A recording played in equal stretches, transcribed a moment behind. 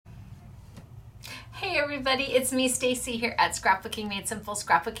everybody, it's me Stacy here at Scrapbooking Made Simple,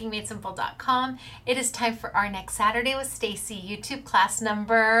 scrapbookingmadesimple.com. It is time for our next Saturday with Stacy YouTube class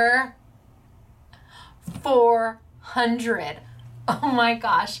number 400. Oh my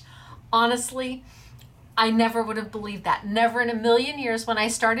gosh, honestly, I never would have believed that. Never in a million years when I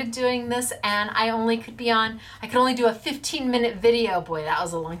started doing this, and I could only do a 15-minute video. Boy, that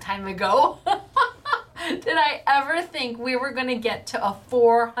was a long time ago. Did I ever think we were going to get to a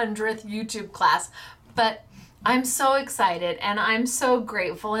 400th YouTube class? But I'm so excited and I'm so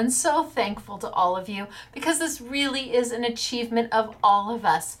grateful and so thankful to all of you, because this really is an achievement of all of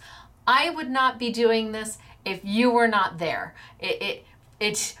us. I would not be doing this if you were not there.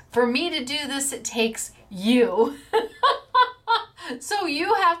 For me to do this, it takes you. So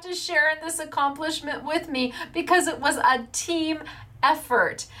you have to share in this accomplishment with me, because it was a team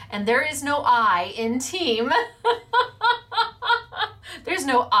effort, and there is no I in team. There's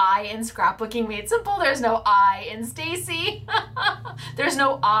no I in Scrapbooking Made Simple. There's no I in Stacy. There's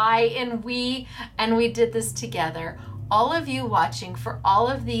no I in we, and we did this together. All of you watching for all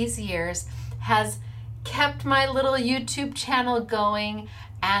of these years has kept my little YouTube channel going,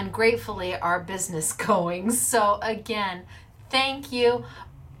 and gratefully our business going. So again, thank you.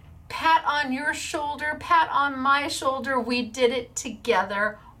 Pat on your shoulder, pat on my shoulder. We did it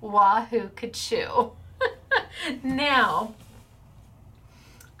together. Wahoo kachoo. Now,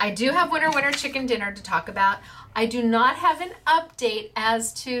 I do have winner chicken dinner to talk about. I do not have an update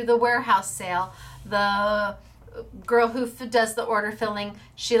as to the warehouse sale. The girl who does the order filling,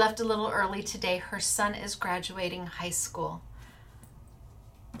 she left a little early today. Her son is graduating high school.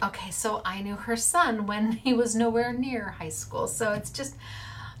 Okay, so I knew her son when he was nowhere near high school. So it's just,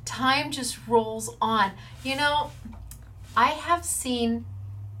 time just rolls on. You know, I have seen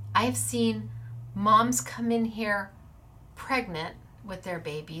moms come in here pregnant with their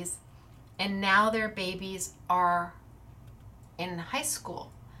babies, and now their babies are in high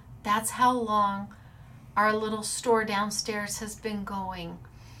school. That's how long our little store downstairs has been going.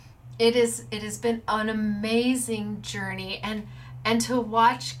 It has been an amazing journey, and to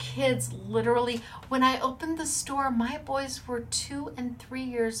watch kids literally, when I opened the store, my boys were 2 and 3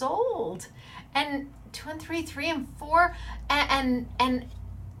 years old, and 2 and 3, 3 and 4, and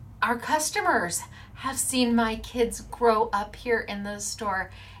our customers have seen my kids grow up here in the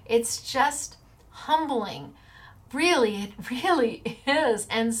store. It's just humbling. Really, it really is,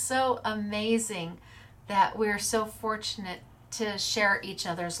 and so amazing that we're so fortunate to share each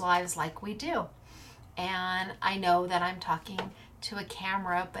other's lives like we do. And I know that I'm talking to a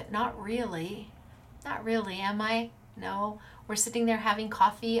camera, but not really, am I? No, we're sitting there having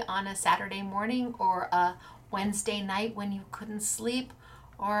coffee on a Saturday morning, or a Wednesday night when you couldn't sleep,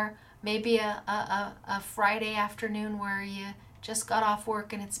 or maybe a Friday afternoon where you just got off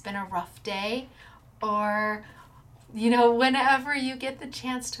work and it's been a rough day, or whenever you get the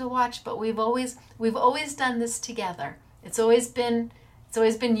chance to watch. But we've always done this together. It's always been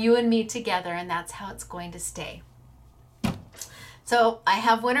you and me together, and that's how it's going to stay. So I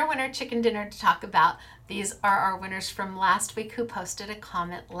have winner chicken dinner to talk about. These are our winners from last week who posted a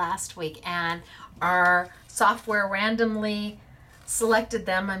comment last week, and our software randomly selected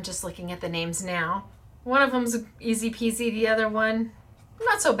them. I'm just looking at the names now. One of them's easy peasy, the other one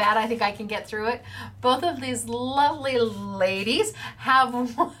not so bad. I think I can get through it. Both of these lovely ladies have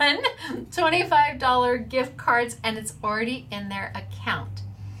won $25 gift cards, and it's already in their account.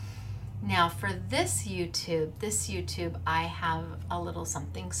 Now for this YouTube, I have a little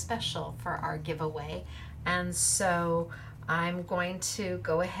something special for our giveaway. And so I'm going to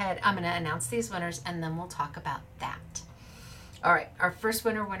go ahead, I'm going to announce these winners, and then we'll talk about that. All right, our first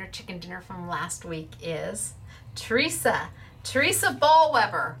winner chicken dinner from last week is Teresa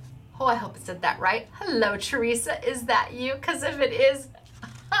Ballweber. Oh, I hope I said that right. Hello, Teresa. Is that you? Because if it is,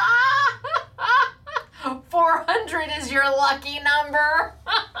 400 is your lucky number.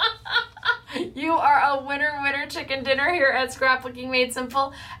 You are a winner chicken dinner here at Scrapbooking Made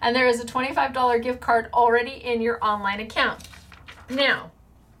Simple, and there is a $25 gift card already in your online account. Now,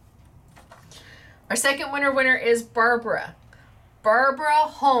 our second winner is Barbara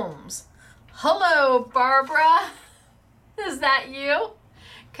Holmes. Hello, Barbara. Is that you?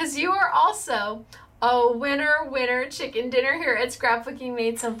 Because you are also a winner chicken dinner here at Scrapbooking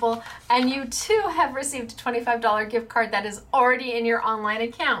Made Simple, and you too have received a $25 gift card that is already in your online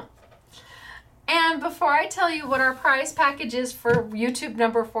account. And before I tell you what our prize package is for YouTube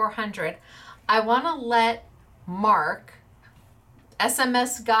number 400, I want to let Mark,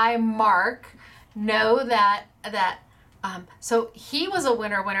 SMS guy Mark, know that so he was a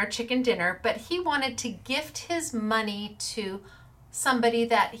winner chicken dinner, but he wanted to gift his money to somebody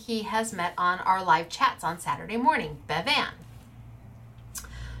that he has met on our live chats on Saturday morning, Bev Ann.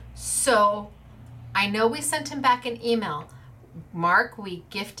 So I know we sent him back an email. Mark, we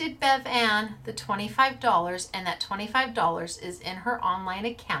gifted Bev Ann the $25, and that $25 is in her online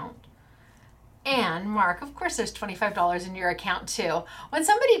account. And Mark, of course there's $25 in your account too. When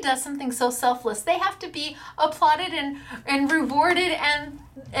somebody does something so selfless, they have to be applauded and rewarded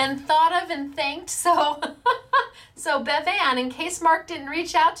and thought of and thanked. So, so Bev Ann, in case Mark didn't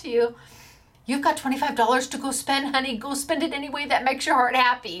reach out to you, you've got $25 to go spend, honey. Go spend it any way that makes your heart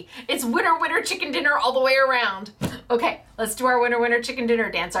happy. It's winner, winner, chicken dinner all the way around. Okay, let's do our winner, winner, chicken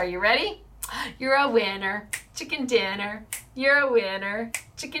dinner dance. Are you ready? You're a winner, chicken dinner. You're a winner,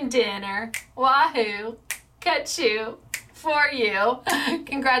 chicken dinner. Wahoo, ka-choo for you.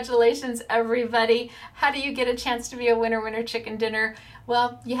 Congratulations, everybody. How do you get a chance to be a winner, winner, chicken dinner?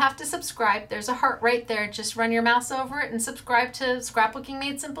 Well, you have to subscribe. There's a heart right there. Just run your mouse over it and subscribe to Scrapbooking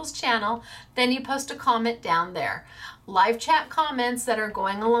Made Simple's channel. Then you post a comment down there. Live chat comments that are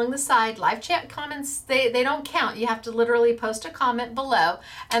going along the side, live chat comments, they don't count. You have to literally post a comment below,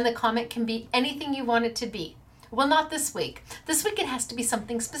 and the comment can be anything you want it to be. Well, not this week. This week it has to be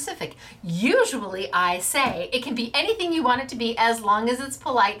something specific. Usually I say it can be anything you want it to be as long as it's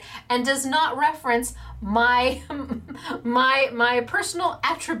polite and does not reference my personal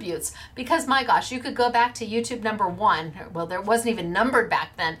attributes, because my gosh, you could go back to YouTube number 1. Well, there wasn't even numbered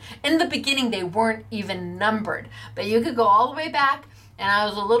back then. In the beginning, they weren't even numbered, but you could go all the way back. And I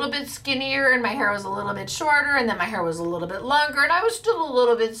was a little bit skinnier, and my hair was a little bit shorter, and then my hair was a little bit longer, and I was still a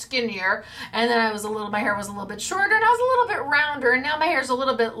little bit skinnier, and then my hair was a little bit shorter, and I was a little bit rounder, and now my hair's a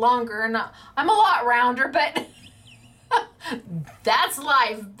little bit longer, and I'm a lot rounder, but that's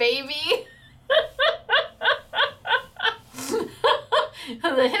life, baby.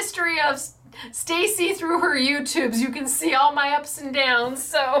 The history of Stacy through her YouTubes, you can see all my ups and downs.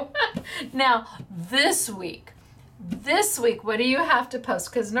 So now this week, what do you have to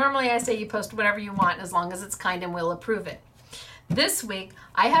post? Because normally I say you post whatever you want as long as it's kind and we'll approve it. This week,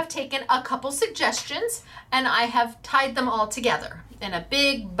 I have taken a couple suggestions and I have tied them all together in a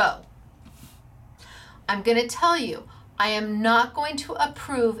big bow. I'm going to tell you, I am not going to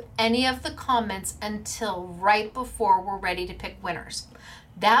approve any of the comments until right before we're ready to pick winners.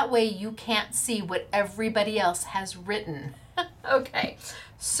 That way you can't see what everybody else has written. Okay,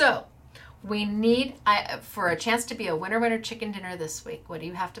 so we need, for a chance to be a winner, winner, chicken dinner this week, what do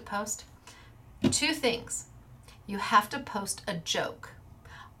you have to post? 2 things. You have to post a joke,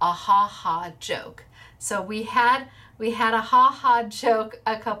 a ha-ha joke. So we had a ha-ha joke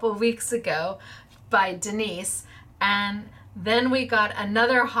a couple weeks ago by Denise, and then we got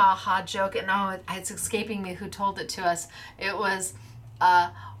another ha-ha joke, and it's escaping me who told it to us. It was,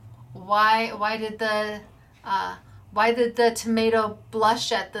 why did the tomato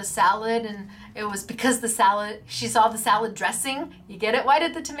blush at the salad? And it was because she saw the salad dressing. You get it? Why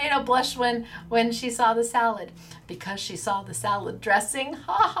did the tomato blush when she saw the salad? Because she saw the salad dressing.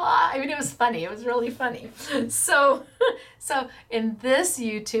 Ha ha. I mean, it was funny. It was really funny. So in this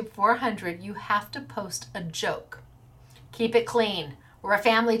YouTube 400, you have to post a joke. Keep it clean. We're a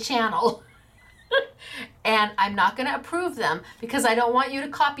family channel. And I'm not going to approve them because I don't want you to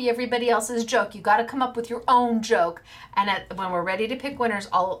copy everybody else's joke. You got to come up with your own joke. And when we're ready to pick winners,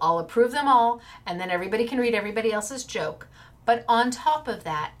 I'll approve them all, and then everybody can read everybody else's joke. But on top of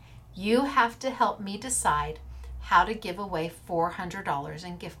that, you have to help me decide how to give away $400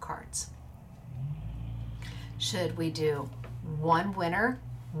 in gift cards. Should we do one winner,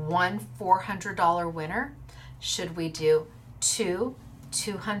 one $400 winner? Should we do 2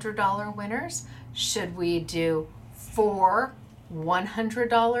 $200 winners? Should we do 4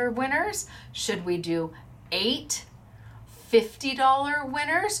 $100 winners? Should we do 8 $50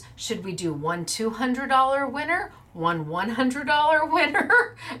 winners? Should we do one $200 winner, one $100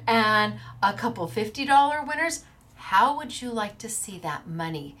 winner, and a couple $50 winners? How would you like to see that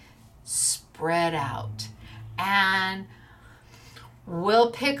money spread out? And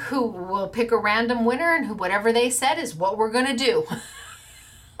we'll pick a random winner, and whatever they said is what we're gonna do.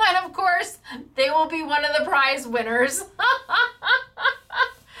 And of course, they will be one of the prize winners.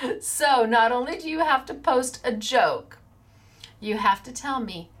 So not only do you have to post a joke, you have to tell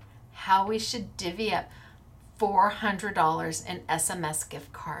me how we should divvy up $400 in SMS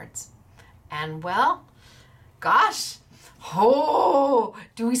gift cards. And well, gosh,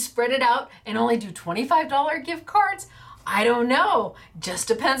 do we spread it out and only do $25 gift cards? I don't know. Just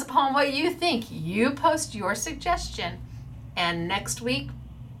depends upon what you think. You post your suggestion, and next week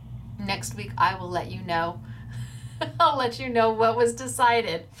I will let you know I'll let you know what was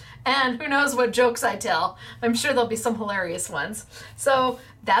decided. And who knows what jokes I tell. I'm sure there'll be some hilarious ones. So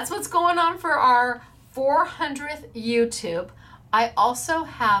that's what's going on for our 400th YouTube. I also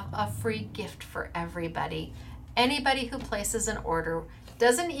have a free gift for everybody. Anybody who places an order,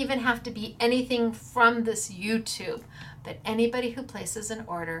 doesn't even have to be anything from this YouTube, but anybody who places an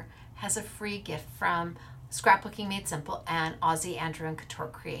order has a free gift from Scrapbooking Made Simple and Ozzy Andrew and Couture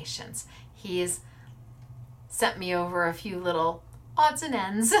Creations. He's sent me over a few little odds and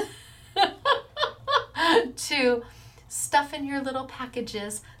ends to stuff in your little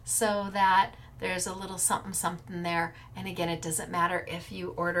packages so that there's a little something something there. And again, it doesn't matter if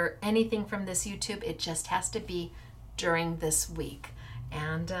you order anything from this YouTube, it just has to be during this week.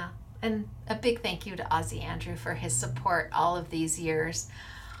 And a big thank you to Ozzy Andrew for his support all of these years.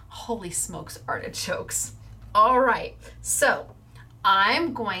 Holy smokes, artichokes. All right, so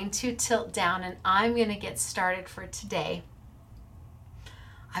I'm going to tilt down and I'm going to get started for today.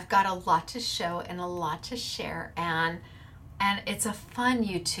 I've got a lot to show and a lot to share, and it's a fun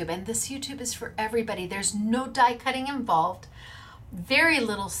YouTube, and this YouTube is for everybody. There's no die cutting involved, very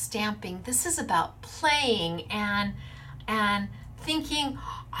little stamping. This is about playing and thinking,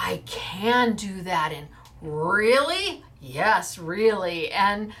 I can do that, and really? Yes, really.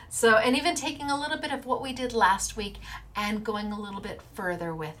 And even taking a little bit of what we did last week and going a little bit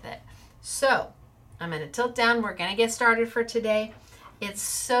further with it. So I'm going to tilt down. We're going to get started for today. It's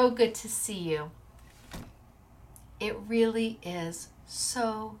so good to see you. It really is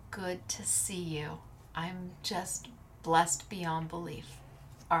so good to see you. I'm just blessed beyond belief.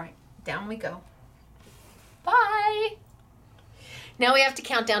 All right, down we go. Bye. Now we have to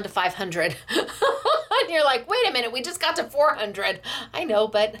count down to 500. And you're like, wait a minute, we just got to 400. I know,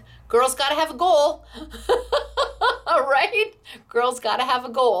 but girls got to have a goal. Right? Girls got to have a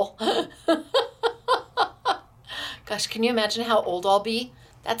goal. Gosh, can you imagine how old I'll be?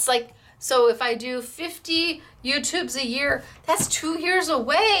 That's like, so if I do 50 YouTubes a year, that's 2 years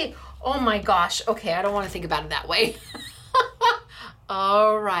away. Oh my gosh. Okay, I don't want to think about it that way.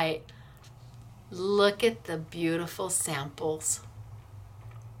 All right. Look at the beautiful samples.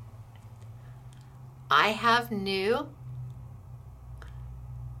 I have new,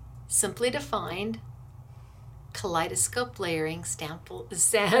 simply defined, kaleidoscope layering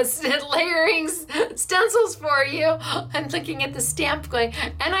layering stencils for you. I'm looking at the stamp going,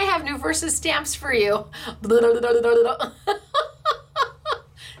 and I have new versus stamps for you.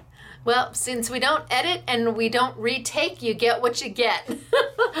 Well, since we don't edit and we don't retake, you get what you get.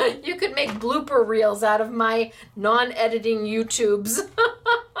 You could make blooper reels out of my non-editing YouTubes.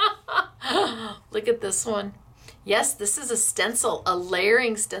 Look at this one. Yes, this is a stencil, a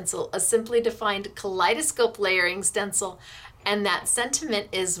layering stencil, a simply defined kaleidoscope layering stencil. And that sentiment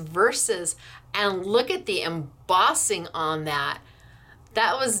is verses. And look at the embossing on that.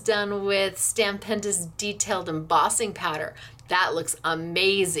 That was done with Stampenda's detailed embossing powder. That looks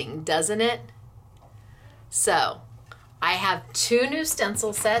amazing, doesn't it? So I have 2 new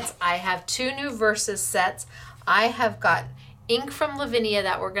stencil sets. I have 2 new verses sets. I have got ink from Lavinia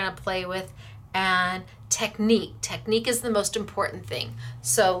that we're going to play with, and technique. Technique is the most important thing.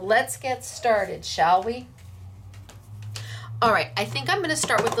 So let's get started, shall we? All right, I think I'm going to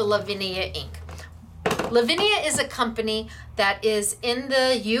start with the Lavinia ink. Lavinia is a company that is in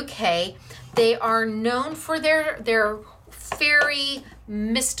the UK. They are known for their fairy,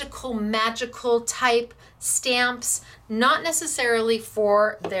 mystical, magical type stamps, not necessarily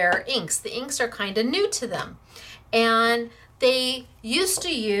for their inks. The inks are kind of new to them. And they used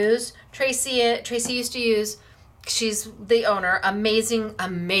to use, Tracy used to use, she's the owner,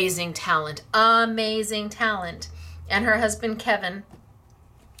 amazing talent. And her husband, Kevin,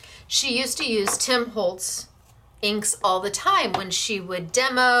 she used to use Tim Holtz inks all the time when she would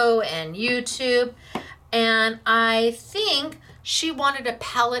demo and YouTube. And I think she wanted a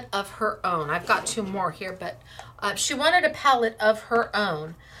palette of her own. I've got 2 more here, but she wanted a palette of her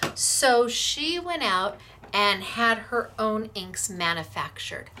own. So she went out and had her own inks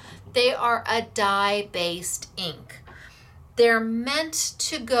manufactured. They are a dye-based ink. They're meant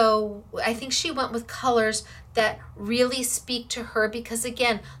to go, I think she went with colors that really speak to her because,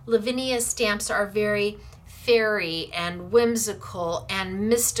 again, Lavinia's stamps are very fairy and whimsical and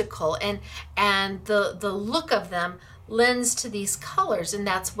mystical, and the look of them lends to these colors, and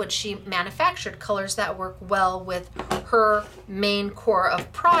that's what she manufactured, colors that work well with her main core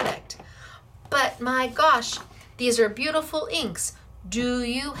of product. But my gosh, these are beautiful inks. Do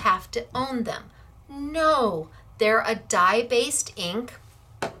you have to own them? No, they're a dye-based ink.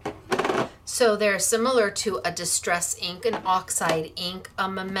 So they're similar to a distress ink, an oxide ink, a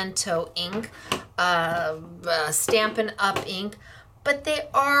memento ink, Stampin' Up! Ink, but they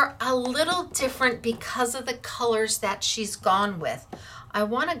are a little different because of the colors that she's gone with. I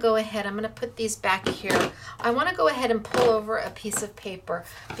want to go ahead, I'm going to put these back here. I want to go ahead and pull over a piece of paper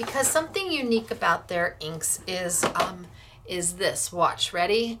because something unique about their inks is this. Watch,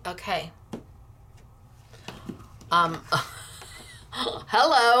 ready? Okay.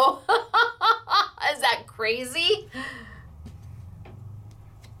 Hello. Is that crazy?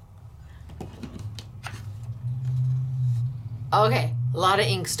 Okay, a lot of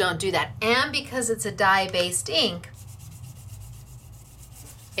inks don't do that. And because it's a dye-based ink,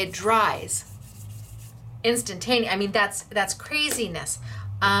 it dries instantaneously. I mean, that's craziness.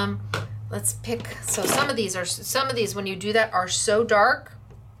 Let's pick, so some of these when you do that are so dark.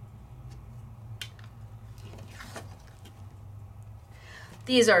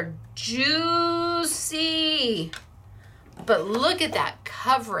 These are juicy, but look at that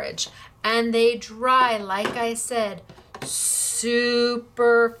coverage. And they dry, like I said,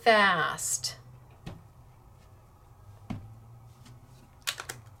 super fast.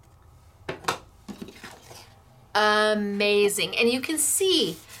 Amazing. And you can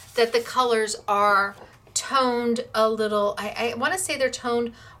see that the colors are toned a little, I want to say they're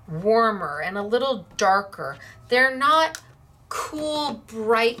toned warmer and a little darker. They're not cool,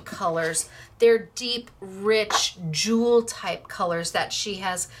 bright colors. They're deep, rich, jewel type colors that she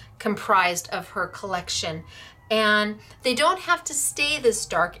has comprised of her collection. And they don't have to stay this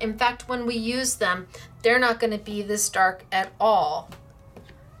dark. In fact, when we use them, they're not going to be this dark at all.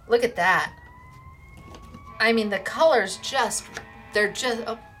 Look at that. I mean, the colors they're just,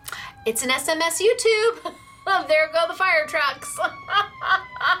 oh, it's an SMS YouTube. Oh, there go the fire trucks.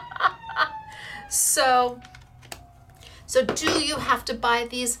 So do you have to buy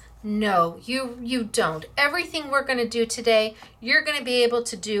these? No, you don't. Everything we're going to do today, you're going to be able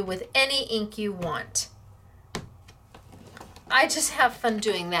to do with any ink you want. I just have fun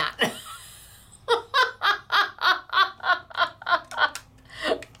doing that.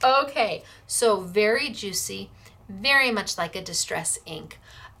 Okay, so very juicy, very much like a distress ink,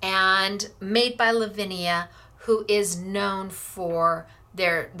 and made by Lavinia, who is known for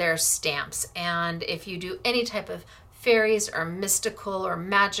their stamps. And if you do any type of fairies or mystical or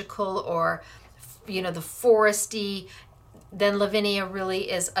magical or, you know, the foresty, then Lavinia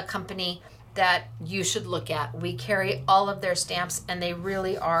really is a company that you should look at. We carry all of their stamps and they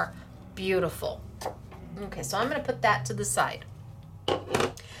really are beautiful. Okay, so I'm going to put that to the side.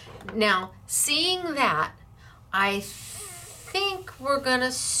 Now, seeing that, I think we're going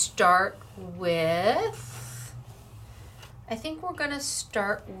to start with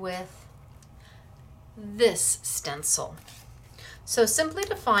this stencil. So Simply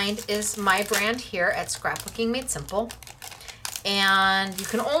Defined is my brand here at Scrapbooking Made Simple. And you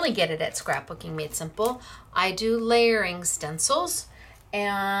can only get it at Scrapbooking Made Simple. I do layering stencils,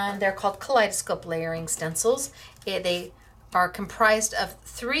 and they're called kaleidoscope layering stencils. They are comprised of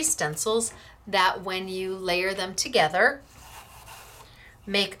 3 stencils that when you layer them together,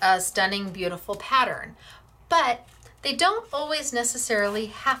 make a stunning, beautiful pattern. But they don't always necessarily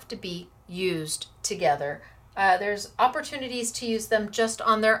have to be used together. There's opportunities to use them just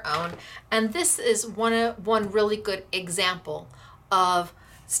on their own, and this is one really good example of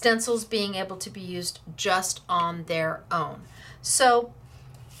stencils being able to be used just on their own. So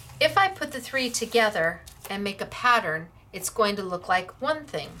if I put the 3 together and make a pattern, it's going to look like one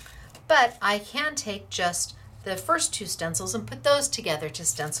thing, but I can take just the first 2 stencils and put those together to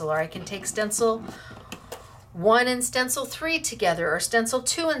stencil, or I can take stencil 1 and stencil 3 together, or stencil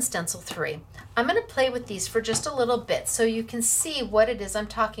 2 and stencil 3. I'm going to play with these for just a little bit so you can see what it is I'm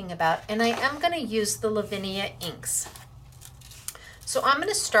talking about, and I am going to use the Lavinia inks. So I'm going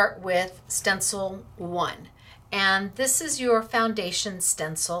to start with stencil 1, and this is your foundation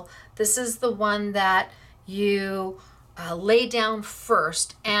stencil. This is the one that you lay down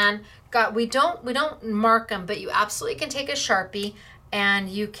first, and we don't mark them, but you absolutely can take a Sharpie and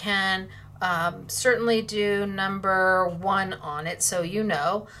you can certainly do number 1 on it, so you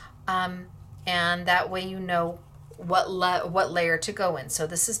know, and that way you know what layer to go in. So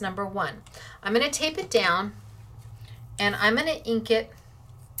this is number 1. I'm going to tape it down and I'm going to ink it.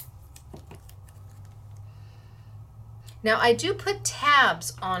 Now I do put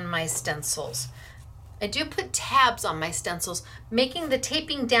tabs on my stencils. Making the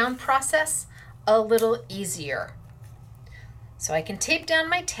taping down process a little easier. So I can tape down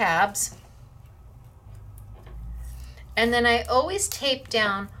my tabs, and then I always tape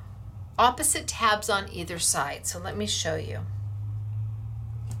down opposite tabs on either side. So let me show you.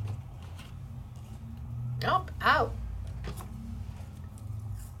 Nope, out.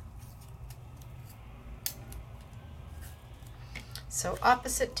 So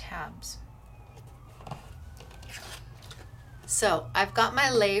opposite tabs. So I've got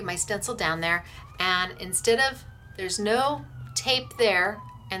my stencil down there, and instead of, there's no tape there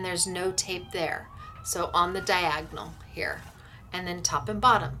and there's no tape there. So on the diagonal here, and then top and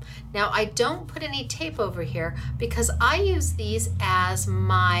bottom. Now I don't put any tape over here because I use these as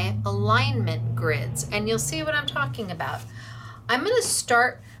my alignment grids, and you'll see what I'm talking about. I'm gonna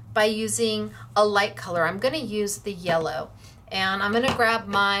start by using a light color. I'm gonna use the yellow. And I'm gonna grab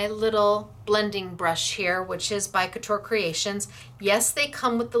my little blending brush here, which is by Couture Creations. Yes, they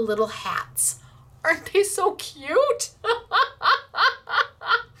come with the little hats. Aren't they so cute?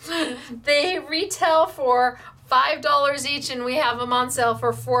 They retail for $5 each, and we have them on sale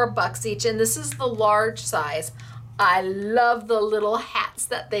for $4 each. And this is the large size. I love the little hats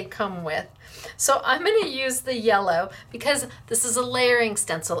that they come with. So I'm gonna use the yellow because this is a layering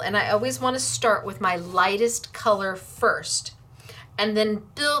stencil, and I always wanna start with my lightest color first and then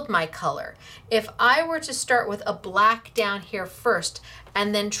build my color. If I were to start with a black down here first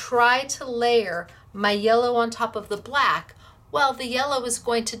and then try to layer my yellow on top of the black, well, the yellow is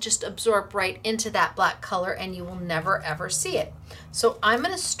going to just absorb right into that black color and you will never ever see it. So I'm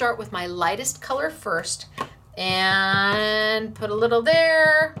gonna start with my lightest color first and put a little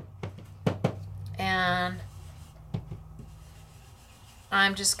there, and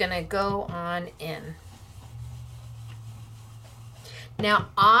I'm just gonna go on in. Now,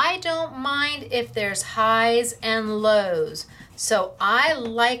 I don't mind if there's highs and lows. So I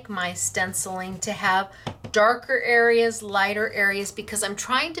like my stenciling to have darker areas, lighter areas, because I'm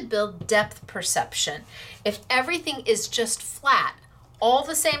trying to build depth perception. If everything is just flat, all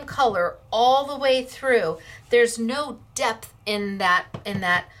the same color all the way through, there's no depth in that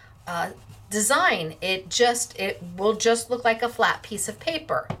design. It will just look like a flat piece of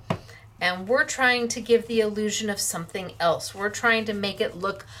paper. And we're trying to give the illusion of something else. We're trying to make it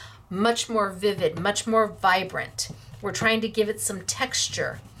look much more vivid, much more vibrant. We're trying to give it some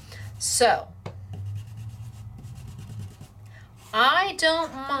texture. So I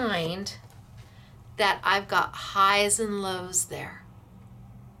don't mind that I've got highs and lows there.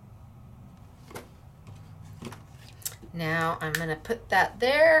 Now I'm gonna put that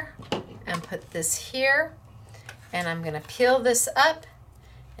there and put this here, and I'm gonna peel this up.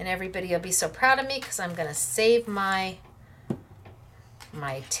 And everybody will be so proud of me because I'm gonna save my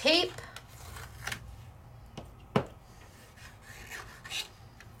tape.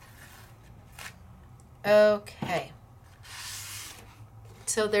 Okay.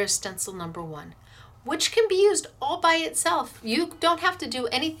 So there's stencil number 1, which can be used all by itself. You don't have to do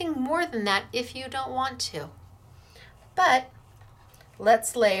anything more than that if you don't want to. But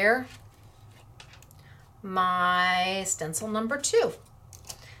let's layer my stencil number 2.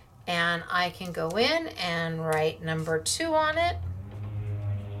 And I can go in and write number 2 on it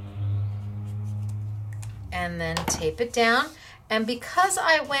and then tape it down. And because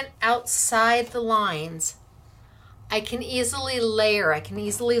I went outside the lines, I can easily layer. I can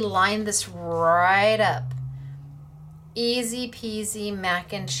easily line this right up. Easy peasy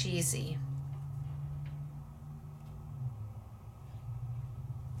mac and cheesy.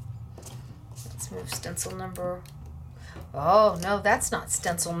 Let's move stencil number. Oh, no, that's not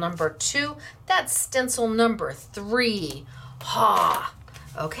stencil number 2. That's stencil number 3. Ha!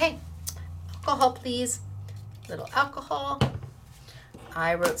 Okay. Alcohol, please. Little alcohol.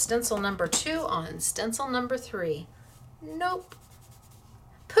 I wrote stencil number 2 on stencil number 3. Nope.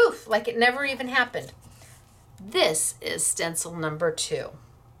 Poof, like it never even happened. This is stencil number 2.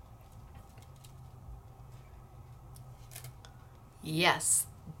 Yes,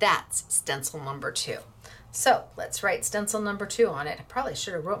 that's stencil number 2. So let's write stencil number 2 on it. I probably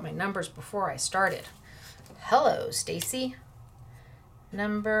should have wrote my numbers before I started. Hello, Stacy.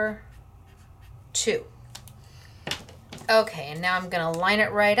 Number 2. Okay, and now I'm gonna line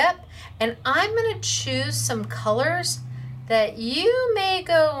it right up, and I'm gonna choose some colors that you may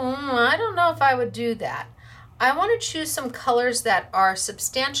go, I don't know if I would do that. I wanna choose some colors that are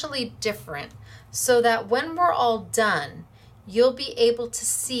substantially different so that when we're all done, you'll be able to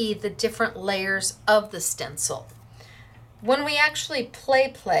see the different layers of the stencil. When we actually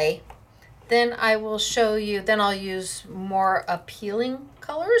play, then I will show you, then I'll use more appealing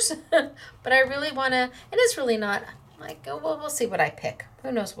colors, but I really wanna, and it's really not, like, well, we'll see what I pick.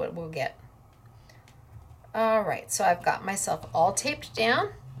 Who knows what we'll get. All right, so I've got myself all taped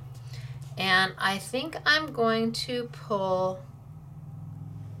down, and I think I'm going to pull,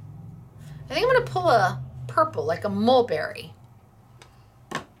 a purple, like a mulberry.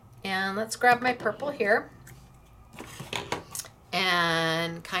 And let's grab my purple here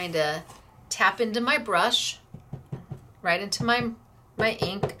and kind of tap into my brush, right into my my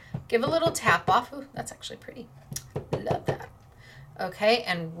ink, give a little tap off. Ooh, that's actually pretty. Love that. Okay,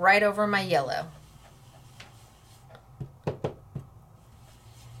 and right over my yellow.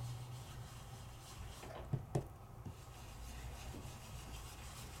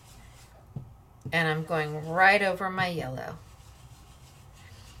 And I'm going right over my yellow.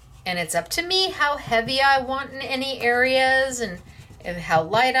 And it's up to me how heavy I want in any areas and how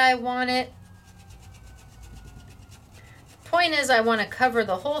light I want it. The point is I want to cover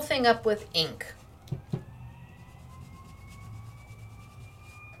the whole thing up with ink.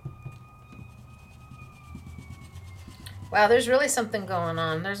 Wow, there's really something going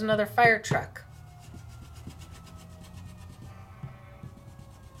on. There's another fire truck.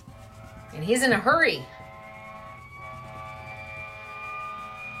 And he's in a hurry.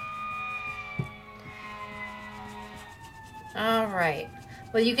 All right.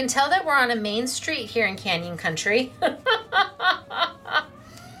 Well, you can tell that we're on a main street here in Canyon Country.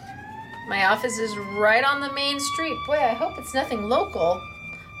 My office is right on the main street. Boy, I hope it's nothing local,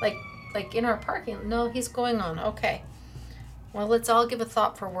 like in our parking. No, he's going on. Okay. Well, let's all give a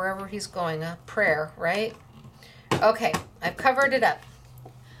thought for wherever he's going. A prayer, right? Okay, I've covered it up.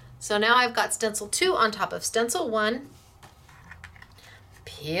 So now I've got stencil 2 on top of stencil 1.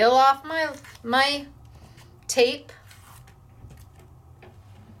 Peel off my tape.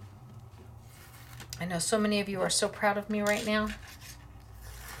 I know so many of you are so proud of me right now.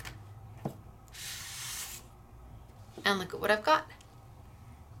 And look at what I've got.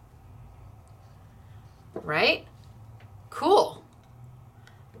 Right? Cool.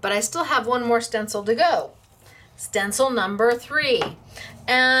 But I still have one more stencil to go. Stencil number 3.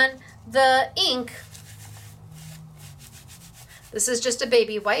 And the ink, this is just a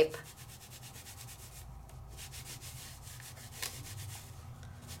baby wipe.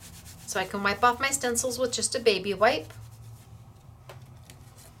 So I can wipe off my stencils with just a baby wipe.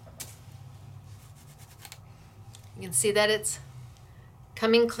 You can see that it's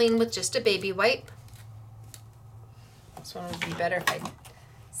coming clean with just a baby wipe. This one would be better if I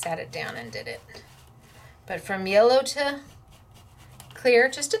sat it down and did it. But from yellow to clear,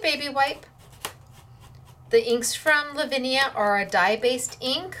 just a baby wipe. The inks from Lavinia are a dye-based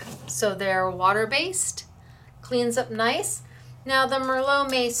ink, so they're water-based. Cleans up nice. Now the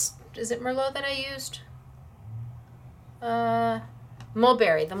Merlot is it Merlot that I used?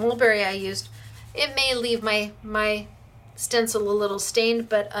 Mulberry. The mulberry I used, it may leave my stencil a little stained,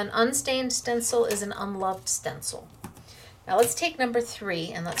 but an unstained stencil is an unloved stencil. Now let's take number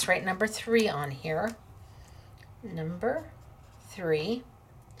 3 and let's write number 3 on here. Number 3.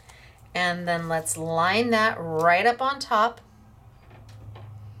 And then let's line that right up on top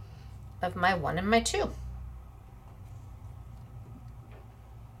of my 1 and my 2.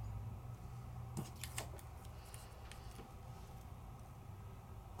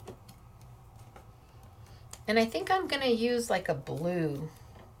 And I think I'm going to use like a blue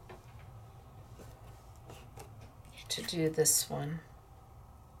to do this one,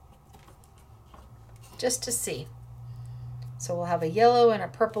 just to see. So we'll have a yellow and a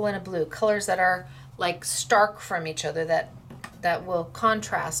purple and a blue, colors that are like stark from each other, that will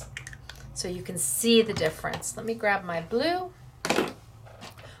contrast so you can see the difference. Let me grab my blue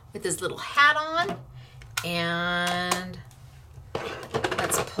with this little hat on, and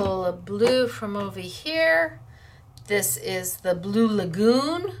let's pull a blue from over here. This is the Blue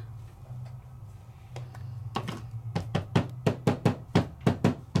Lagoon.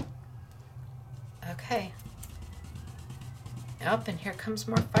 Okay. Up, and here comes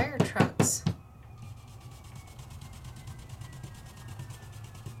more fire trucks.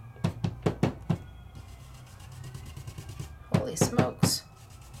 Holy smokes.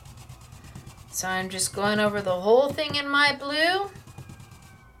 So I'm just going over the whole thing in my blue.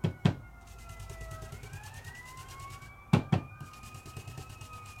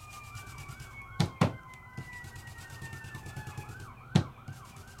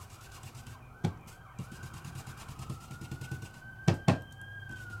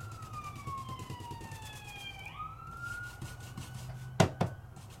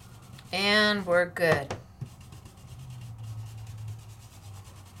 And we're good.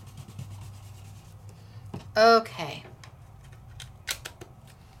 Okay.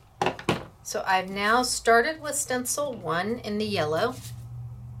 So I've now started with stencil 1 in the yellow.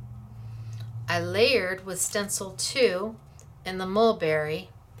 I layered with stencil 2 in the mulberry,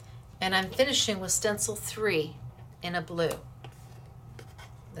 and I'm finishing with stencil 3 in a blue.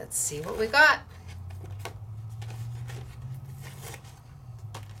 Let's see what we got.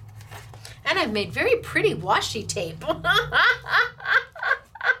 And I've made very pretty washi tape in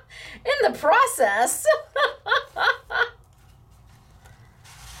the process.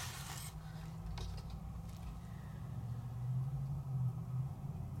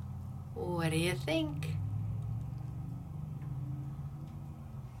 What do you think?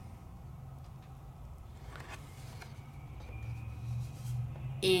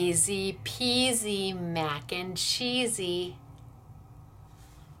 Easy peasy mac and cheesy.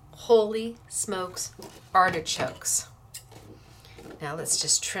 Holy smokes, artichokes. Now let's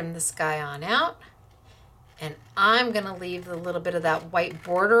just trim this guy on out. And I'm gonna leave a little bit of that white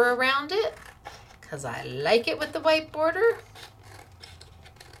border around it because I like it with the white border.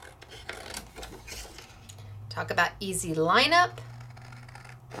 Talk about easy lineup.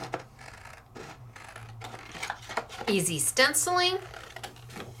 Easy stenciling.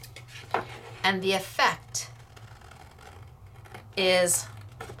 And the effect is,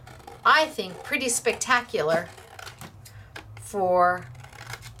 I think, pretty spectacular for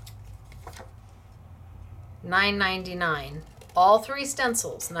 $9.99. All 3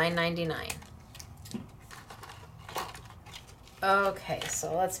 stencils, $9.99. Okay,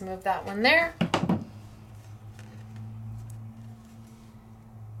 so let's move that one there.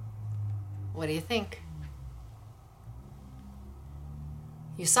 What do you think?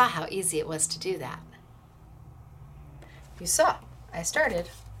 You saw how easy it was to do that. You saw, I started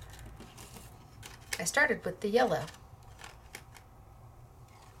with the yellow.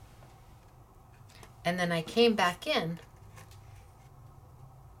 And then I came back in.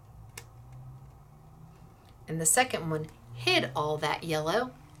 And the second one hid all that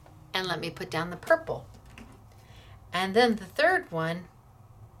yellow and let me put down the purple. And then the third one,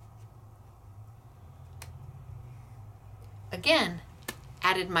 again,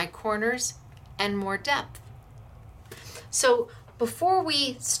 added my corners and more depth. So before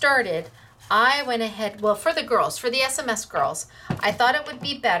we started, I went ahead, well, for the girls, for the SMS girls, I thought it would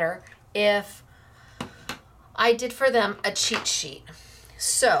be better if I did for them a cheat sheet.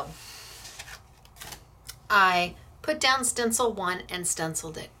 So I put down stencil 1 and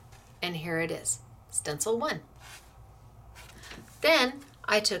stenciled it. And here it is, stencil 1. Then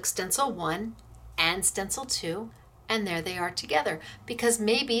I took stencil 1 and stencil 2, and there they are together, because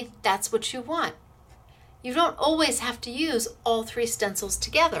maybe that's what you want. You don't always have to use all 3 stencils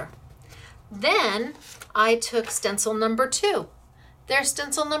together. Then I took stencil number 2. There's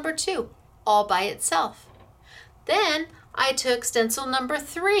stencil number 2, all by itself. Then I took stencil number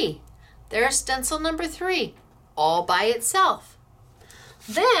 3. There's stencil number 3, all by itself.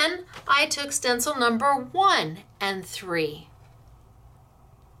 Then I took stencil number 1 and 3.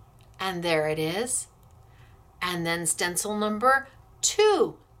 And there it is. And then stencil number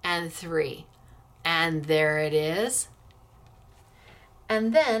 2 and 3. And there it is.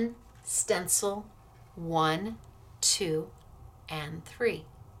 And then stencil 1, 2, and 3.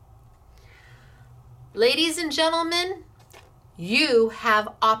 Ladies and gentlemen, you have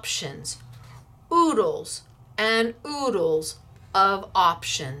options, oodles and oodles of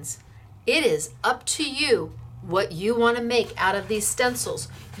options. It is up to you what you want to make out of these stencils.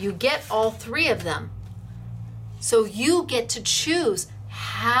 You get all 3 of them. So you get to choose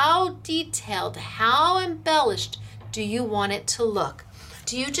how detailed, how embellished do you want it to look.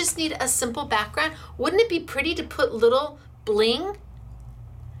 Do you just need a simple background? Wouldn't it be pretty to put little bling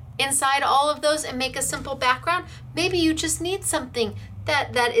inside all of those and make a simple background? Maybe you just need something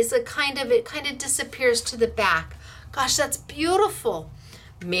that is it kind of disappears to the back. Gosh, that's beautiful.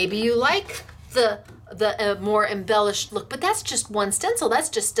 Maybe you like the more embellished look, but that's just one stencil. That's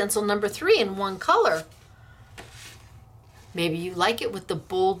just stencil number 3 in one color. Maybe you like it with the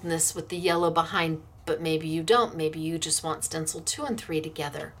boldness with the yellow behind, but maybe you don't. Maybe you just want stencil 2 and 3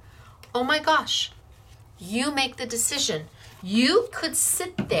 together. Oh my gosh, you make the decision. You could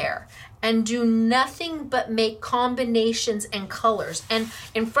sit there and do nothing but make combinations and colors. And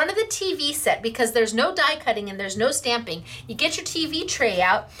in front of the TV set, because there's no die cutting and there's no stamping, you get your TV tray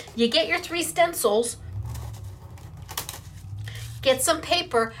out, you get your 3 stencils, get some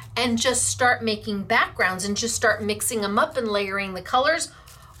paper, and just start making backgrounds and just start mixing them up and layering the colors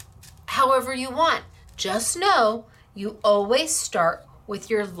however you want. Just know you always start with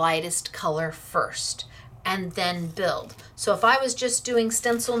your lightest color first and then build. So if I was just doing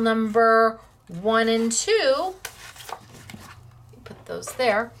stencil number 1 and 2, put those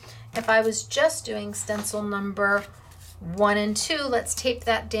there. If I was just doing stencil number 1 and 2, let's tape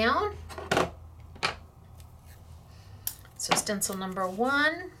that down. So stencil number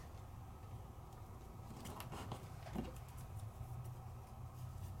 1.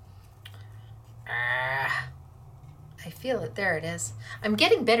 I feel it, there it is. I'm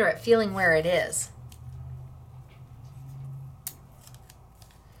getting better at feeling where it is.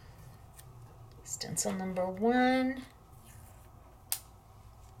 Stencil number 1.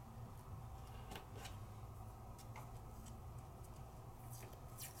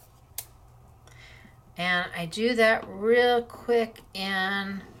 And I do that real quick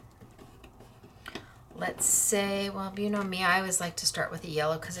in, let's say, well, you know me, I always like to start with a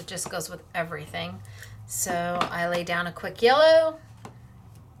yellow because it just goes with everything. So I lay down a quick yellow.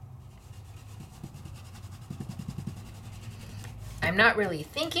 I'm not really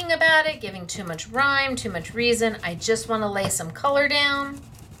thinking about it, giving too much rhyme, too much reason. I just want to lay some color down.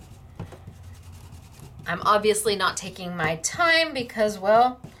 I'm obviously not taking my time because,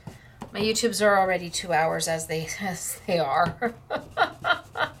 well, my YouTubes are already 2 hours as they are.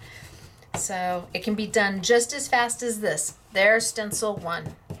 So it can be done just as fast as this. There's stencil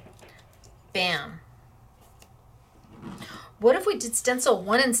 1. Bam. What if we did stencil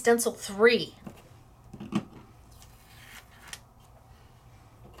 1 and stencil 3?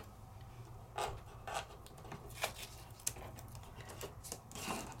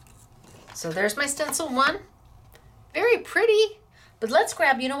 So there's my stencil 1. Very pretty. But let's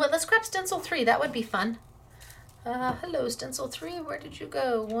grab, you know what? Let's grab stencil 3. That would be fun. Hello, stencil 3. Where did you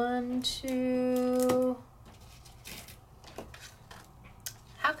go? 1, 2.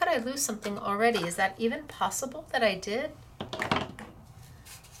 How could I lose something already? Is that even possible that I did?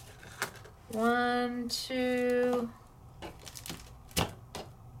 1, 2.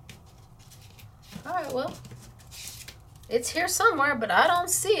 All right, well. It's here somewhere, but I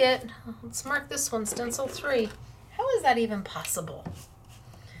don't see it. Let's mark this one, stencil 3. How is that even possible?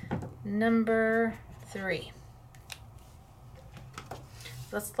 Number 3.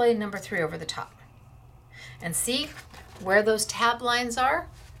 Let's lay number 3 over the top. And see where those tab lines are?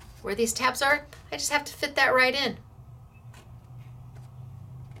 Where these tabs are? I just have to fit that right in.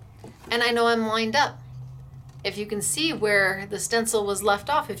 And I know I'm lined up. If you can see where the stencil was left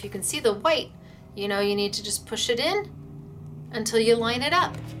off, if you can see the white, you know you need to just push it in until you line it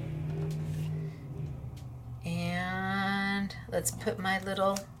up. And let's put my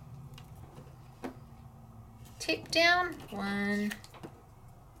little tape down. 1,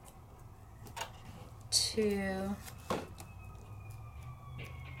 2,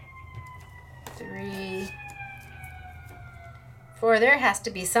 3, 4. There has to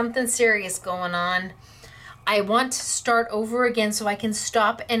be something serious going on. I want to start over again so I can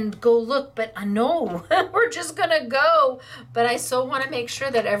stop and go look, but no, we're just gonna go. But I so want to make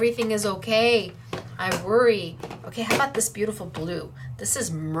sure that everything is okay. I worry. Okay, how about this beautiful blue? This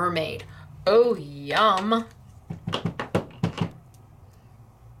is mermaid. Oh, yum.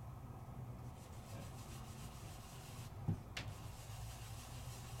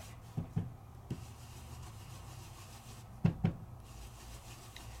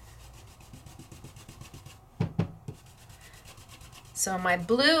 So my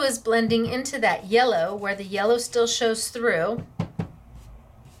blue is blending into that yellow where the yellow still shows through.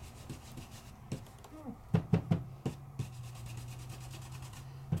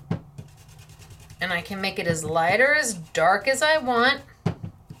 And I can make it as light or as dark as I want.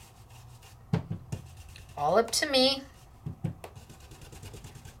 All up to me.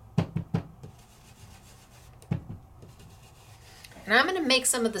 And I'm going to make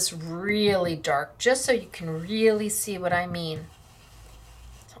some of this really dark just so you can really see what I mean.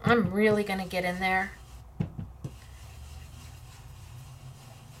 I'm really going to get in there.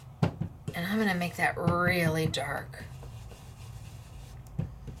 And I'm going to make that really dark.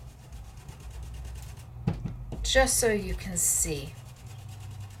 Just so you can see.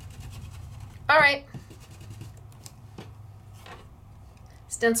 All right.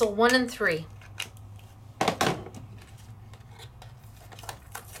 Stencil 1 and 3.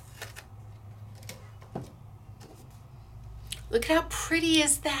 Look at how pretty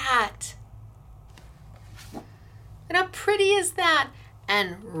is that? And how pretty is that?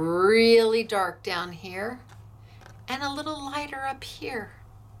 And really dark down here and a little lighter up here.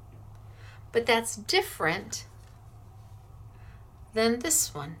 But that's different than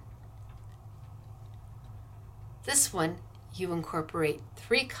this one. This one, you incorporate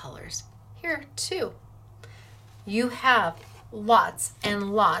 3 colors. Here, 2. You have lots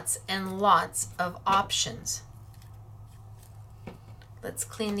and lots and lots of options. Let's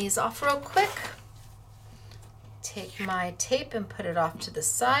clean these off real quick. Take my tape and put it off to the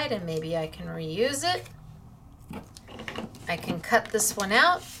side, and maybe I can reuse it. I can cut this one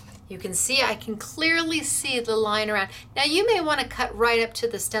out. You can see, I can clearly see the line around. Now you may want to cut right up to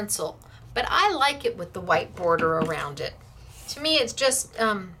the stencil, but I like it with the white border around it. To me, it's just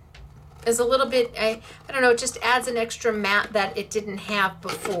is a little bit, I don't know, it just adds an extra mat that it didn't have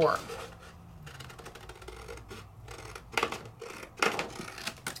before.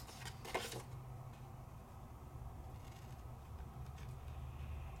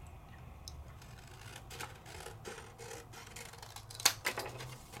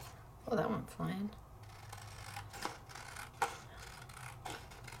 Oh, that went flying.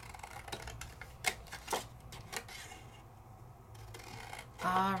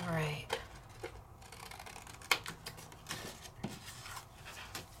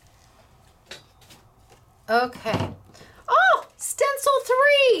 Okay. Oh, stencil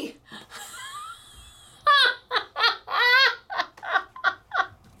 3.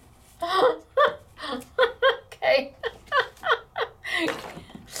 Okay.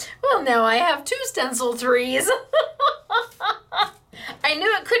 Well, now I have 2 stencil 3s. I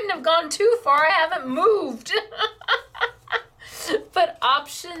knew it couldn't have gone too far. I haven't moved. But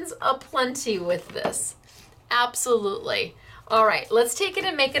options aplenty with this. Absolutely. All right, let's take it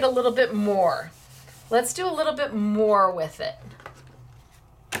and make it a little bit more. Let's do a little bit more with it.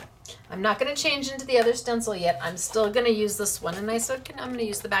 I'm not going to change into the other stencil yet. I'm still going to use this one. And I'm going to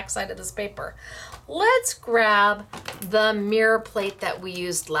use the back side of this paper. Let's grab the mirror plate that we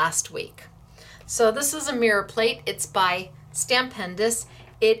used last week. So this is a mirror plate. It's by Stampendous.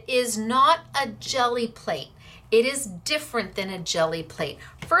 It is not a jelly plate. It is different than a jelly plate.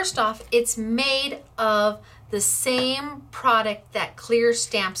 First off, it's made of the same product that clear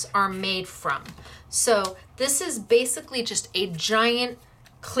stamps are made from. So this is basically just a giant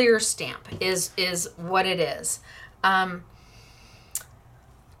clear stamp is what it is.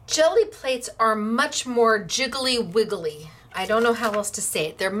 Jelly plates are much more jiggly wiggly. I don't know how else to say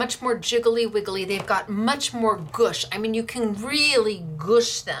it. They're much more jiggly wiggly. They've got much more gush. I mean, you can really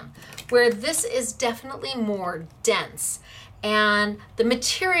gush them, where this is definitely more dense. And the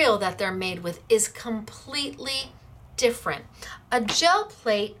material that they're made with is completely different. A gel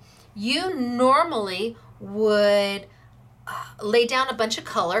plate, you normally would lay down a bunch of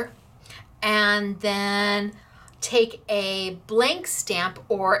color and then take a blank stamp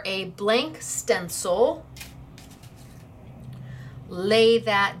or a blank stencil, lay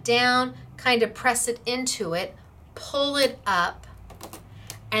that down, kind of press it into it, pull it up,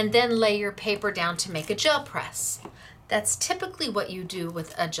 and then lay your paper down to make a gel press. That's typically what you do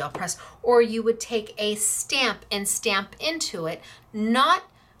with a gel press. Or you would take a stamp and stamp into it, not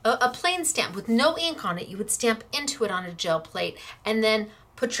a plain stamp with no ink on it. You would stamp into it on a gel plate and then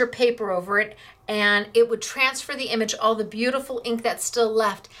put your paper over it, and it would transfer the image, all the beautiful ink that's still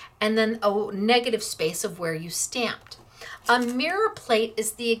left, and then a negative space of where you stamped. A mirror plate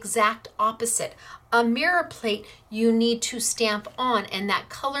is the exact opposite. A mirror plate you need to stamp on, and that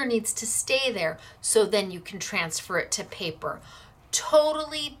color needs to stay there, so then you can transfer it to paper.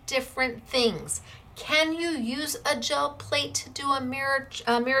 Totally different things. Can you use a gel plate to do a mirror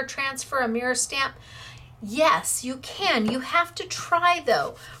transfer, a mirror stamp? Yes, you can. You have to try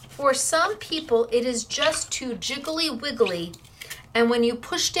though. For some people, it is just too jiggly wiggly, and when you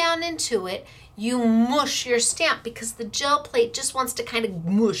push down into it, you mush your stamp because the gel plate just wants to kind of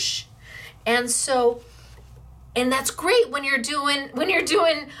mush. And so, and that's great when you're doing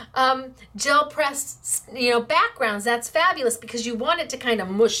gel press, backgrounds. That's fabulous because you want it to kind of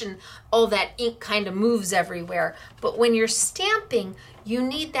mush and all that ink kind of moves everywhere. But when you're stamping, you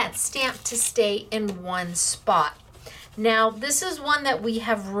need that stamp to stay in one spot. Now, this is one that we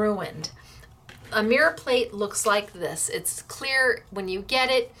have ruined. A mirror plate looks like this. It's clear when you get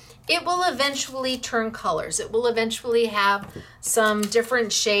it. It will eventually turn colors. It will eventually have some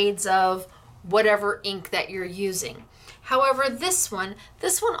different shades of whatever ink that you're using. However, this one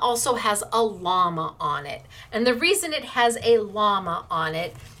also has a llama on it. And the reason it has a llama on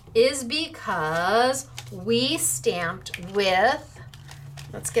it is because we stamped with,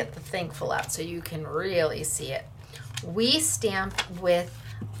 let's get the Thankful out so you can really see it. We stamped with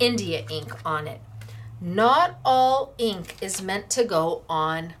India ink on it. Not all ink is meant to go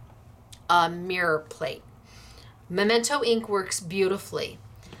on a mirror plate. Memento ink works beautifully.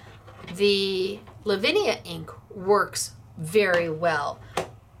 The Lavinia ink works very well,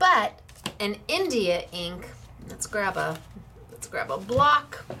 but an India ink, let's grab a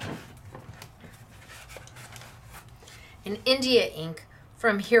block. An India ink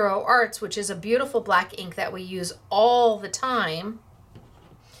from Hero Arts, which is a beautiful black ink that we use all the time.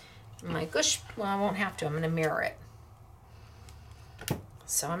 My gosh, well, I won't have to. I'm going to mirror it.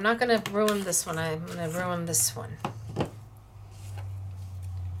 So I'm not going to ruin this one. I'm going to ruin this one.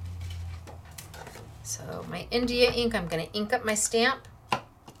 So my India ink, I'm going to ink up my stamp.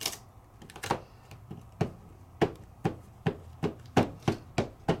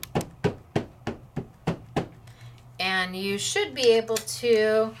 And you should be able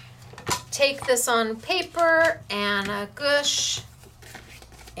to take this on paper and a gush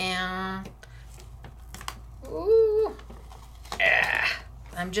and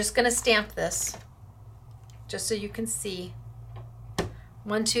I'm just going to stamp this just so you can see.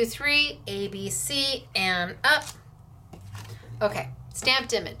 1, 2, 3, A, B, C, and up. Okay,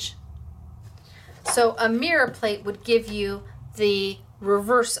 stamped image. So a mirror plate would give you the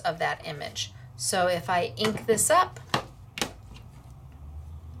reverse of that image. So if I ink this up,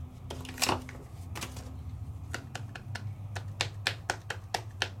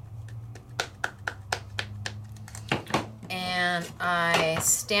 and I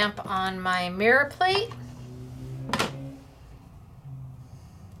stamp on my mirror plate.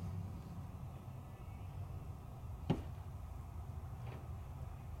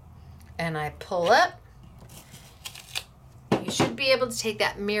 And I pull up. You should be able to take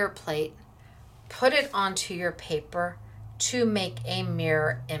that mirror plate, put it onto your paper to make a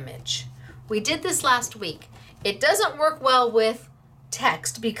mirror image. We did this last week. It doesn't work well with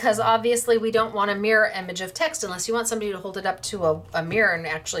text because obviously we don't want a mirror image of text unless you want somebody to hold it up to a mirror and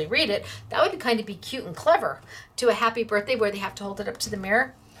actually read it. That would kind of be cute and clever, to a happy birthday where they have to hold it up to the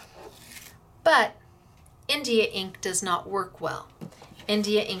mirror. But India ink does not work well.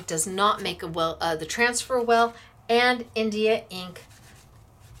 India ink does not make the transfer well, and India ink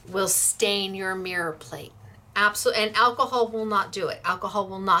will stain your mirror plate. Absolutely, and alcohol will not do it. Alcohol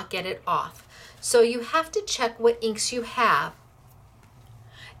will not get it off. So you have to check what inks you have.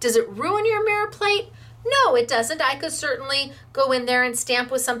 Does it ruin your mirror plate? No, it doesn't. I could certainly go in there and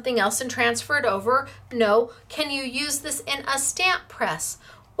stamp with something else and transfer it over. No. Can you use this in a stamp press?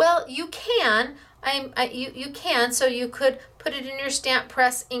 Well, you can. You can, so you could put it in your stamp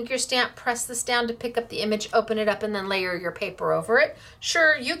press, ink your stamp, press this down to pick up the image, open it up, and then layer your paper over it.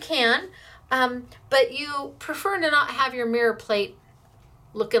 Sure, you can, but you prefer to not have your mirror plate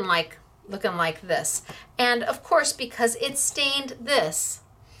looking like this. And of course, because it stained this,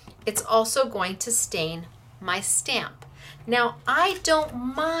 it's also going to stain my stamp. Now, I don't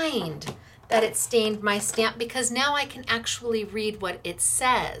mind that it stained my stamp because now I can actually read what it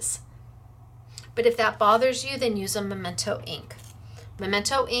says. But if that bothers you, then use a Memento ink.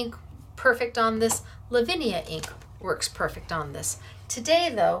 Memento ink, perfect on this. Lavinia ink works perfect on this.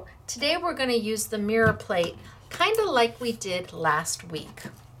 Today we're going to use the mirror plate kind of like we did last week.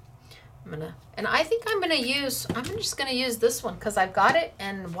 I think I'm just going to use this one because I've got it,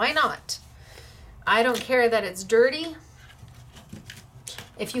 and why not? I don't care that it's dirty.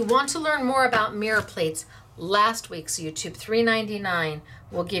 If you want to learn more about mirror plates, last week's YouTube $3.99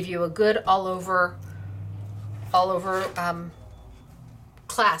 will give you a good all over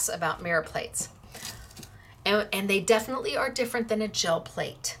class about mirror plates. And they definitely are different than a gel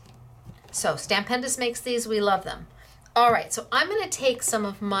plate. So Stampendous makes these, we love them. All right, so I'm gonna take some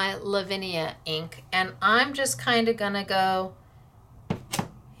of my Lavinia ink and I'm just kind of gonna go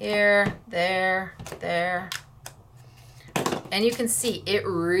here, there, there. And you can see it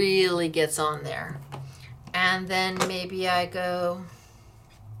really gets on there. And then maybe I go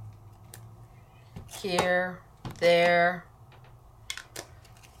here, there,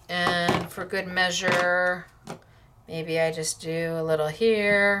 and for good measure, maybe I just do a little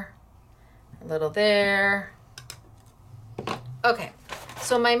here, a little there. Okay,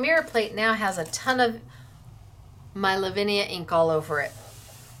 so my mirror plate now has a ton of my Lavinia ink all over it.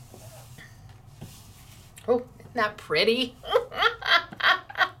 Oh, isn't that pretty?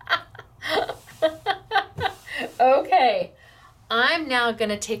 Okay, I'm now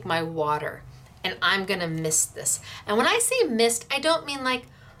gonna take my water and I'm gonna mist this. And when I say mist, I don't mean like,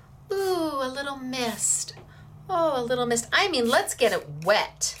 ooh, a little mist. Oh, a little mist. I mean, let's get it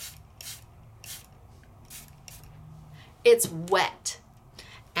wet. It's wet.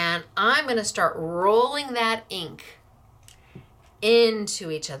 And I'm gonna start rolling that ink into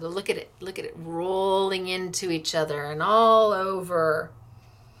each other. Look at it rolling into each other and all over.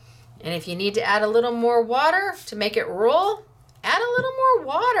 And if you need to add a little more water to make it roll, add a little more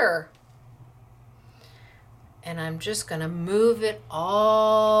water. And I'm just gonna move it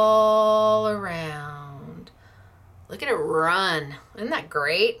all around. Look at it run. Isn't that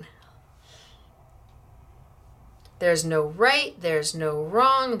great? There's no right, there's no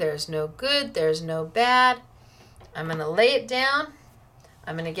wrong, there's no good, there's no bad. I'm gonna lay it down.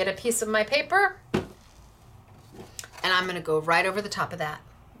 I'm gonna get a piece of my paper and I'm gonna go right over the top of that.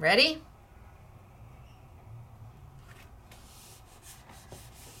 Ready?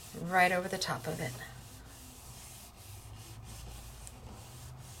 Right over the top of it.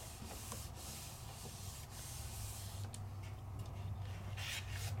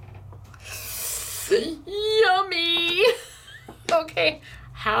 Yummy! Okay,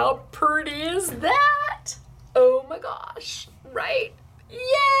 how pretty is that? Oh my gosh, right?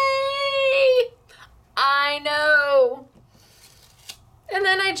 Yay! I know. And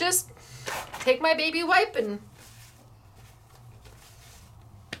then I just take my baby wipe and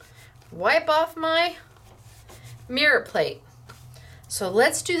wipe off my mirror plate. So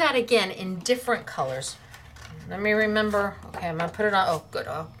let's do that again in different colors. Let me remember. Okay, I'm gonna put it on. Oh, good.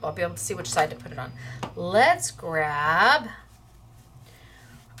 I'll be able to see which side to put it on. Let's grab,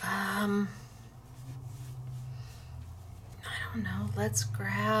 I don't know. Let's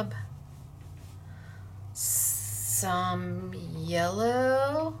grab some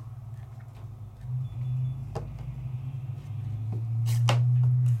yellow.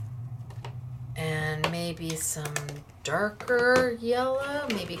 And maybe some darker yellow,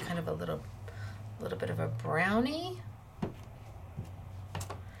 maybe kind of a little bit of a brownie.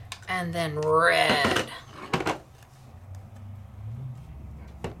 And then red.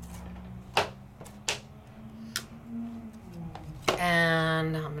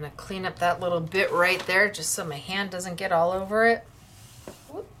 And I'm gonna clean up that little bit right there just so my hand doesn't get all over it.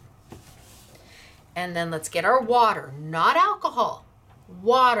 Whoop. And then let's get our water, not alcohol,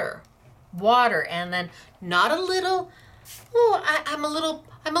 water, and then not a little, oh, I'm a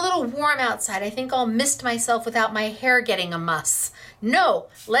little warm outside. I think I'll mist myself without my hair getting a muss. No,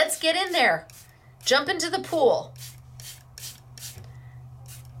 let's get in there. Jump into the pool.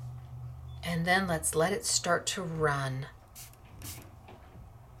 And then let's let it start to run.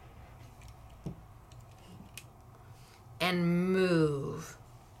 And move.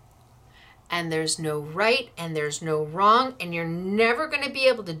 And there's no right and there's no wrong, and you're never going to be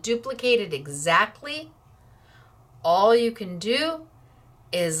able to duplicate it exactly. All you can do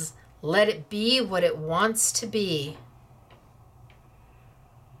is let it be what it wants to be.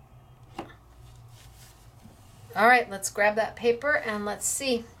 All right, let's grab that paper and let's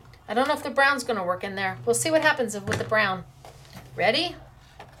see. I don't know if the brown's going to work in there. We'll see what happens with the brown. Ready?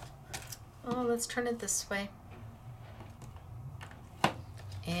 Oh, let's turn it this way.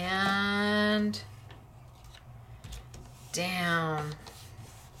 And down.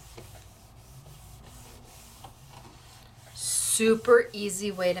 Super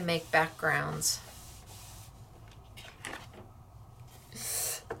easy way to make backgrounds.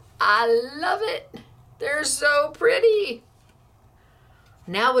 I love it. They're so pretty.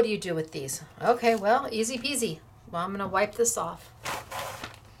 Now what do you do with these? Okay, well, easy peasy. Well, I'm going to wipe this off.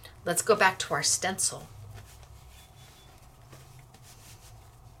 Let's go back to our stencil.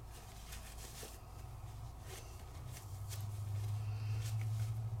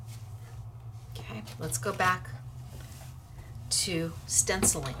 Okay, let's go back to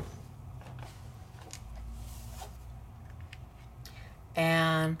stenciling.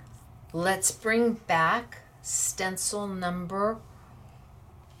 And let's bring back stencil number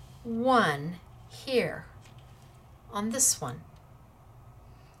 1 here on this one.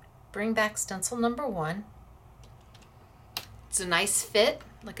 Bring back stencil number 1. It's a nice fit.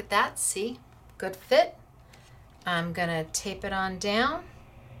 Look at that. See? Good fit. I'm going to tape it on down.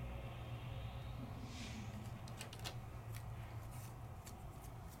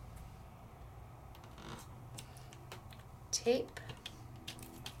 Tape.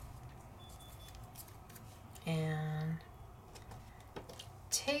 And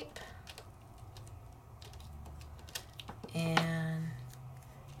tape. And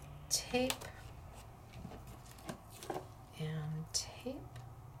tape. And tape.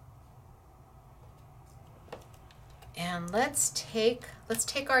 And let's take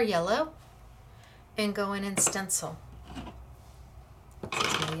our yellow and go in and stencil.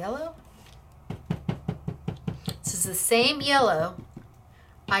 This is my yellow. This is the same yellow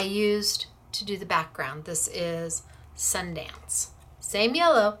I used to do the background. This is Sundance. Same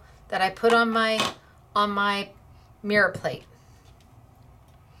yellow that I put on my mirror plate.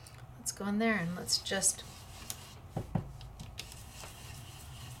 Let's go in there and let's just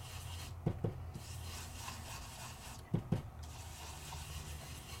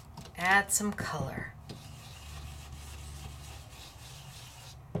add some color.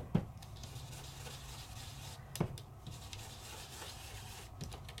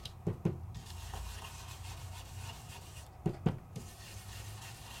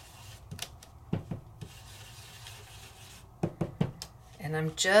 And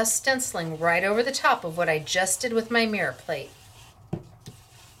I'm just stenciling right over the top of what I just did with my mirror plate.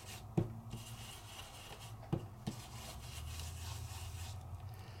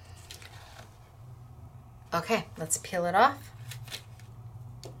 Okay, let's peel it off.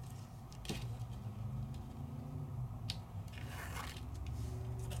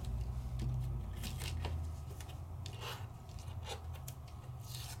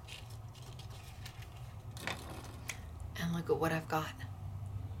 And look at what I've got.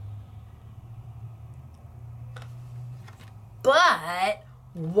 But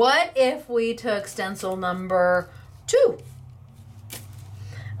what if we took stencil number 2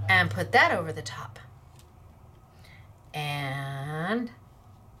 and put that over the top and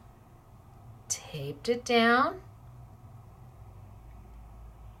taped it down?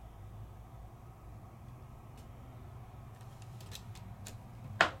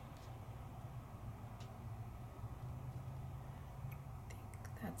 I think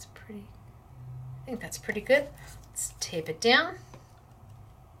that's pretty. I think that's pretty good. Let's tape it down.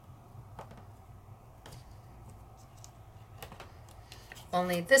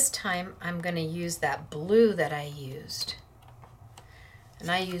 Only this time I'm going to use that blue that I used.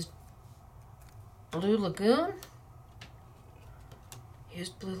 And I used Blue Lagoon.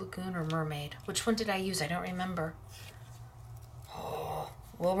 Used Blue Lagoon or Mermaid? Which one did I use? I don't remember. Oh,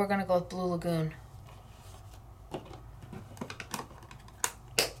 well, we're going to go with Blue Lagoon.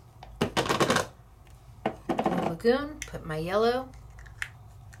 Blue Lagoon, put my yellow.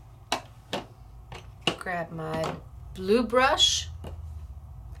 Grab my blue brush.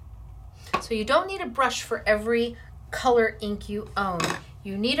 So you don't need a brush for every color ink you own.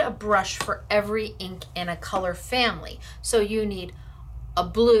 You need a brush for every ink in a color family. So you need a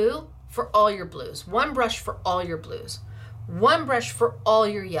blue for all your blues, one brush for all your blues, one brush for all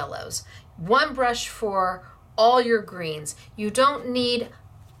your yellows, one brush for all your greens. You don't need,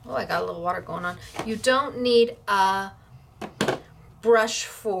 oh, I got a little water going on. You don't need a brush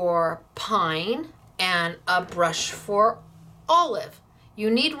for pine and a brush for olive. You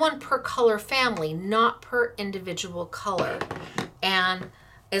need one per color family, not per individual color. And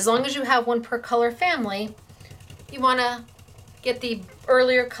as long as you have one per color family, you want to get the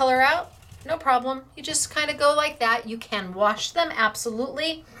earlier color out, no problem. You just kind of go like that. You can wash them,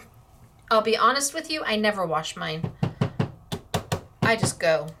 absolutely. I'll be honest with you, I never wash mine. I just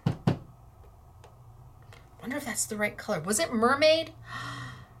go. Wonder if that's the right color. Was it Mermaid?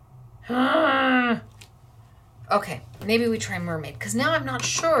 Okay, maybe we try Mermaid, because now I'm not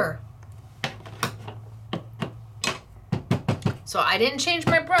sure. So I didn't change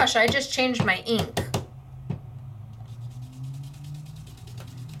my brush, I just changed my ink.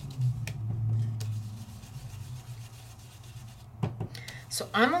 So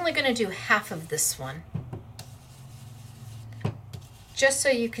I'm only going to do half of this one, just so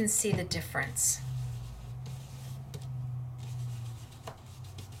you can see the difference.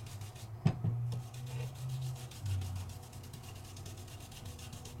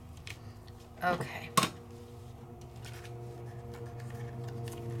 Okay.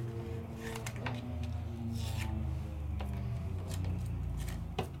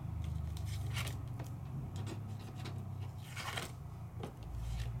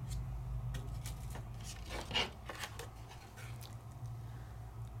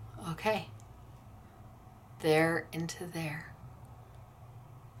 Okay. There into there.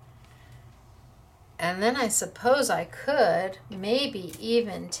 And then I suppose I could maybe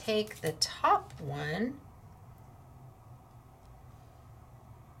even take the top one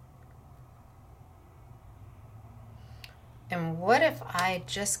and what if I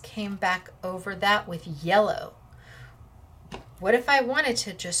just came back over that with yellow? What if I wanted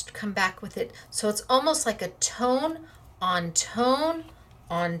to just come back with it so it's almost like a tone on tone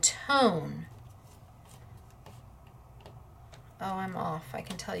on tone? Oh, I'm off. I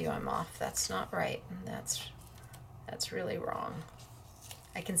can tell you I'm off. That's not right. That's really wrong.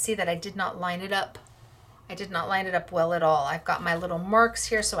 I can see that I did not line it up. I did not line it up well at all. I've got my little marks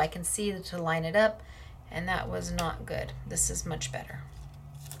here so I can see to line it up, and that was not good. This is much better.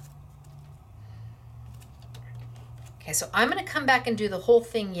 Okay, so I'm going to come back and do the whole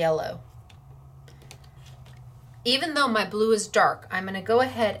thing yellow. Even though my blue is dark, I'm going to go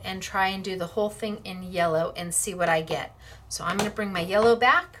ahead and try and do the whole thing in yellow and see what I get. So I'm going to bring my yellow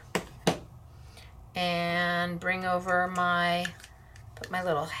back and bring over my, put my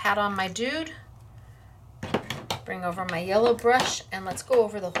little hat on my dude, bring over my yellow brush, and let's go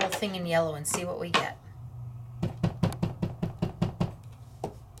over the whole thing in yellow and see what we get.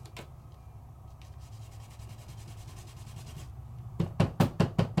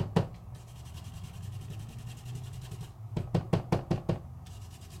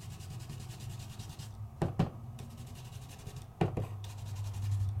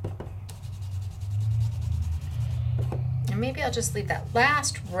 Maybe I'll just leave that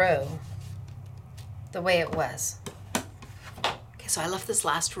last row the way it was. Okay, so I left this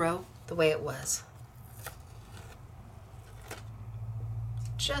last row the way it was.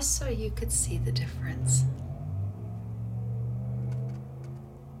 Just so you could see the difference.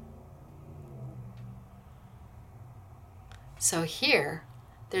 So here,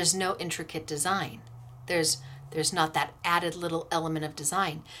 there's no intricate design. There's not that added little element of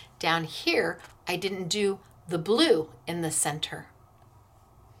design. Down here, I didn't do the blue in the center.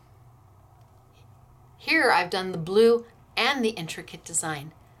 Here I've done the blue and the intricate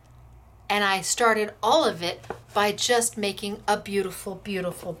design. And I started all of it by just making a beautiful,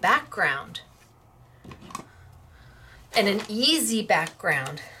 beautiful background. And an easy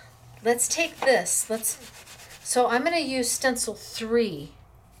background. Let's take this. So I'm going to use stencil 3.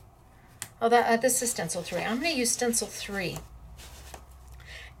 Oh, this is stencil 3. I'm going to use stencil 3.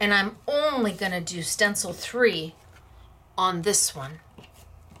 And I'm only going to do stencil 3 on this one.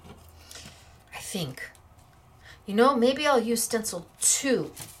 I think. You know, maybe I'll use stencil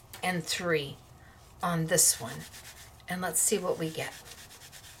 2 and 3 on this one. And let's see what we get.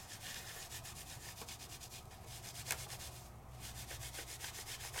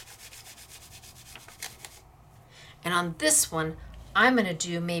 And on this one, I'm going to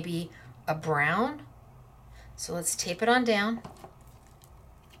do maybe a brown. So let's tape it on down.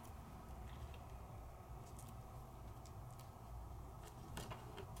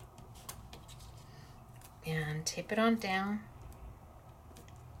 And tape it on down.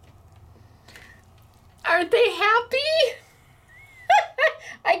 Aren't they happy?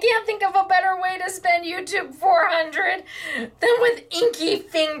 I can't think of a better way to spend YouTube 400 than with inky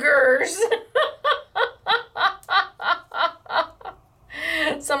fingers.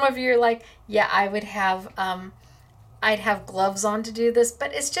 Some of you are like, yeah, I'd have gloves on to do this,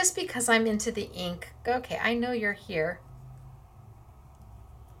 but it's just because I'm into the ink. Okay, I know you're here.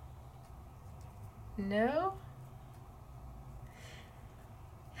 No?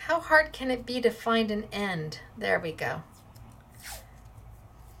 How hard can it be to find an end? There we go.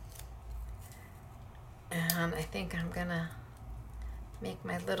 And I think I'm gonna make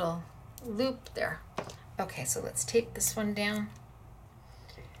my little loop there. Okay, so let's tape this one down.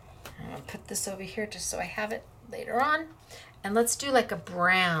 I'm gonna put this over here just so I have it later on. And let's do like a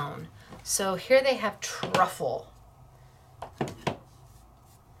brown. So here they have truffle.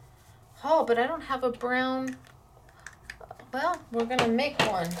 Oh, but I don't have a brown. Well, we're gonna make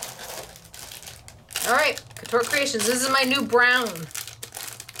one. All right, Couture Creations, this is my new brown.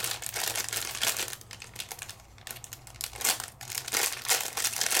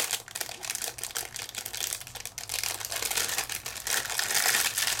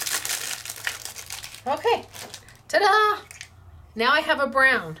 Okay, ta-da! Now I have a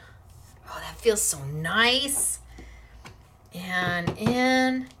brown. Oh, that feels so nice. And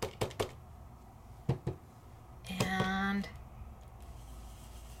in. And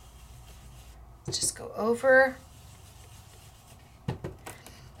just go over.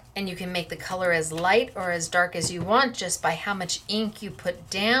 And you can make the color as light or as dark as you want just by how much ink you put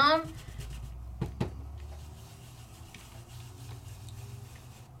down.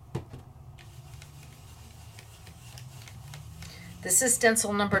 This is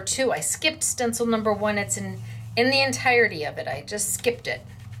stencil number 2. I skipped stencil number 1. It's in the entirety of it. I just skipped it.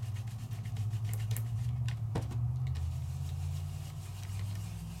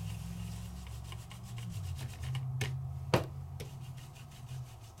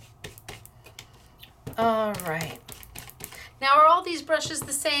 All right. Now, are all these brushes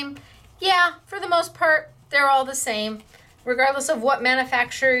the same? Yeah, for the most part, they're all the same, regardless of what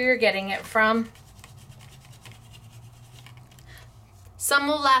manufacturer you're getting it from. Some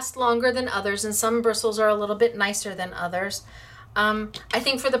will last longer than others, and some bristles are a little bit nicer than others. I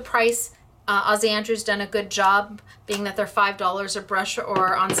think for the price, Aussie Andrew's done a good job, being that they're $5 a brush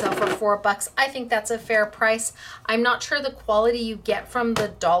or on sale for $4. I think that's a fair price. I'm not sure the quality you get from the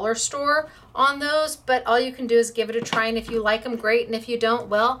dollar store on those, but all you can do is give it a try, and if you like them, great, and if you don't,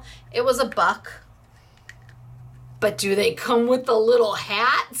 well, it was $1. But do they come with the little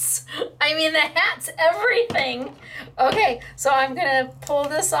hats? I mean, the hat's everything. Okay, so I'm gonna pull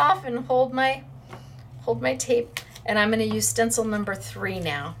this off and hold my tape, and I'm gonna use stencil number 3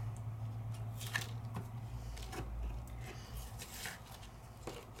 now.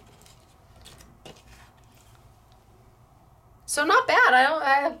 So not bad.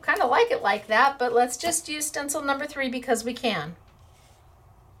 I kind of like it like that, but let's just use stencil number 3 because we can.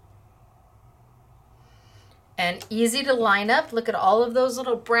 And easy to line up. Look at all of those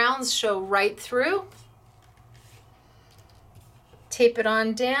little browns show right through. Tape it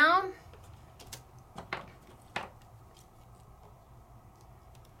on down.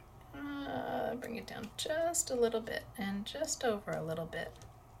 Bring it down just a little bit and just over a little bit.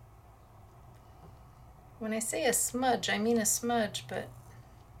 When I say a smudge, I mean a smudge, but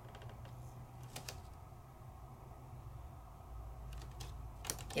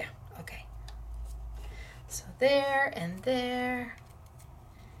yeah, okay. So there and there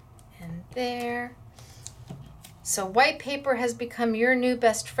and there. So white paper has become your new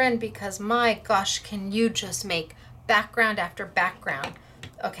best friend because my gosh, can you just make background after background.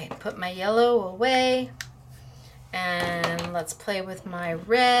 Okay, put my yellow away and let's play with my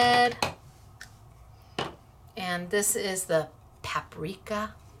red. And this is the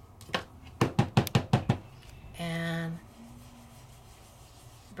paprika. And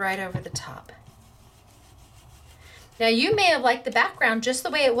right over the top. Now you may have liked the background just the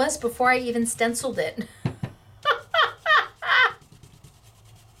way it was before I even stenciled it.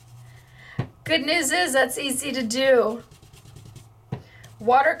 Good news is that's easy to do.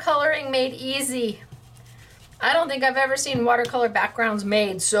 Watercoloring made easy. I don't think I've ever seen watercolor backgrounds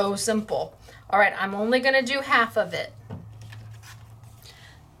made so simple. All right, I'm only gonna do half of it.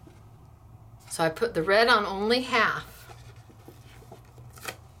 So I put the red on only half.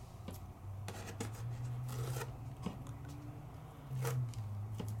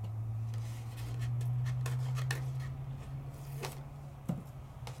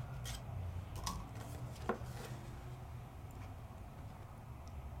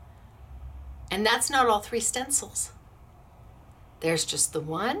 And that's not all 3 stencils. There's just the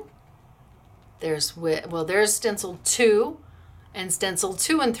one. There's stencil 2 and stencil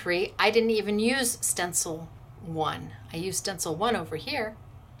 2 and 3. I didn't even use stencil 1. I used stencil 1 over here.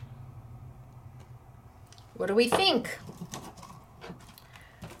 What do we think?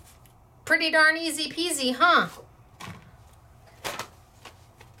 Pretty darn easy peasy, huh?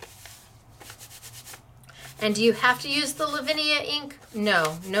 And do you have to use the Lavinia ink?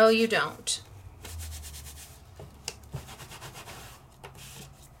 No, no you don't.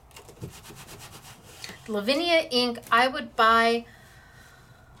 Lavinia ink I would buy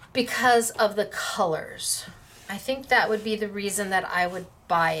because of the colors. I think that would be the reason that I would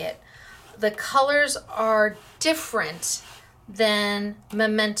buy it. The colors are different than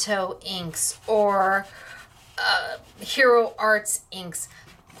Memento inks or Hero Arts inks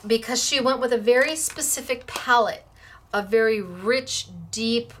because she went with a very specific palette, a very rich,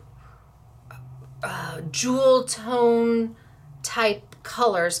 deep, jewel tone type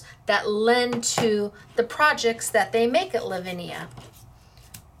colors that lend to the projects that they make at Lavinia.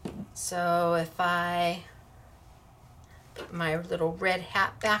 So if I put my little red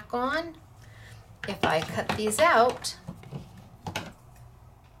hat back on, if I cut these out,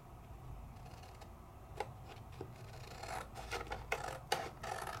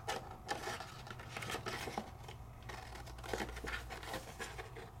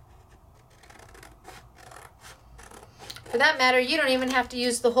 for that matter, you don't even have to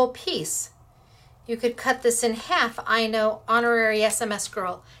use the whole piece. You could cut this in half. I know honorary SMS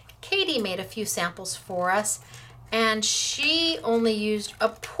girl Katie made a few samples for us, and she only used a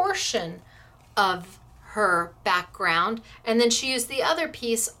portion of her background, and then she used the other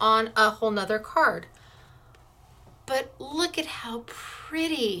piece on a whole nother card. But look at how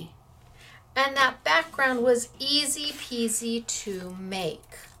pretty. And that background was easy peasy to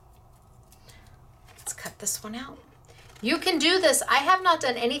make. Let's cut this one out. You can do this. I have not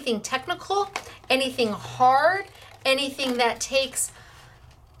done anything technical, anything hard, anything that takes,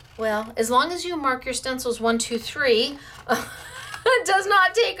 well, as long as you mark your stencils 1, 2, 3, it does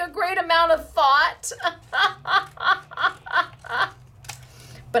not take a great amount of thought.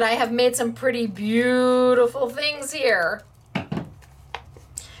 But I have made some pretty beautiful things here.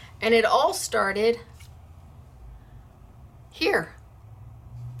 And it all started here.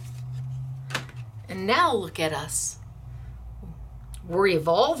 And now look at us. We're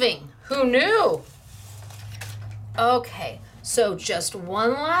evolving. Who knew? Okay, so just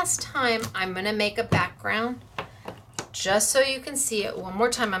one last time, I'm gonna make a background just so you can see it one more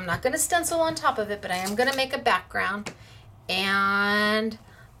time. I'm not gonna stencil on top of it, but I am gonna make a background. And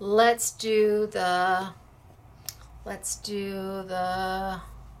let's do the,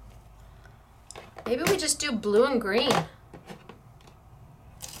 maybe we just do blue and green.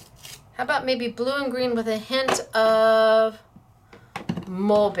 How about maybe blue and green with a hint of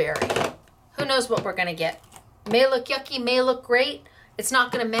mulberry? Who knows what we're gonna get? May look yucky, may look great. It's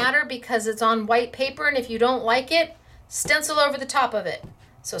not gonna matter because it's on white paper, and if you don't like it, stencil over the top of it.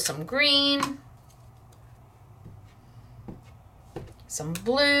 So some green, some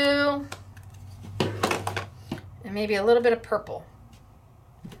blue, and maybe a little bit of purple.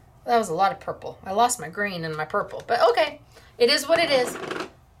 That was a lot of purple. I lost my green and my purple, but okay, it is what it is.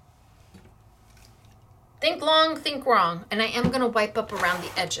 Think long, think wrong. And I am gonna wipe up around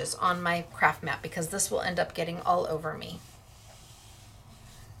the edges on my craft mat because this will end up getting all over me.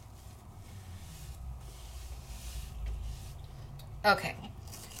 Okay,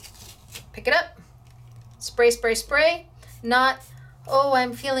 pick it up, spray, spray, spray. Not, oh,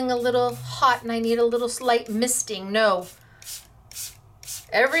 I'm feeling a little hot and I need a little slight misting. No,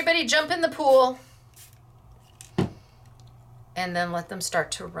 everybody jump in the pool and then let them start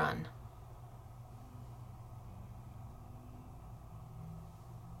to run.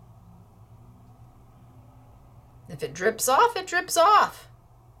 If it drips off, it drips off.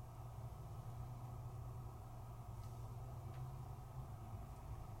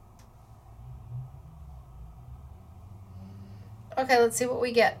 Okay, let's see what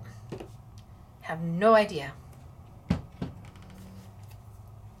we get. Have no idea.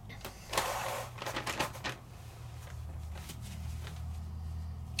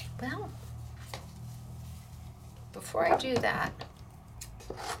 Well, before I do that,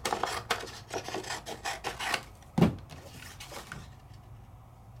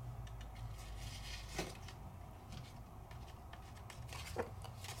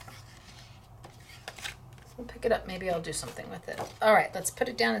 I'll pick it up. Maybe I'll do something with it. All right, let's put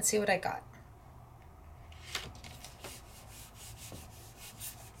it down and see what I got.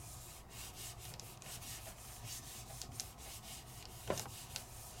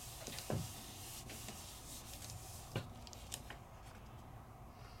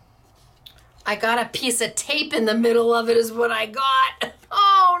 I got a piece of tape in the middle of it is what I got.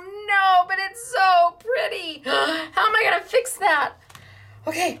 Oh no, but it's so pretty. How am I gonna fix that?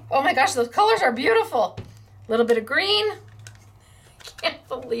 Okay, oh my gosh, those colors are beautiful. A little bit of green. Can't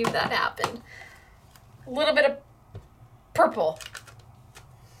believe that happened. A little bit of purple.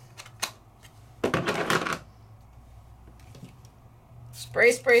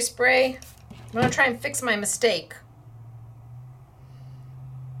 Spray, spray, spray. I'm gonna try and fix my mistake.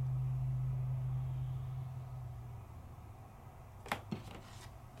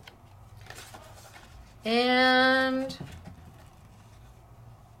 And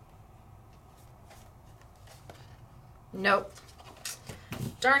nope.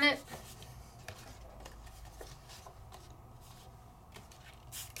 Darn it.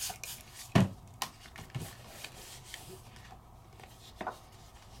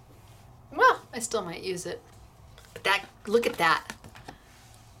 Well, I still might use it. But that, look at that.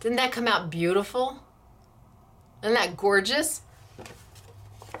 Didn't that come out beautiful? Isn't that gorgeous?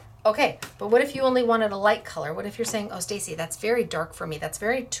 Okay, but what if you only wanted a light color? What if you're saying, oh, Stacy, that's very dark for me. That's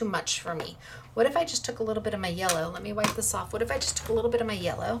very too much for me. What if I just took a little bit of my yellow? Let me wipe this off. What if I just took a little bit of my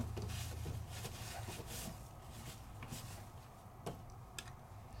yellow?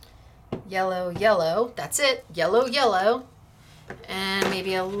 Yellow, yellow. That's it. Yellow, yellow. And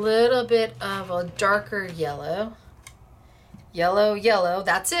maybe a little bit of a darker yellow. Yellow, yellow.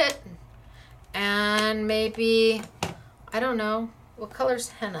 That's it. And maybe, I don't know. What color's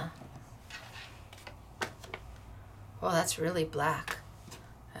henna? Oh, that's really black.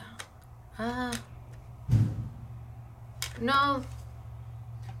 No.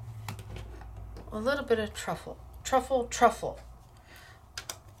 A little bit of truffle. Truffle, truffle.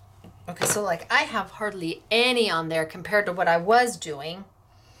 Okay, so like I have hardly any on there compared to what I was doing.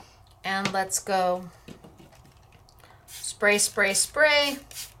 And let's go spray, spray, spray.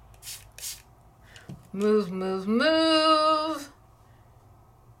 Move, move, move.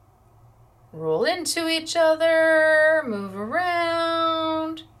 Roll into each other, move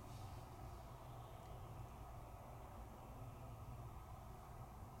around.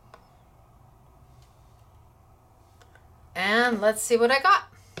 And let's see what I got.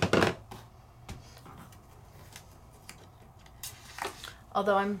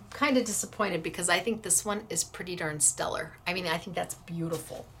 Although I'm kind of disappointed because I think this one is pretty darn stellar. I mean, I think that's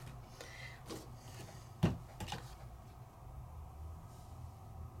beautiful.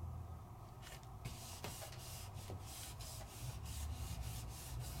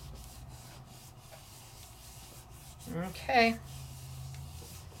 Okay.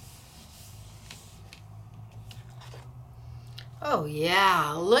 Oh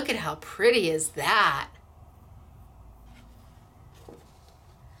yeah, look at how pretty is that.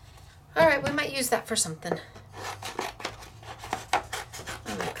 All right, we might use that for something.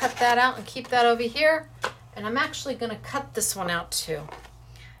 I'm gonna cut that out and keep that over here. And I'm actually gonna cut this one out too.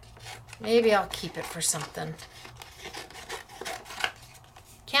 Maybe I'll keep it for something.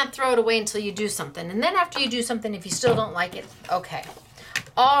 Can't throw it away until you do something. And then after you do something, if you still don't like it, okay.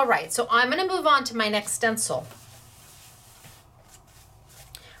 All right, so I'm gonna move on to my next stencil,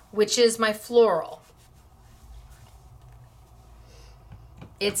 which is my floral.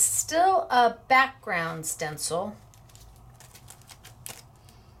 It's still a background stencil.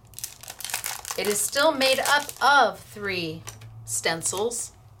 It is still made up of 3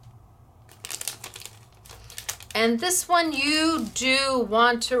 stencils. And this one you do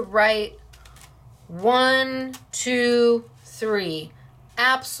want to write 1, 2, 3.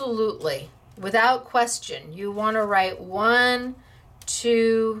 Absolutely, without question. You want to write 1,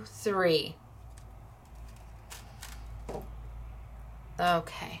 2, 3.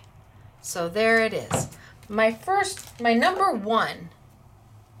 Okay, so there it is. My number 1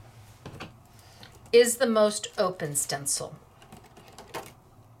 is the most open stencil.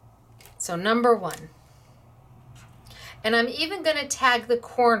 So number 1. And I'm even going to tag the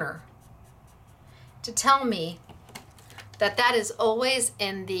corner to tell me that is always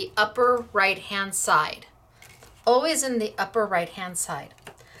in the upper right-hand side. Always in the upper right-hand side.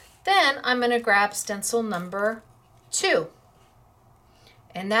 Then I'm going to grab stencil number 2.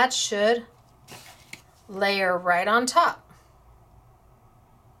 And that should layer right on top.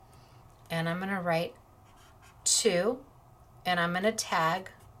 And I'm going to write 2, and I'm going to tag.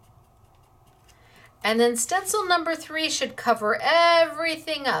 And then stencil number 3 should cover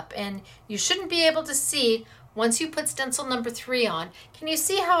everything up, and you shouldn't be able to see once you put stencil number 3 on. Can you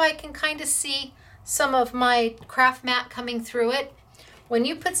see how I can kind of see some of my craft mat coming through it? When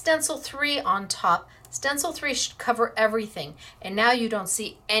you put stencil 3 on top, stencil 3 should cover everything, and now you don't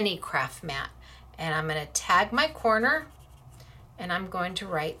see any craft mat. And I'm going to tag my corner, and I'm going to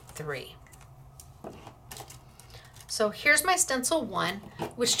write 3. So here's my stencil 1,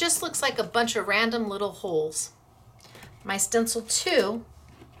 which just looks like a bunch of random little holes. My stencil 2,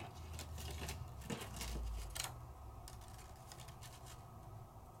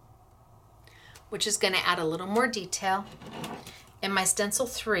 which is going to add a little more detail, and my stencil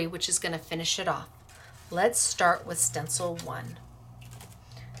 3, which is going to finish it off. Let's start with stencil 1.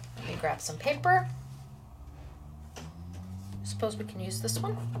 Let me grab some paper. Suppose we can use this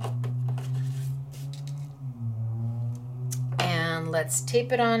one. And let's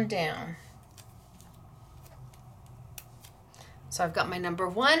tape it on down. So I've got my number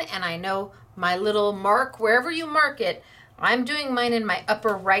 1, and I know my little mark, wherever you mark it, I'm doing mine in my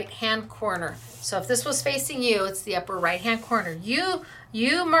upper right-hand corner. So if this was facing you, it's the upper right-hand corner.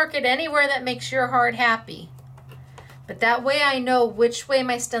 You mark it anywhere that makes your heart happy. But that way I know which way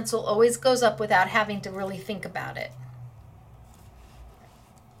my stencil always goes up without having to really think about it.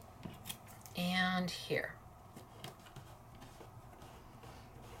 And here.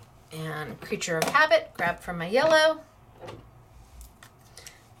 And creature of habit, grab from my yellow.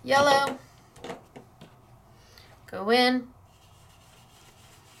 Yellow. Go in.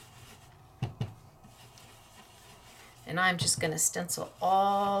 And I'm just going to stencil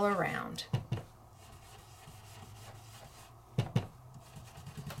all around.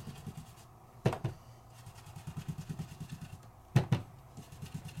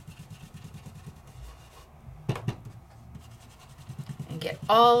 And get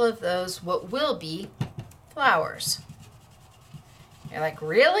all of those what will be flowers. You're like,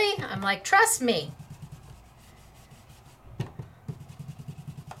 really? I'm like, trust me.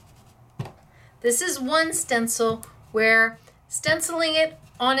 This is one stencil where stenciling it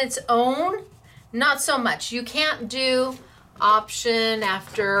on its own, not so much. You can't do option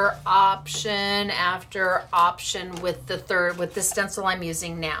after option after option with the stencil I'm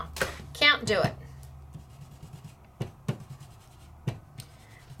using now. Can't do it.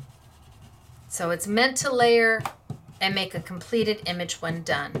 So it's meant to layer and make a completed image when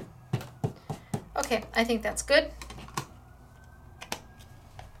done. Okay, I think that's good.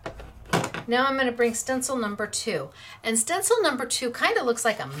 Now I'm going to bring stencil number 2. And stencil number 2 kind of looks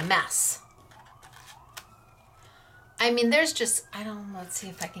like a mess. I mean, there's just, let's see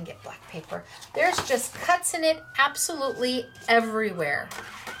if I can get black paper. There's just cuts in it absolutely everywhere.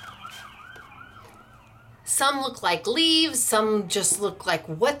 Some look like leaves, some just look like,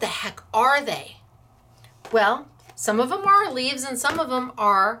 what the heck are they? Well, some of them are leaves and some of them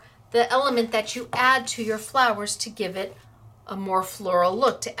are the element that you add to your flowers to give it a more floral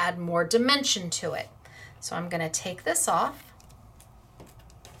look, to add more dimension to it. So I'm going to take this off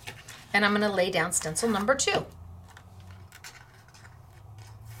and I'm going to lay down stencil number 2.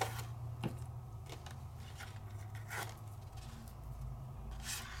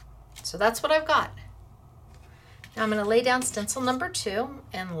 So that's what I've got. Now I'm going to lay down stencil number 2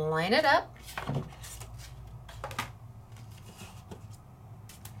 and line it up.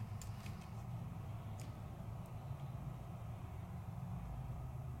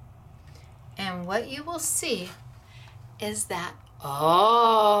 And what you will see is that,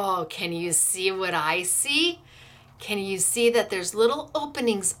 oh, can you see what I see? Can you see that there's little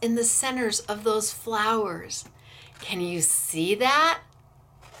openings in the centers of those flowers? Can you see that?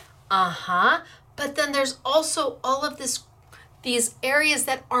 Uh-huh. But then there's also all of these areas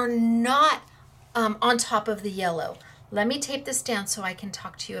that are not on top of the yellow. Let me tape this down so I can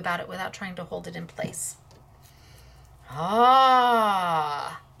talk to you about it without trying to hold it in place.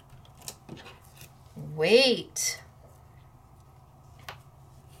 Ah. Wait.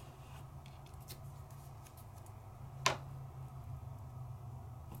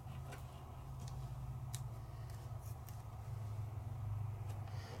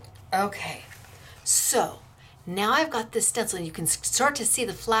 Okay, so now I've got this stencil and you can start to see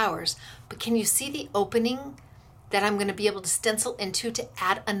the flowers, but can you see the opening that I'm going to be able to stencil into to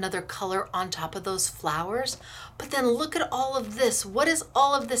add another color on top of those flowers. But then look at all of this. What is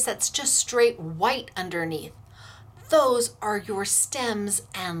all of this that's just straight white underneath? Those are your stems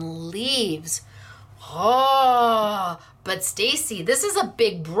and leaves. Oh, but Stacy, this is a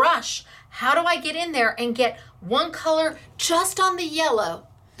big brush. How do I get in there and get one color just on the yellow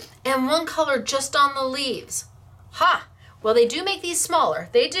and one color just on the leaves? Ha! Well, they do make these smaller.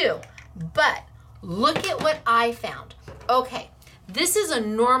 They do. But look at what I found. Okay, this is a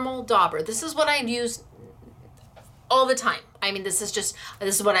normal dauber. This is what I use all the time. I mean, this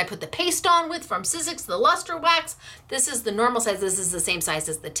is what I put the paste on with from Sizzix, the luster wax. This is the normal size. This is the same size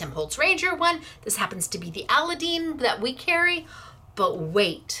as the Tim Holtz Ranger one. This happens to be the Aladdin that we carry. But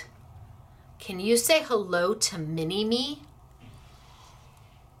wait, can you say hello to Mini-Me?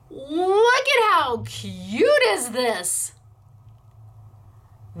 Look at how cute is this.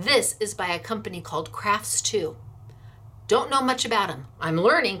 This is by a company called Crafts 2. Don't know much about them. I'm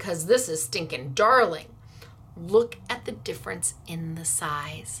learning because this is stinking darling. Look at the difference in the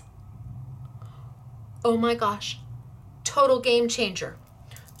size. Oh my gosh, total game changer.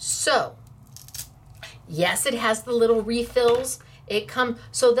 So, yes, it has the little refills.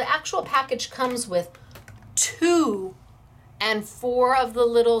 So the actual package comes with 2 and 4 of the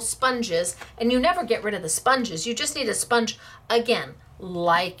little sponges, and you never get rid of the sponges. You just need a sponge, again,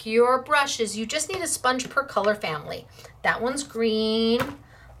 like your brushes, you just need a sponge per color family. That one's green.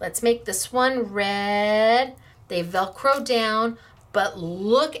 Let's make this one red. They Velcro down, but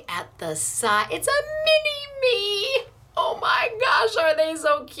look at the size. It's a Mini-Me. Oh my gosh, are they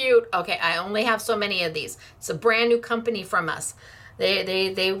so cute? Okay, I only have so many of these. It's a brand new company from us.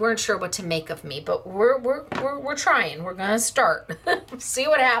 They weren't sure what to make of me, but we're trying. We're gonna start. See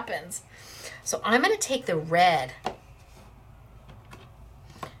what happens. So I'm gonna take the red,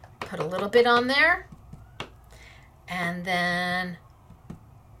 put a little bit on there, and then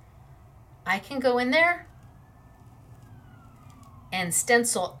I can go in there and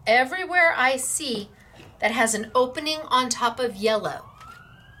stencil everywhere I see that has an opening on top of yellow.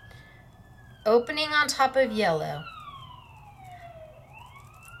 Opening on top of yellow.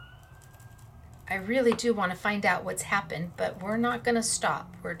 I really do want to find out what's happened, but we're not going to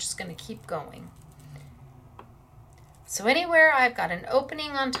stop. We're just going to keep going. So anywhere I've got an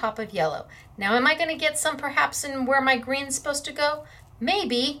opening on top of yellow. Now, am I going to get some perhaps in where my green's supposed to go?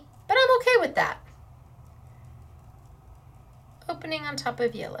 Maybe, but I'm okay with that. Opening on top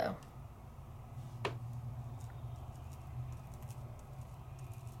of yellow.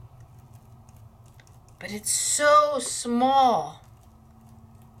 But it's so small.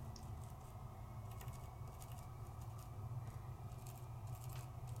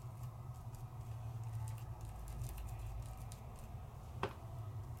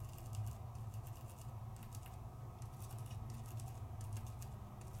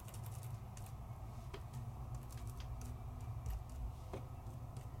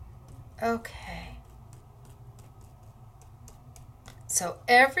 Okay. So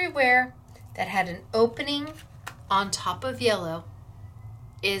everywhere that had an opening on top of yellow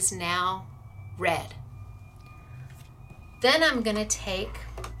is now red. Then I'm going to take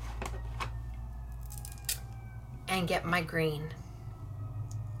and get my green.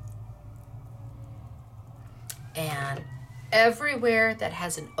 And everywhere that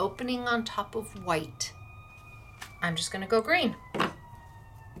has an opening on top of white, I'm just going to go green.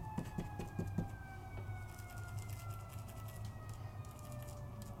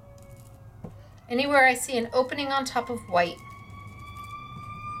 Anywhere I see an opening on top of white,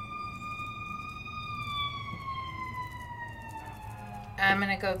 I'm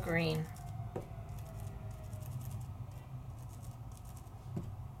going to go green.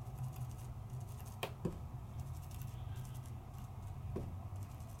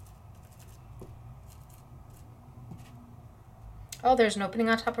 Oh, there's an opening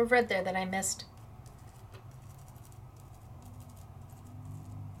on top of red there that I missed.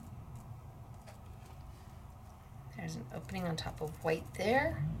 There's an opening on top of white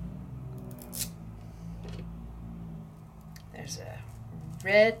there. There's a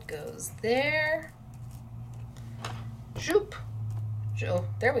red goes there. Zoop. Oh,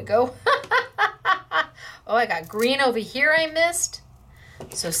 there we go. Oh, I got green over here I missed.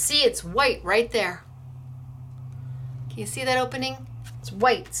 So see, it's white right there. Can you see that opening? It's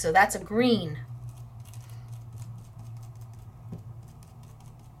white, so that's a green.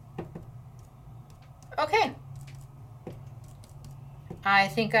 Okay. I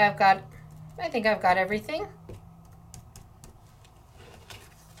think I've got everything.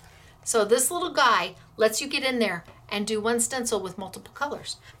 So this little guy lets you get in there and do one stencil with multiple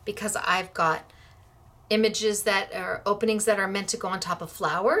colors because I've got images that are openings that are meant to go on top of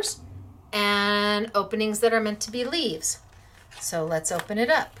flowers and openings that are meant to be leaves. So let's open it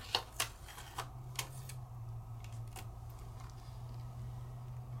up.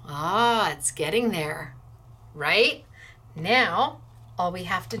 Ah, it's getting there, right? Now, all we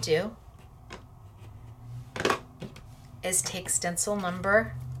have to do is take stencil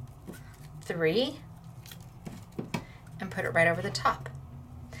number 3 and put it right over the top.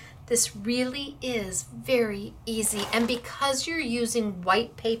 This really is very easy. And because you're using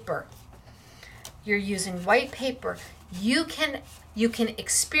white paper, you can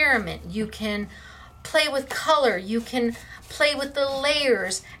experiment, you can play with color, you can play with the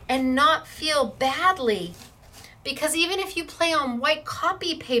layers and not feel badly. Because even if you play on white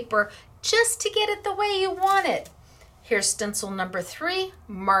copy paper, just to get it the way you want it. Here's stencil number 3,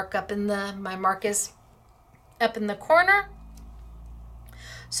 mark up in my mark is up in the corner.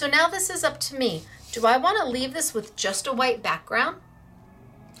 So now this is up to me. Do I want to leave this with just a white background?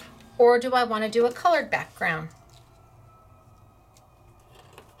 Or do I want to do a colored background?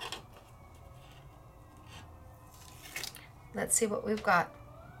 Let's see what we've got.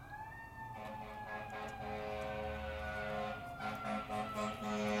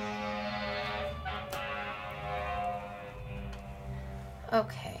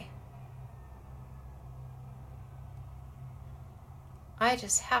 Okay.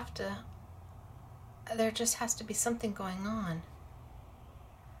 There just has to be something going on.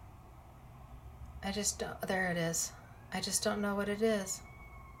 There it is. I just don't know what it is.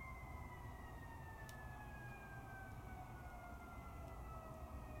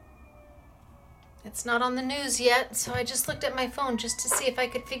 It's not on the news yet, so I just looked at my phone just to see if I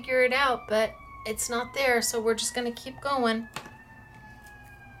could figure it out, but it's not there, so we're just gonna keep going.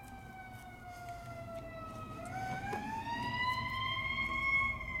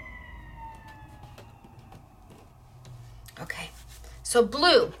 Okay, so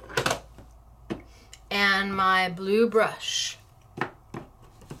blue and my blue brush.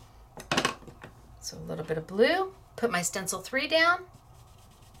 So a little bit of blue, put my stencil 3 down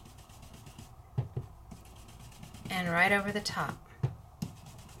and right over the top.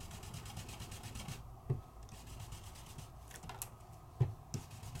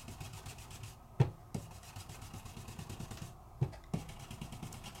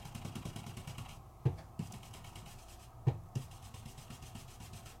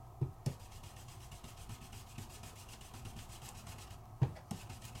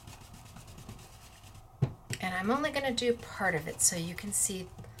 And I'm only going to do part of it so you can see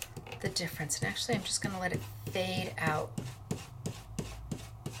the difference. And actually, I'm just going to let it fade out.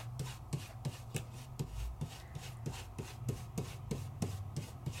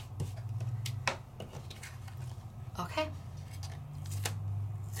 Okay.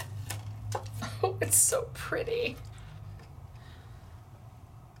 Oh, it's so pretty.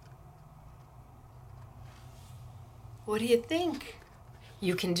 What do you think?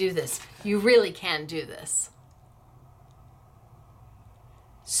 You can do this. You really can do this.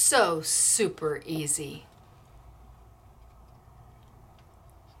 So super easy.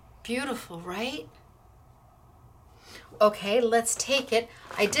 Beautiful, right? Okay, let's take it.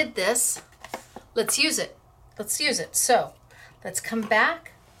 I did this. Let's use it. Let's use it. So let's come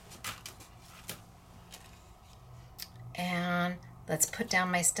back and let's put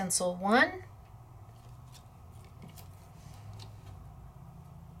down my stencil 1.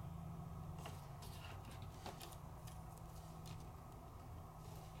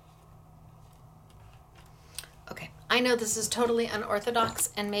 I know this is totally unorthodox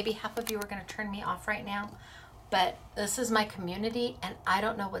and maybe half of you are going to turn me off right now, but this is my community and I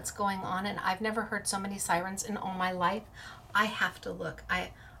don't know what's going on and I've never heard so many sirens in all my life. I have to look.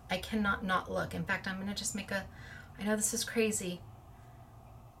 I cannot not look. In fact, I'm going to just make I know this is crazy.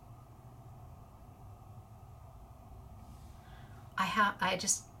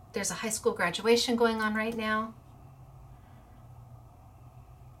 There's a high school graduation going on right now.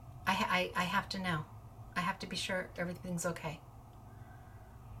 I have to know. I have to be sure everything's okay.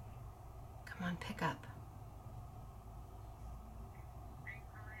 Come on, pick up.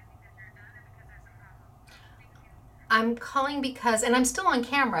 I'm calling because, and I'm still on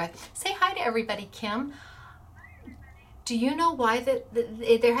camera. Say hi to everybody, Kim. Do you know why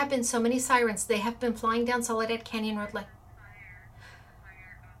there have been so many sirens? They have been flying down Soledad Canyon Road like...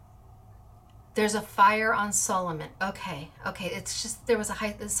 There's a fire on Solomon. Okay. It's just, there was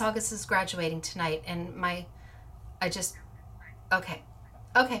Saugus is graduating tonight and okay.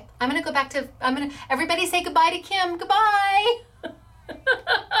 I'm going to go back to, everybody say goodbye to Kim. Goodbye.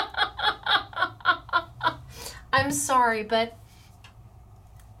 I'm sorry, but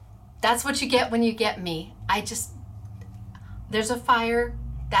That's what you get when you get me. There's a fire,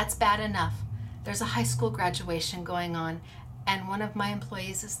 that's bad enough. There's a high school graduation going on, and one of my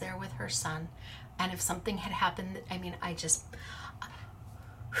employees is there with her son. And if something had happened,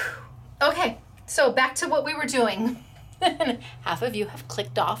 okay, so back to what we were doing. Half of you have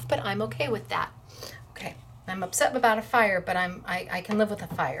clicked off, but I'm okay with that. Okay, I'm upset about a fire, but I can live with a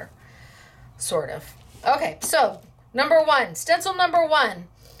fire, sort of. Okay, so number one, stencil number one.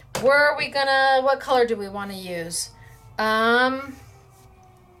 What color do we want to use? What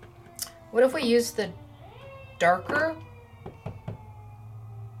if we use the darker?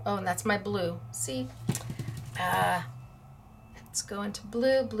 Oh, and that's my blue. See? Let's go into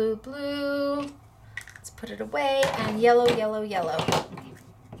blue, blue, blue. Let's put it away, and yellow, yellow, yellow.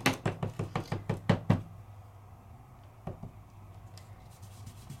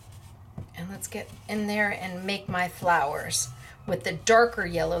 And let's get in there and make my flowers with the darker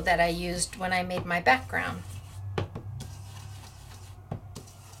yellow that I used when I made my background.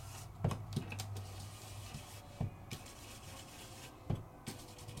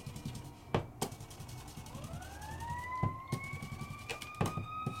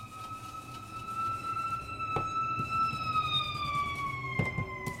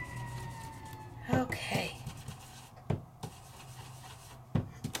 Okay.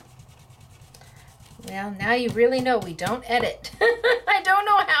 Well, now you really know we don't edit. I don't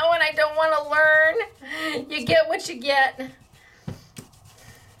know how, and I don't want to learn. You get what you get.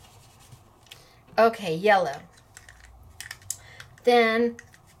 Okay, yellow. Then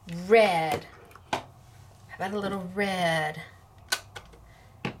red. How about a little red?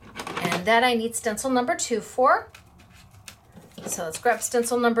 And that I need stencil number 2 for. So let's grab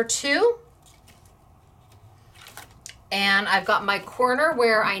stencil number 2. And I've got my corner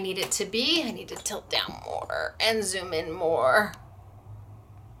where I need it to be. I need to tilt down more and zoom in more.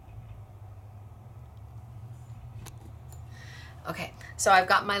 Okay, so I've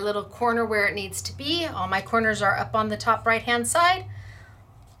got my little corner where it needs to be. All my corners are up on the top right-hand side.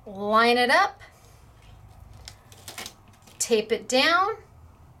 Line it up. Tape it down.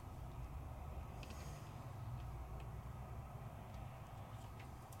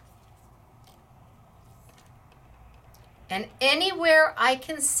 And anywhere I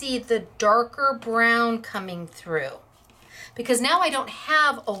can see the darker brown coming through, because now I don't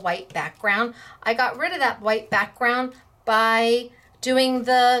have a white background. I got rid of that white background by doing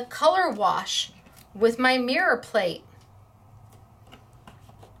the color wash with my mirror plate.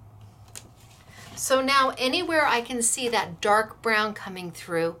 So now anywhere I can see that dark brown coming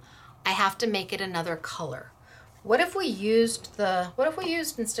through, I have to make it another color. What if we used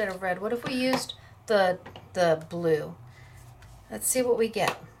instead of red, what if we used the blue? Let's see what we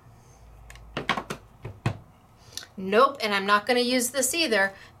get. Nope, and I'm not going to use this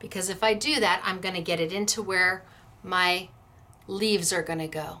either, because if I do that, I'm going to get it into where my leaves are going to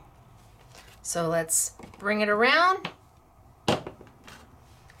go. So let's bring it around.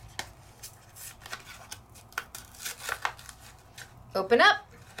 Open up.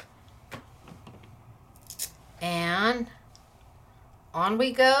 And on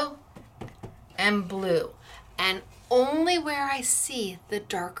we go. And blue. And only where I see the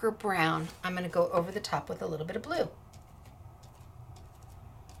darker brown, I'm going to go over the top with a little bit of blue.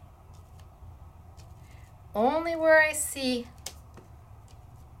 Only where I see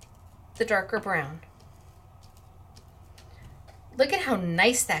the darker brown. Look at how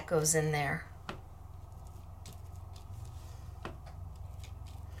nice that goes in there.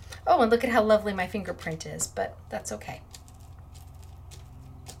 Oh, and look at how lovely my fingerprint is, but that's okay.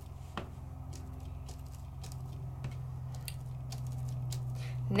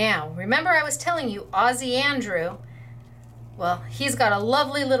 Now, remember I was telling you Aussie Andrew, well, he's got a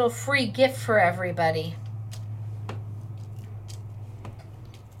lovely little free gift for everybody.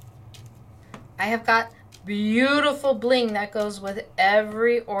 I have got beautiful bling that goes with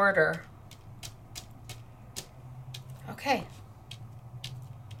every order. Okay.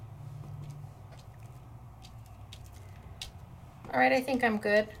 All right, I think I'm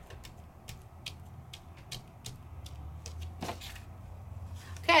good.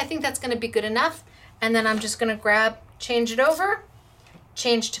 Okay, I think that's going to be good enough. And then I'm just going to change it over,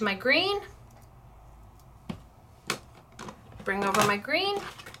 change to my green, bring over my green.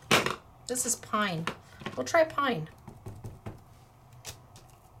 This is pine. We'll try pine.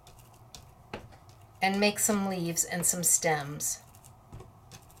 And make some leaves and some stems.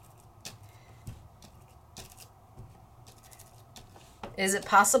 Is it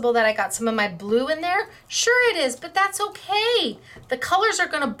possible that I got some of my blue in there? Sure it is, but that's okay. The colors are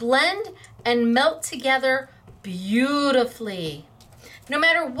going to blend and melt together beautifully. No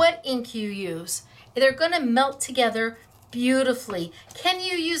matter what ink you use, they're going to melt together beautifully. Can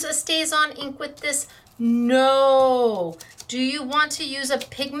you use a StazOn ink with this? No. Do you want to use a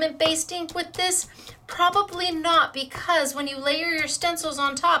pigment-based ink with this? Probably not, because when you layer your stencils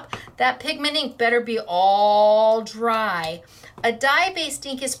on top, that pigment ink better be all dry. A dye-based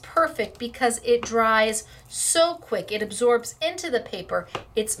ink is perfect because it dries so quick. It absorbs into the paper.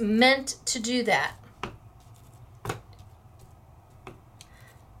 It's meant to do that.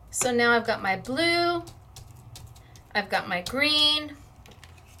 So now I've got my blue, I've got my green.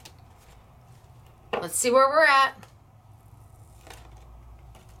 Let's see where we're at.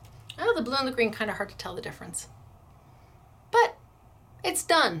 Oh, the blue and the green, kind of hard to tell the difference. But it's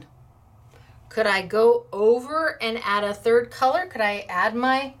done. Could I go over and add a third color? Could I add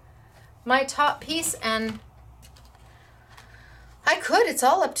my top piece? And I could, it's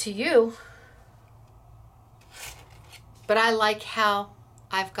all up to you. But I like how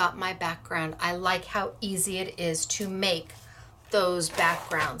I've got my background. I like how easy it is to make those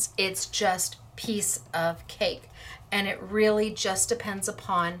backgrounds. It's just piece of cake. And it really just depends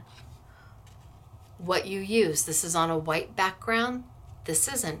upon what you use. This is on a white background. This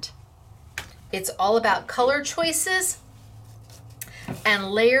isn't. It's all about color choices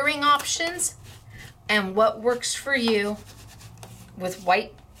and layering options and what works for you with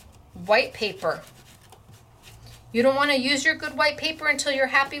white paper. You don't want to use your good white paper until you're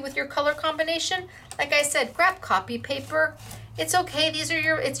happy with your color combination. Like I said, grab copy paper. It's okay.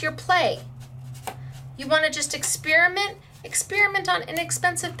 It's your play. You want to just experiment on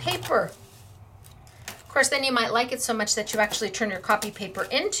inexpensive paper. Of course, then you might like it so much that you actually turn your copy paper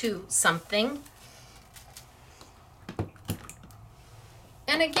into something.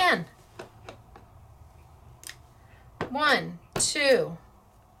 And again, 1, 2.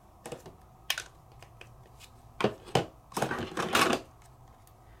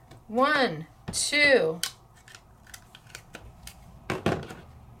 One, two.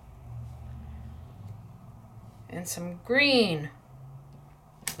 And some green.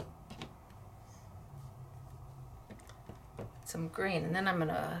 Some green. And then I'm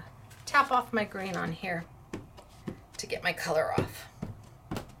gonna tap off my green on here to get my color off.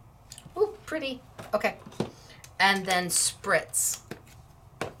 Ooh, pretty. Okay. And then spritz.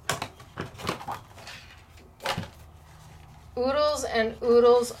 Oodles and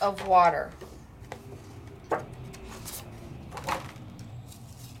oodles of water.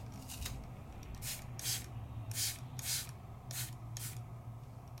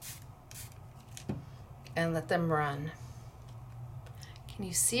 And let them run. Can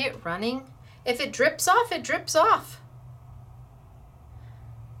you see it running? If it drips off, it drips off.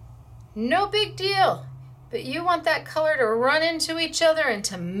 No big deal. But you want that color to run into each other and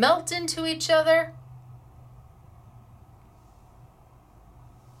to melt into each other.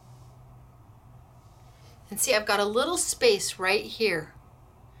 And see, I've got a little space right here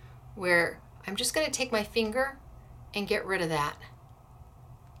where I'm just going to take my finger and get rid of that.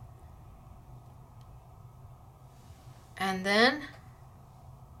 And then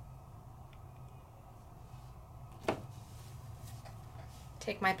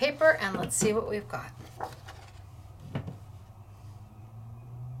take my paper and let's see what we've got.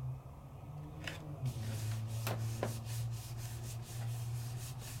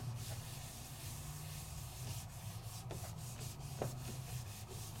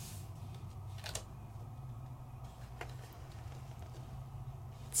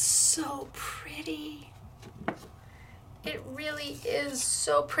 So pretty. It really is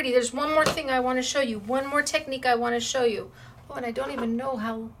so pretty. There's one more thing I want to show you. One more technique I want to show you. Oh, and I don't even know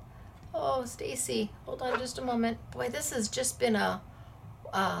how. Oh, Stacy, hold on just a moment. Boy, this has just been a.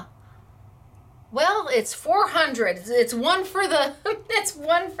 Well, it's 400. It's one for the. It's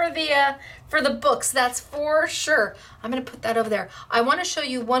one for the books. That's for sure. I'm gonna put that over there. I want to show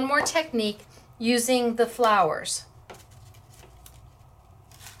you one more technique using the flowers.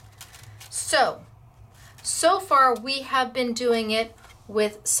 So far we have been doing it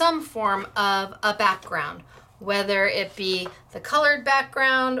with some form of a background, whether it be the colored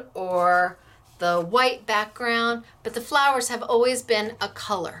background or the white background, but the flowers have always been a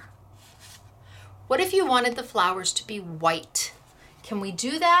color. What if you wanted the flowers to be white? Can we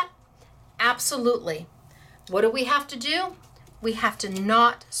do that? Absolutely. What do we have to do? We have to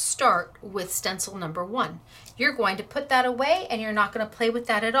not start with stencil number 1. You're going to put that away and you're not going to play with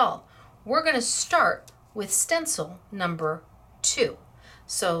that at all. We're going to start with stencil number 2.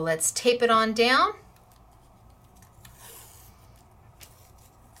 So let's tape it on down.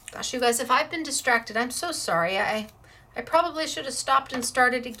 Gosh, you guys, if I've been distracted, I'm so sorry. I probably should have stopped and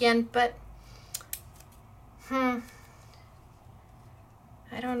started again, but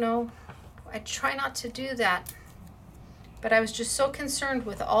don't know. I try not to do that. But I was just so concerned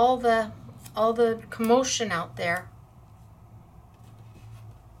with all the commotion out there.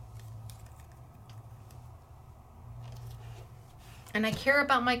 And I care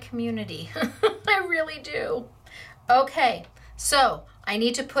about my community. I really do. Okay, so I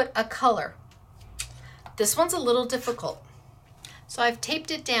need to put a color. This one's a little difficult. So I've taped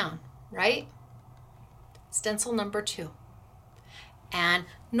it down, right? Stencil number 2. And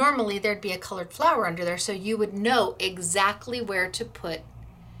normally there'd be a colored flower under there, so you would know exactly where to put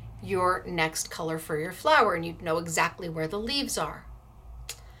your next color for your flower, and you'd know exactly where the leaves are.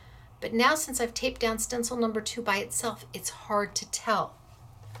 But now, since I've taped down stencil number 2 by itself, it's hard to tell.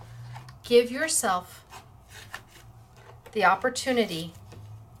 Give yourself the opportunity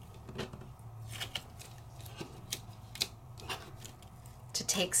to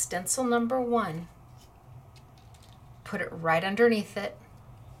take stencil number 1, put it right underneath it,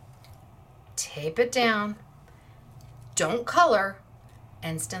 tape it down, don't color,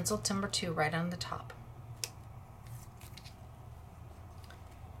 and stencil number 2 right on the top.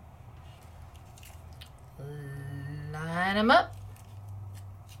 Line them up.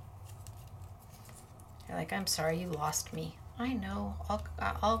 You're like, I'm sorry, you lost me. I know.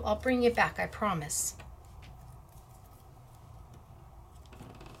 I'll bring you back, I promise.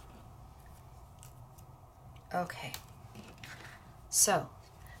 Okay. So,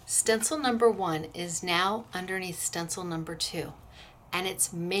 stencil number 1 is now underneath stencil number 2, and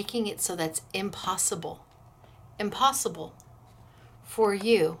it's making it so that's impossible for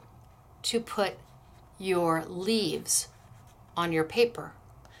you to put your leaves on your paper.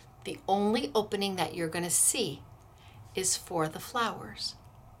 The only opening that you're going to see is for the flowers.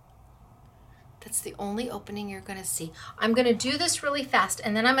 That's the only opening you're going to see. I'm going to do this really fast,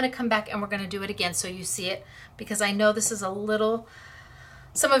 and then I'm going to come back and we're going to do it again so you see it, because I know this is a little,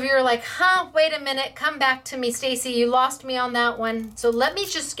 some of you are like, wait a minute, come back to me, Stacy, you lost me on that one. So let me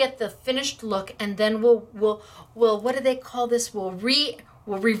just get the finished look, and then we'll what do they call this? We'll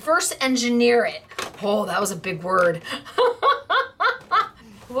reverse engineer it. Oh, that was a big word.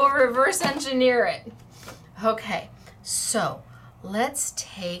 We'll reverse engineer it. Okay, so let's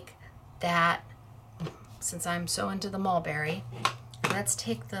take that, since I'm so into the mulberry, let's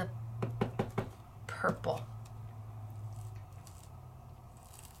take the purple.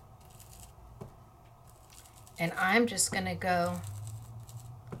 And I'm just gonna go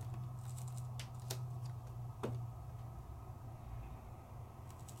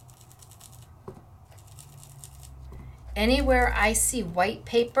anywhere I see white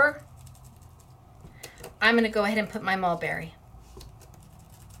paper, I'm going to go ahead and put my mulberry.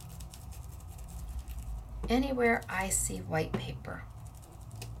 Anywhere I see white paper.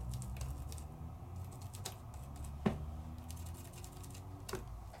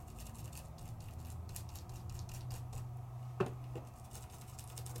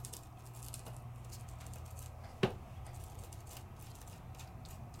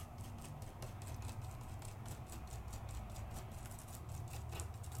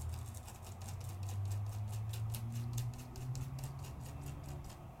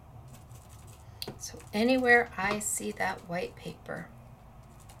 So anywhere I see that white paper,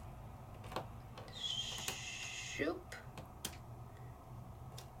 shoop.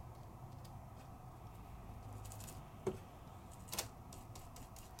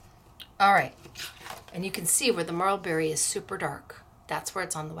 All right, and you can see where the mulberry is super dark. That's where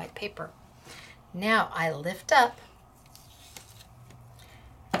it's on the white paper. Now I lift up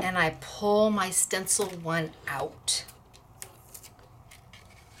and I pull my stencil 1 out.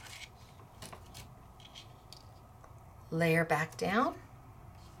 Layer back down.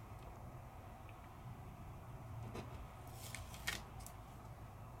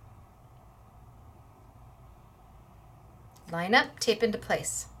 Line up, tape into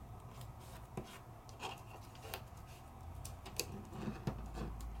place.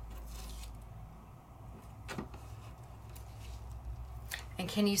 And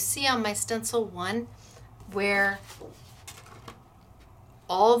can you see on my stencil 1 where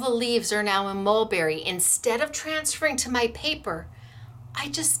all the leaves are now in mulberry? Instead of transferring to my paper, I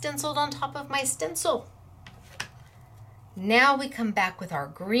just stenciled on top of my stencil. Now we come back with our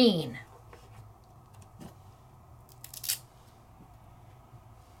green.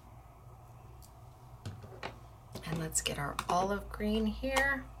 And let's get our olive green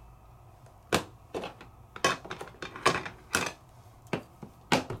here.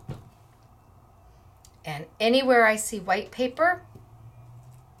 And anywhere I see white paper,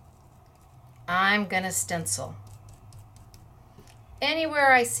 I'm gonna stencil.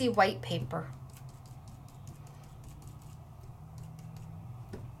 Anywhere I see white paper.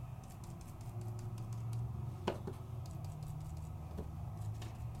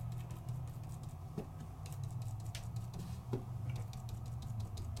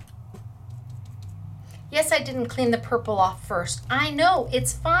 Yes, I didn't clean the purple off first. I know,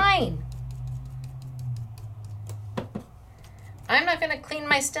 it's fine. I'm not going to clean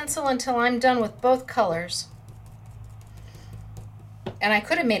my stencil until I'm done with both colors. And I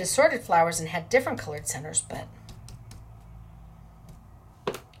could have made assorted flowers and had different colored centers, but...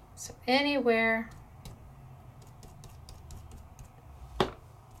 So anywhere...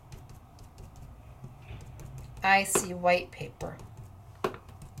 I see white paper.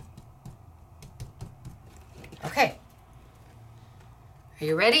 Okay. Are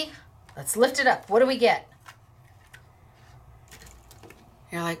you ready? Let's lift it up. What do we get?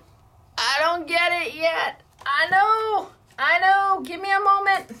 You're like, I don't get it yet. I know. Give me a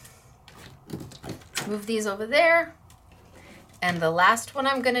moment. Let's move these over there. And the last one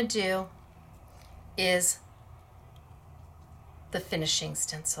I'm going to do is the finishing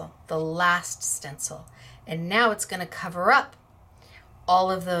stencil, the last stencil. And now it's going to cover up all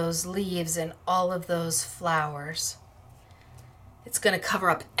of those leaves and all of those flowers. It's going to cover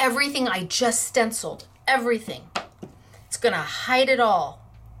up everything I just stenciled, everything. It's going to hide it all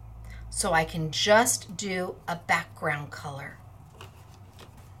so I can just do a background color.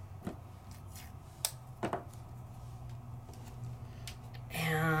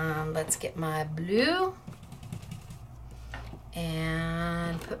 And let's get my blue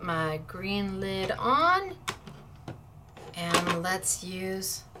and put my green lid on, and let's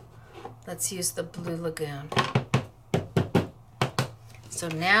use the Blue Lagoon. So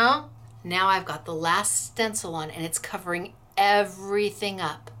now I've got the last stencil on, and it's covering everything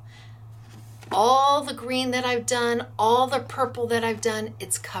up. All the green that I've done, all the purple that I've done,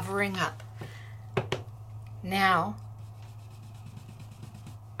 it's covering up. Now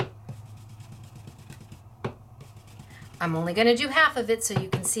I'm only going to do half of it so you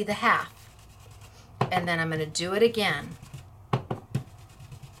can see the half. And then I'm going to do it again.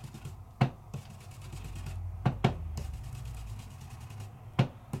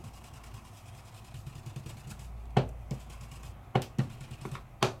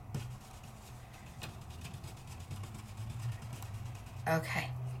 Okay.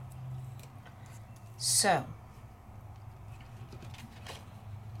 So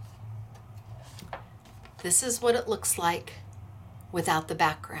this is what it looks like without the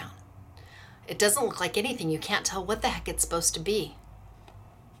background. It doesn't look like anything. You can't tell what the heck it's supposed to be.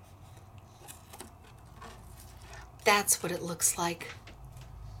 That's what it looks like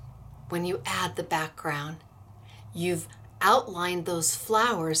when you add the background. You've outlined those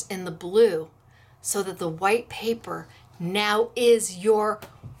flowers in the blue so that the white paper now is your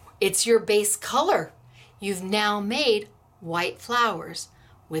base color. You've now made white flowers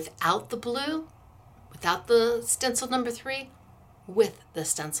without the blue, without the stencil number 3, with the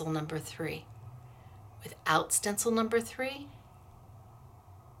stencil number 3. Without stencil number 3,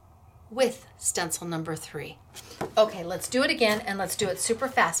 with stencil number 3. Okay, let's do it again, and let's do it super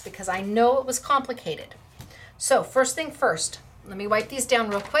fast because I know it was complicated. So first thing first, let me wipe these down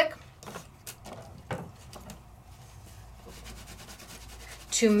real quick.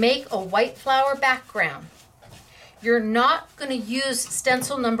 To make a white flower background, you're not going to use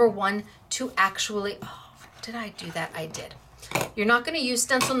stencil number 1 to actually, oh, did I do that? I did. You're not going to use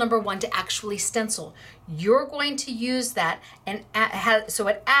stencil number 1 to actually stencil. You're going to use that, and so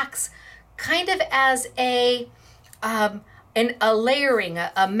it acts kind of as a layering,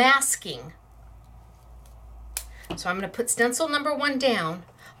 a masking. So I'm going to put stencil number 1 down,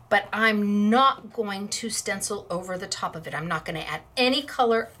 but I'm not going to stencil over the top of it. I'm not going to add any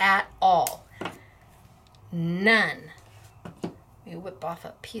color at all. None. Let me whip off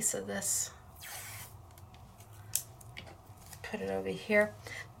a piece of this. Put it over here.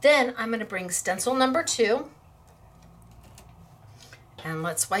 Then I'm going to bring stencil number 2, and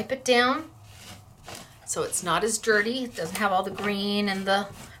let's wipe it down so it's not as dirty. It doesn't have all the green and the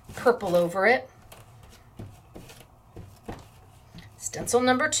purple over it. Stencil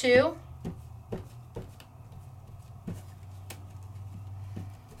number 2.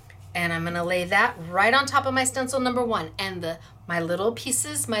 And I'm going to lay that right on top of my stencil number 1. And my little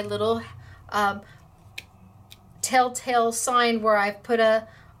pieces, my little telltale sign where I've put a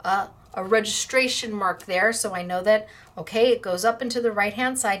registration mark there, so I know that, okay, it goes up into the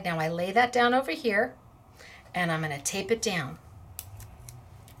right-hand side. Now I lay that down over here, and I'm going to tape it down.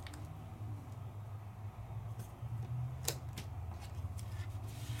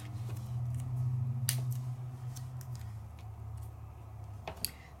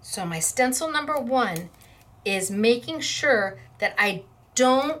 So my stencil number 1 is making sure that I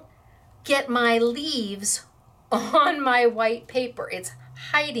don't get my leaves on my white paper. It's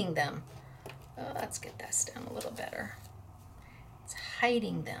hiding them. Oh, let's get this down a little better. It's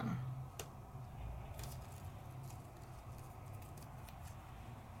hiding them.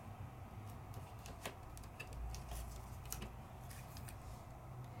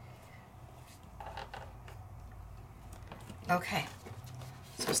 Okay,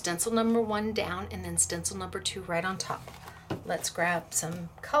 so stencil number 1 down and then stencil number 2 right on top. Let's grab some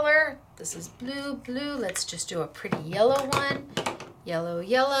color. This is blue, blue. Let's just do a pretty yellow one. Yellow,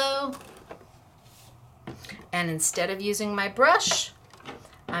 yellow. And instead of using my brush,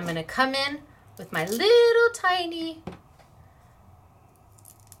 I'm gonna come in with my little tiny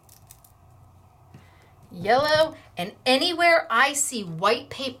yellow, and anywhere I see white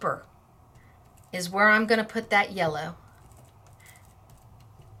paper is where I'm gonna put that yellow.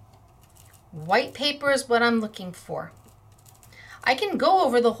 White paper is what I'm looking for. I can go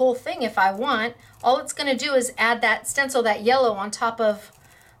over the whole thing if I want. All it's gonna do is add that stencil, that yellow, on top of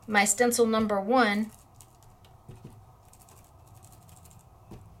my stencil number 1.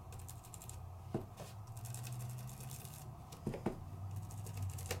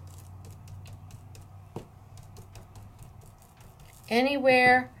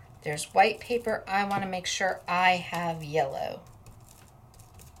 Anywhere there's white paper, I want to make sure I have yellow.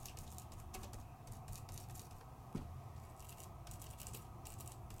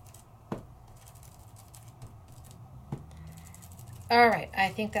 All right, I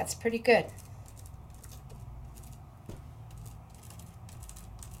think that's pretty good.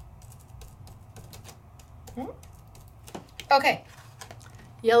 Okay,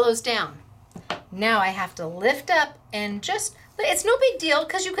 yellow's down. Now I have to lift up and just, it's no big deal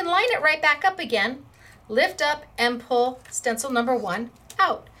because you can line it right back up again. Lift up and pull stencil number 1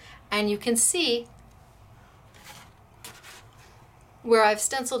 out. And you can see where I've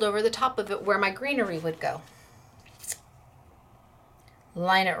stenciled over the top of it where my greenery would go.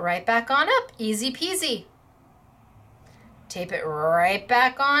 Line it right back on up, easy peasy. Tape it right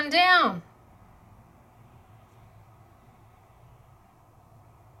back on down.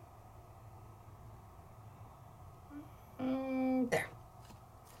 There.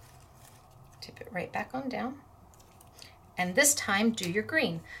 Tip it right back on down. And this time do your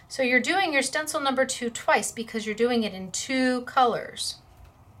green. So you're doing your stencil number 2 twice because you're doing it in 2 colors.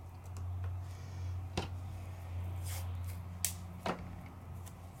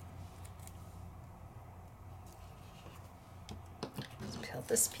 Let's peel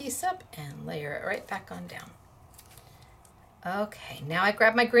this piece up and layer it right back on down. Okay, now I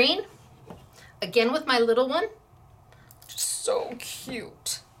grab my green, again with my little one. So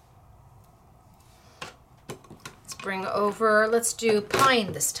cute. Let's bring over, let's do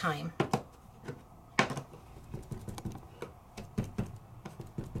pine this time.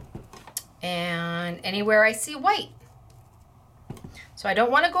 And anywhere I see white. So I don't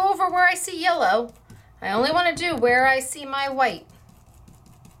want to go over where I see yellow. I only want to do where I see my white.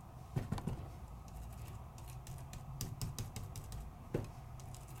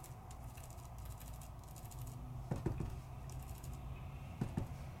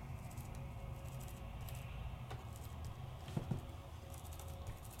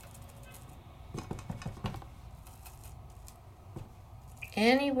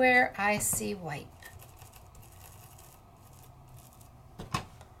 Anywhere I see white.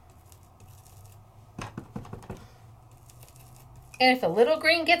 And if a little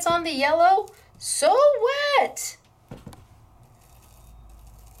green gets on the yellow, so what?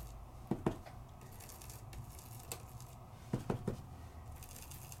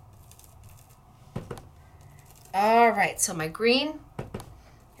 All right, so my green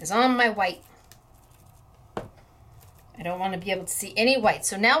is on my white. I don't want to be able to see any white.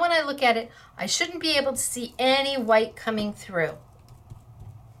 So now when I look at it, I shouldn't be able to see any white coming through.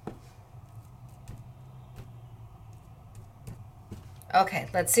 Okay,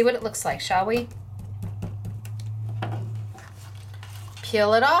 let's see what it looks like, shall we?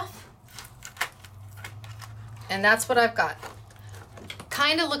 Peel it off. And that's what I've got.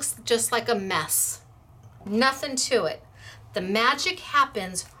 Kind of looks just like a mess. Nothing to it. The magic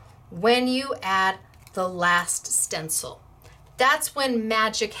happens when you add the last stencil. That's when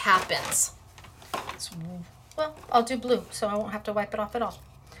magic happens. So, well, I'll do blue so I won't have to wipe it off at all.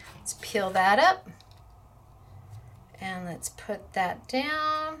 Let's peel that up and let's put that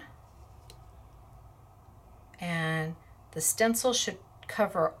down. And the stencil should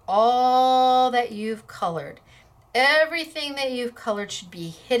cover all that you've colored. Everything that you've colored should be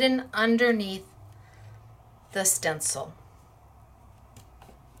hidden underneath the stencil.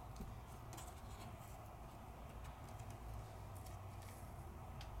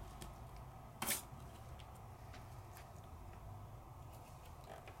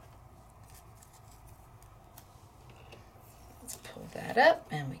 Pull that up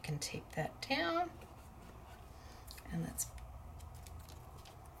and we can tape that down, and let's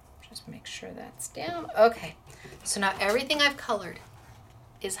just make sure that's down. Okay, so now everything I've colored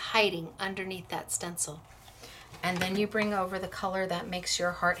is hiding underneath that stencil. And then you bring over the color that makes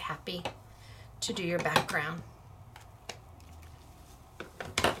your heart happy to do your background.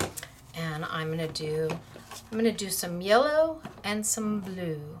 And I'm gonna do some yellow and some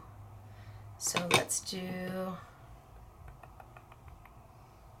blue. So let's do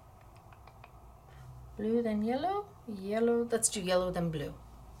blue then yellow, yellow, let's do yellow then blue.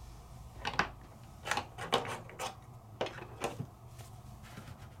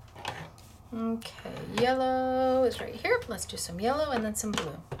 Okay, yellow is right here. Let's do some yellow and then some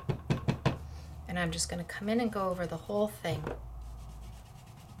blue. And I'm just gonna come in and go over the whole thing.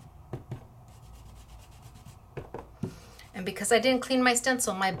 And because I didn't clean my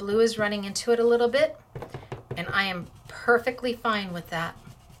stencil, my blue is running into it a little bit, and I am perfectly fine with that.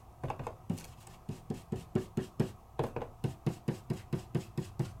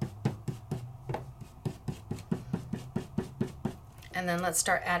 And then let's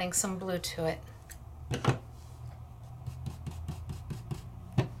start adding some blue to it.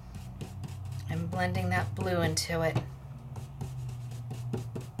 I'm blending that blue into it.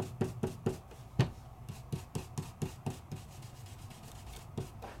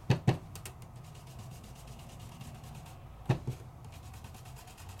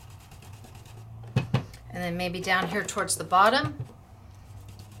 And then maybe down here towards the bottom,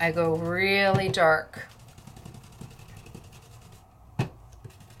 I go really dark.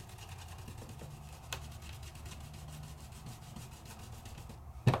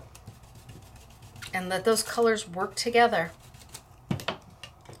 And let those colors work together. A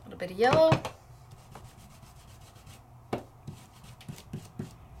little bit of yellow.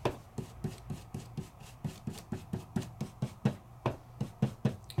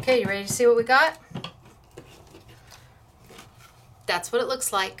 Okay, you ready to see what we got? That's what it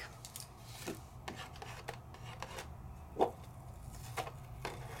looks like.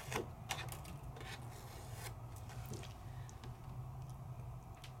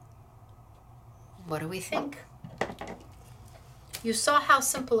 What do we think? You saw how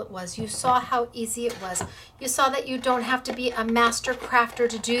simple it was. You saw how easy it was. You saw that you don't have to be a master crafter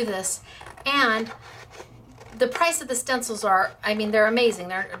to do this. And the price of the stencils are, I mean, they're amazing.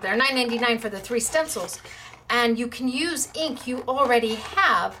 They're $9.99 for the 3 stencils. And you can use ink you already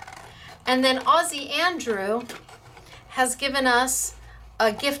have. And then Aussie Andrew has given us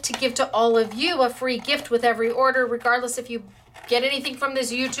a gift to give to all of you, a free gift with every order, regardless if you get anything from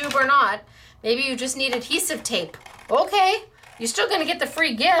this YouTube or not. Maybe you just need adhesive tape. Okay, you're still gonna get the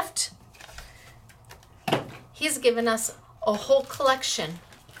free gift. He's given us a whole collection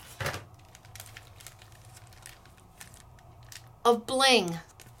of bling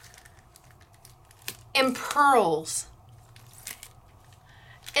and pearls.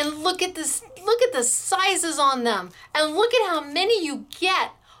 And look at this, look at the sizes on them. And look at how many you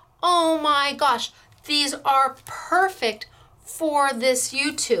get. Oh my gosh, these are perfect for this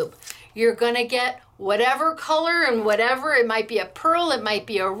YouTube. You're gonna get whatever color and whatever, it might be a pearl, it might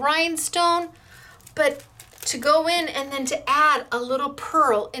be a rhinestone, but to go in and then to add a little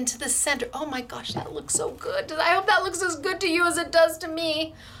pearl into the center. Oh my gosh, that looks so good. I hope that looks as good to you as it does to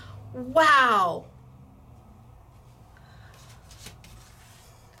me. Wow.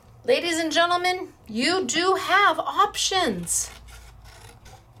 Ladies and gentlemen, you do have options.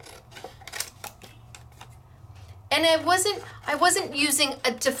 And I wasn't using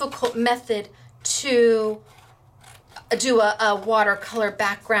a difficult method to do a watercolor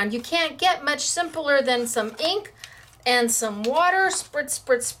background. You can't get much simpler than some ink and some water, spritz,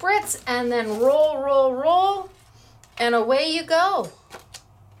 spritz, spritz, and then roll, roll, roll, and away you go.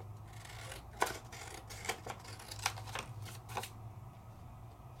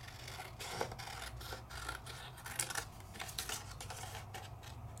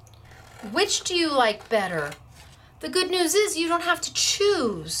 Which do you like better? The good news is you don't have to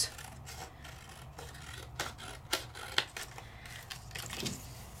choose.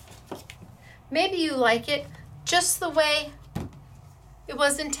 Maybe you like it just the way it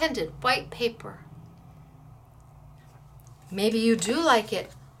was intended, white paper. Maybe you do like it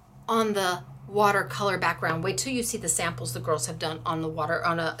on the watercolor background. Wait till you see the samples the girls have done on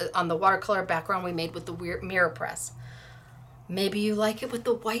the watercolor background we made with the mirror press. Maybe you like it with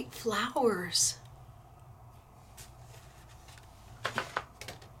the white flowers.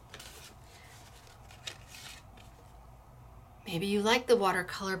 Maybe you like the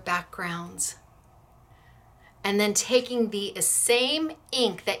watercolor backgrounds. And then taking the same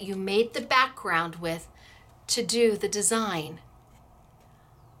ink that you made the background with to do the design.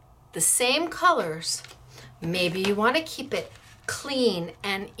 The same colors. Maybe you want to keep it clean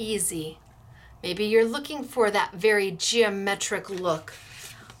and easy. Maybe you're looking for that very geometric look.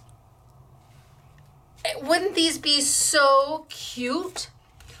 Wouldn't these be so cute?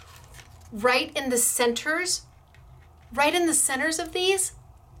 Right in the centers? Right in the centers of these?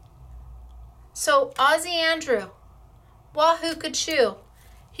 So Ozzy Andrew, Wahoo Kachoo,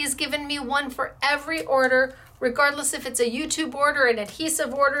 he's given me one for every order, regardless if it's a YouTube order, an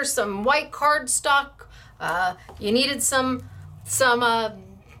adhesive order, some white cardstock, you needed some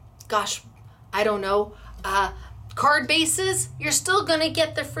gosh, I don't know, card bases, you're still gonna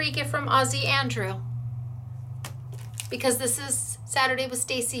get the free gift from Ozzy Andrew. Because this is Saturday with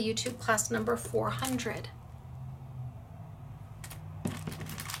Stacy YouTube class number 400.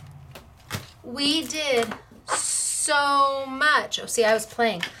 We did so much. Oh, see, I was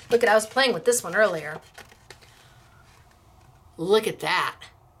playing. Look at, I was playing with this one earlier. Look at that.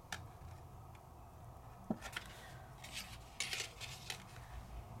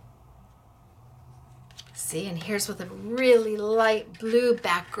 See, and here's with a really light blue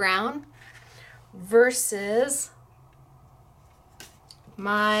background versus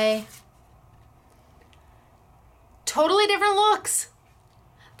my totally different looks.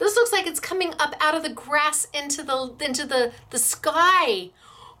 This looks like it's coming up out of the grass into the sky.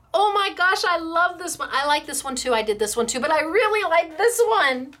 Oh my gosh, I love this one. I like this one too. I did this one too, but I really like this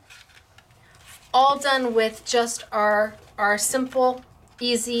one. All done with just our simple,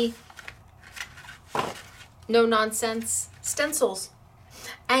 easy, no nonsense stencils.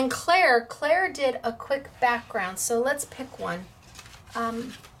 And Claire did a quick background, so let's pick one.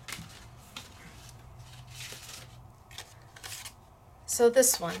 So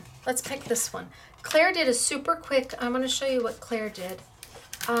this one, let's pick this one. Claire did a super quick, I'm gonna show you what Claire did.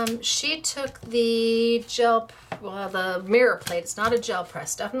 She took the the mirror plate. It's not a gel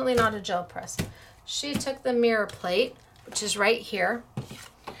press, definitely not a gel press. She took the mirror plate, which is right here.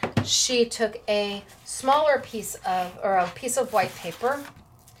 She took a smaller piece of, or a piece of white paper,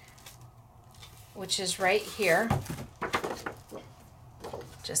 which is right here.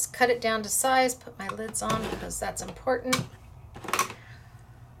 Just cut it down to size, put my lids on because that's important.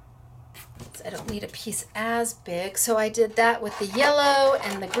 I don't need a piece as big, so I did that with the yellow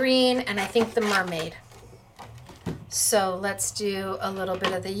and the green and I think the mermaid. So let's do a little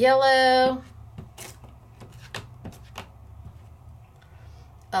bit of the yellow,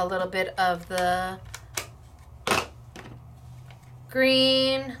 a little bit of the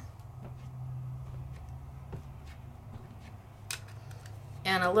green,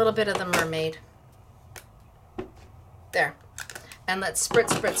 and a little bit of the mermaid. There. And let's spritz,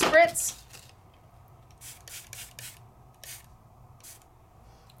 spritz, spritz.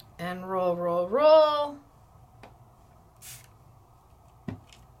 And roll, roll, roll.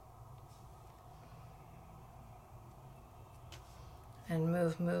 And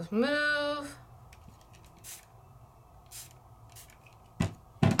move, move, move.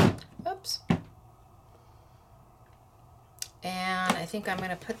 Oops. And I think I'm going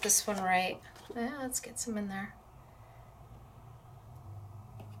to put this one right. Let's get some in there.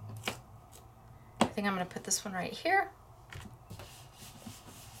 I think I'm going to put this one right here.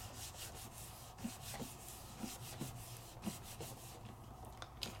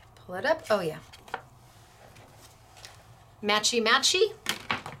 Pull it up. Oh yeah. Matchy matchy.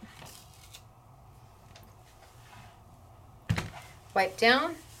 Wipe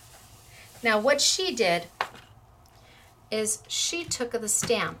down. Now what she did is she took the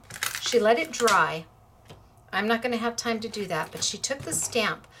stamp. She let it dry. I'm not going to have time to do that, but she took the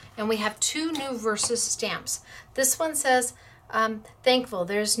stamp and we have two new verses stamps. This one says, thankful,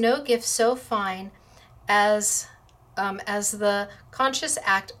 there's no gift so fine as the conscious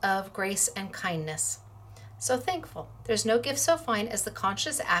act of grace and kindness. So thankful. There's no gift so fine as the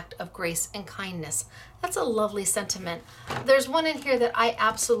conscious act of grace and kindness. That's a lovely sentiment. There's one in here that I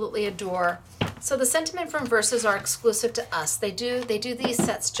absolutely adore. So the sentiment from verses are exclusive to us. They do these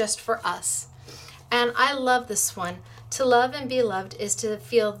sets just for us. And I love this one. To love and be loved is to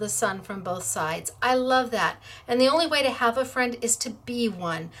feel the sun from both sides. I love that. And the only way to have a friend is to be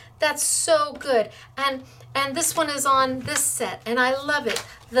one. That's so good. And this one is on this set, and I love it.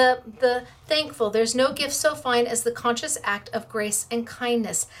 The thankful, there's no gift so fine as the conscious act of grace and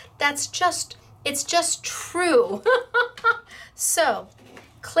kindness. It's just true. So,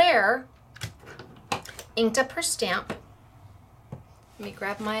 Claire inked up her stamp. Let me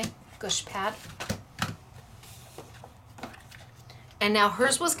grab my gush pad. And now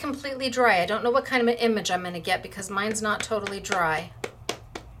hers was completely dry. I don't know what kind of an image I'm going to get because mine's not totally dry.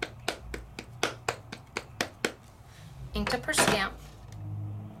 Inked up her stamp.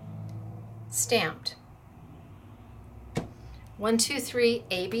 Stamped. 1, 2, 3,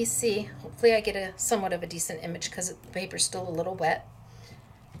 ABC. Hopefully I get a somewhat of a decent image because the paper's still a little wet.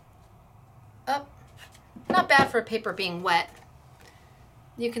 Up, Not bad for paper being wet.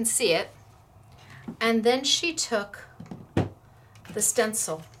 You can see it. And then she took the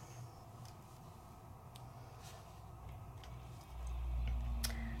stencil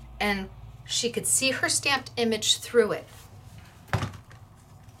and she could see her stamped image through it.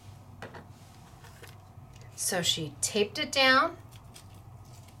 So she taped it down.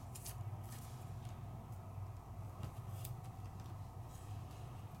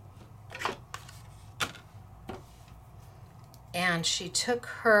 And she took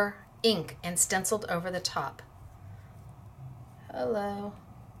her ink and stenciled over the top. Hello.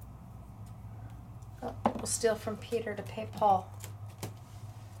 Oh, we'll steal from Peter to pay Paul.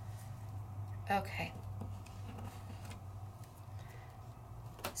 Okay.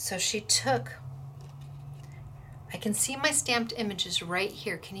 So she took, I can see my stamped images right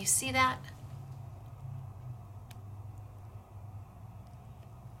here. Can you see that?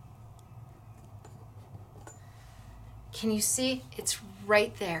 Can you see? It's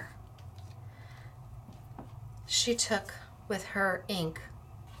right there. She took with her ink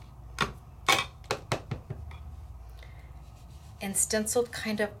and stenciled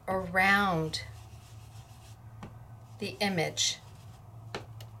kind of around the image.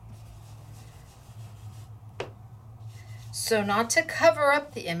 So not to cover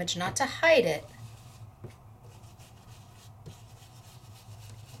up the image, not to hide it,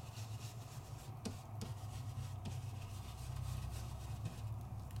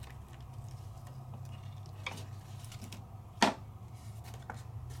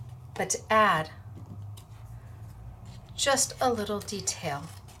 but to add just a little detail.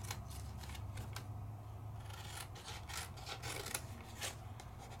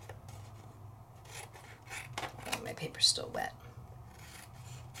 Oh, my paper's still wet.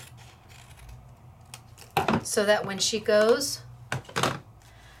 So that when she goes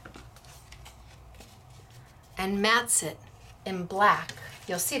and mats it in black,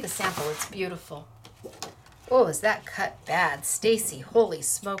 you'll see the sample, it's beautiful. Oh, is that cut bad? Stacy, holy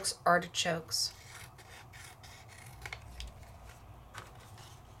smokes, artichokes.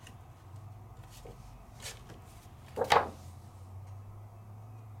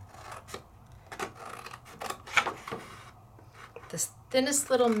 This thinnest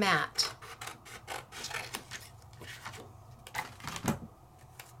little mat.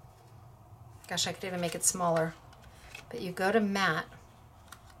 Gosh, I could even make it smaller. But you go to mat,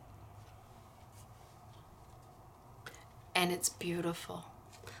 and it's beautiful.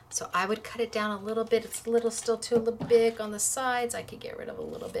 So I would cut it down a little bit. It's a little still too big on the sides. I could get rid of a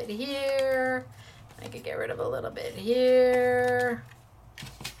little bit here. I could get rid of a little bit here.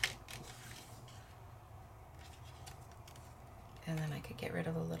 And then I could get rid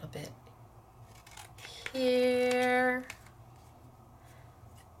of a little bit here.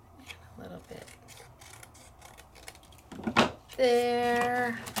 And a little bit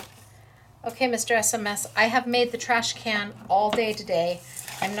there. Okay, Mr. SMS, I have made the trash can all day today.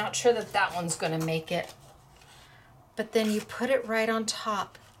 I'm not sure that that one's going to make it. But then you put it right on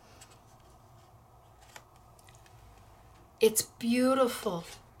top. It's beautiful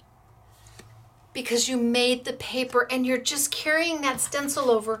because you made the paper and you're just carrying that stencil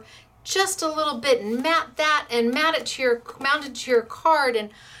over just a little bit and mat that and mount it to your card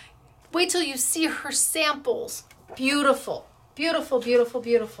and wait till you see her samples. Beautiful, beautiful, beautiful,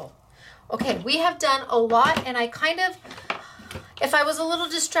 beautiful. Okay, we have done a lot, and I kind of, if I was a little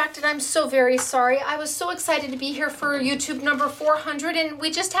distracted, I'm so very sorry. I was so excited to be here for YouTube number 400, and we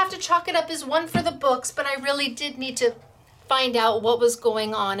just have to chalk it up as one for the books, but I really did need to find out what was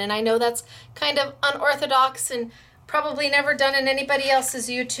going on, and I know that's kind of unorthodox and probably never done in anybody else's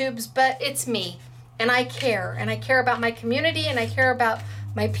YouTubes, but it's me, and I care about my community, and I care about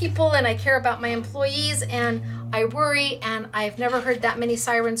my people, and I care about my employees, and I worry, and I've never heard that many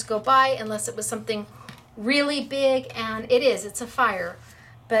sirens go by unless it was something really big, and it's a fire.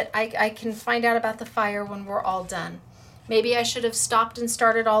 But I can find out about the fire when we're all done. Maybe I should have stopped and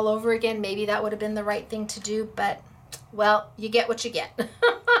started all over again. Maybe that would have been the right thing to do, but, well, you get what you get.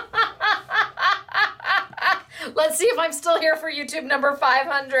 Let's see if I'm still here for YouTube number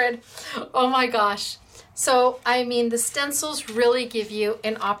 500. Oh my gosh. So, I mean, the stencils really give you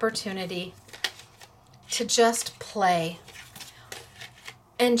an opportunity to just play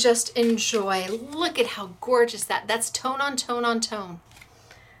and just enjoy. Look at how gorgeous that's tone on tone on tone.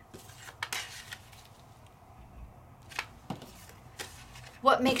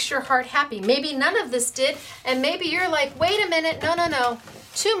 What makes your heart happy? Maybe none of this did, and maybe you're like, wait a minute, no,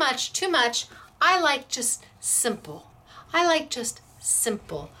 too much. I like just simple.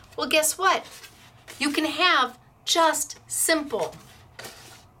 Well, guess what? You can have just simple.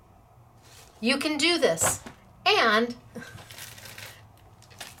 You can do this. And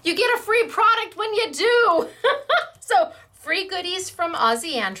you get a free product when you do. So free goodies from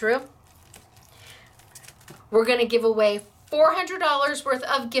Ozzy Andrew. We're going to give away $400 worth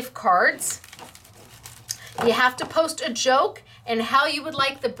of gift cards. You have to post a joke and how you would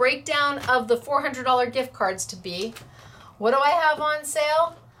like the breakdown of the $400 gift cards to be. What do I have on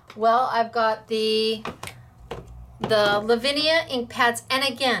sale? Well, I've got the Lavinia ink pads. And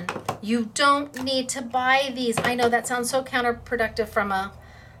again, you don't need to buy these. I know that sounds so counterproductive from a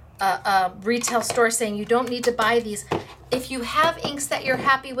retail store saying you don't need to buy these. If you have inks that you're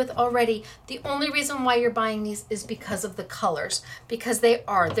happy with already, the only reason why you're buying these is because of the colors. Because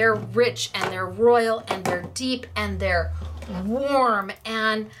they're rich and they're royal and they're deep and they're warm,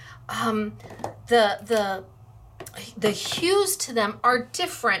 and the hues to them are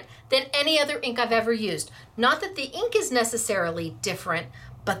different than any other ink I've ever used. Not that the ink is necessarily different,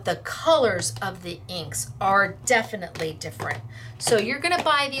 but the colors of the inks are definitely different. So you're gonna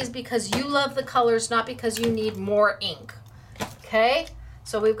buy these because you love the colors, not because you need more ink. Okay,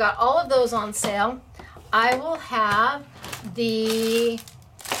 so we've got all of those on sale. I will have the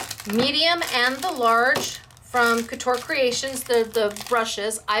medium and the large from Couture Creations, the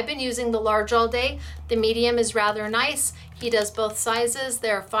brushes. I've been using the large all day. The medium is rather nice. He does both sizes.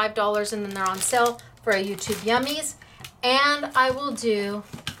 They're $5 and then they're on sale for a YouTube Yummies. And I will do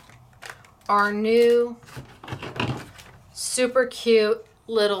our new super cute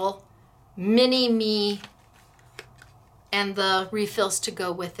little mini me and the refills to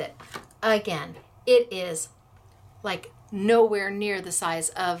go with it. Again, it is like nowhere near the size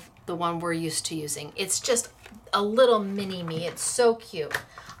of the one we're used to using. It's just a little mini me. It's so cute.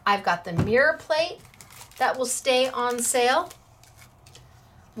 I've got the mirror plate that will stay on sale,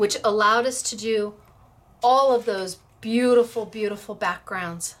 which allowed us to do all of those beautiful, beautiful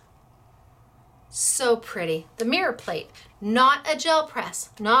backgrounds. So pretty. The mirror plate, not a gel press,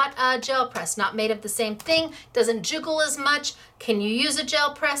 not made of the same thing, doesn't jiggle as much. Can you use a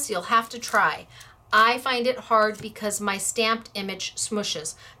gel press? You'll have to try. I find it hard because my stamped image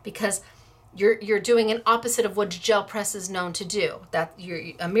smushes, because you're doing an opposite of what a gel press is known to do.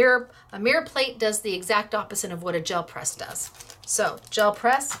 A mirror plate does the exact opposite of what a gel press does. So gel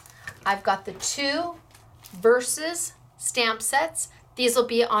press, I've got the 2 Versus stamp sets. These will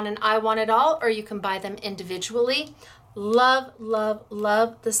be on an I Want It All, or you can buy them individually. Love, love,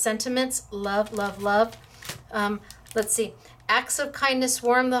 love the sentiments. Love, love, love. Let's see. Acts of kindness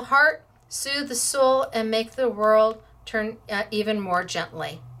warm the heart, soothe the soul, and make the world turn even more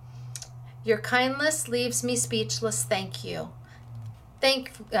gently. Your kindness leaves me speechless. Thank you.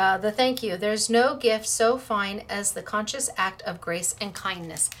 Thank you. There's no gift so fine as the conscious act of grace and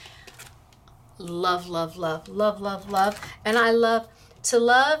kindness. Love, love, love, love, love, love. And I love to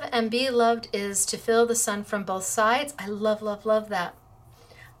love and be loved is to feel the sun from both sides. I love, love, love that.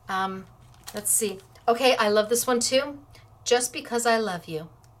 Let's see. Okay, I love this one too. Just because I love you,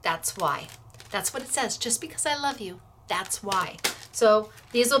 that's why. That's what it says. Just because I love you, that's why. So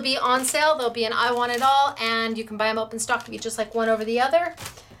these will be on sale. They'll be an I Want It All, and you can buy them open stock to be just like one over the other.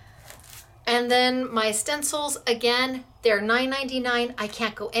 And then my stencils, again, they're $9.99. I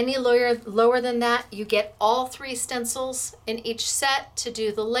can't go any lower than that. You get all 3 stencils in each set to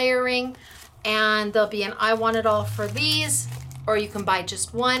do the layering, and there'll be an I Want It All for these, or you can buy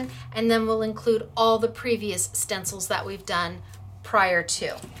just one, and then we'll include all the previous stencils that we've done prior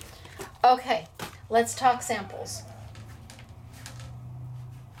to. Okay, let's talk samples.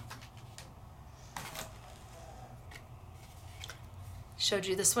 Showed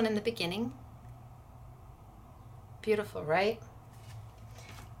you this one in the beginning. Beautiful, right?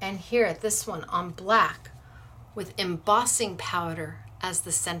 And here, this one on black with embossing powder as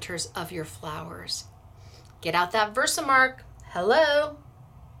the centers of your flowers. Get out that Versamark. Hello.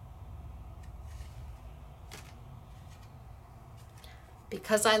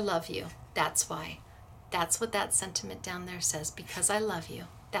 Because I love you, that's why. That's what that sentiment down there says. Because I love you,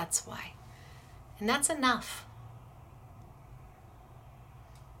 that's why. And that's enough.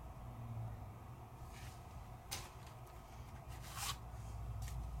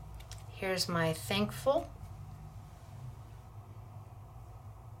 Here's my thankful.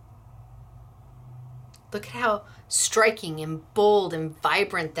 Look at how striking and bold and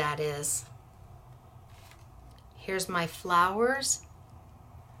vibrant that is. Here's my flowers.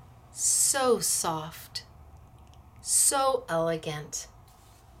 So soft, so elegant.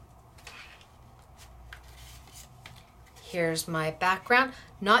 Here's my background,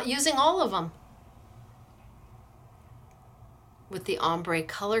 not using all of them. With the ombre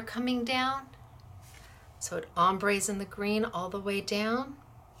color coming down. So it ombres in the green all the way down.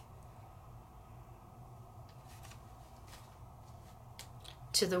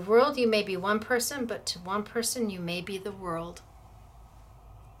 To the world, you may be one person, but to one person, you may be the world.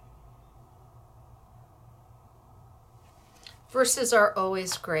 Verses are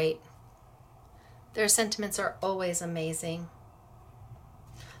always great. Their sentiments are always amazing.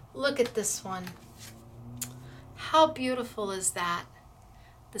 Look at this one. How beautiful is that?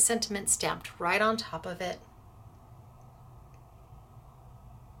 The sentiment stamped right on top of it.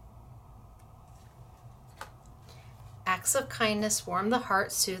 Acts of kindness warm the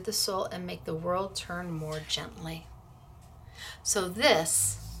heart, soothe the soul, and make the world turn more gently. So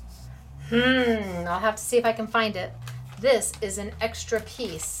this, I'll have to see if I can find it. This is an extra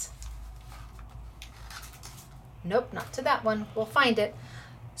piece. Nope, not to that one. We'll find it.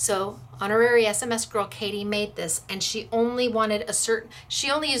 So honorary SMS girl Katie made this, and she only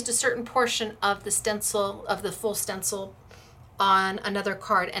used a certain portion of the stencil, of the full stencil, on another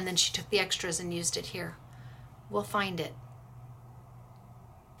card, and then she took the extras and used it here. We'll find it.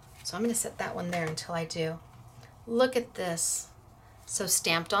 So I'm going to set that one there until I do. Look at this. So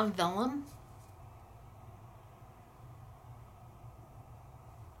stamped on vellum.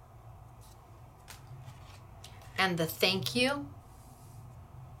 And the thank you.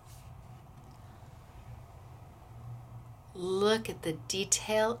 Look at the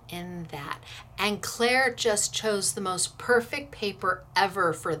detail in that. And Claire just chose the most perfect paper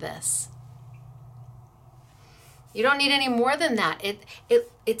ever for this. You don't need any more than that.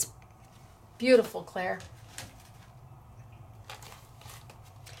 It's beautiful, Claire.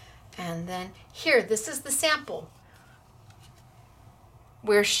 And then here, this is the sample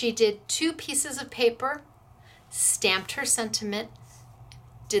where she did 2 pieces of paper, stamped her sentiment,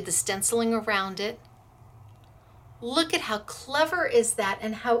 did the stenciling around it. Look at how clever is that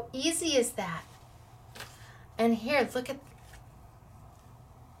and how easy is that? And here, look at,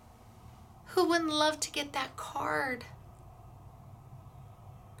 who wouldn't love to get that card?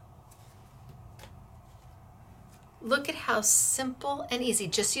 Look at how simple and easy,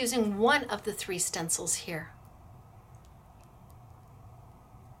 just using one of the 3 stencils here.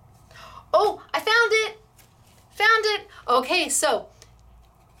 Oh, I found it! Found it! Okay, so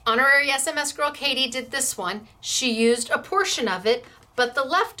honorary SMS girl Katie did this one. She used a portion of it, but the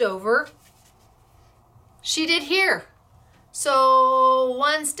leftover she did here. So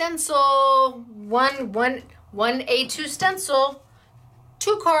one stencil, one A2 stencil,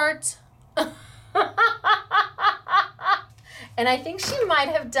 2 cards. And I think she might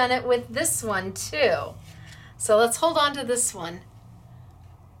have done it with this one too. So let's hold on to this one.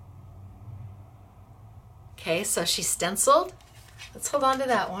 Okay, so she stenciled. Let's hold on to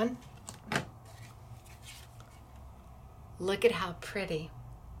that one. Look at how pretty.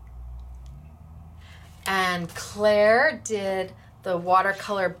 And Claire did the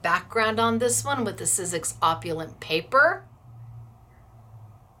watercolor background on this one with the Sizzix Opulent paper.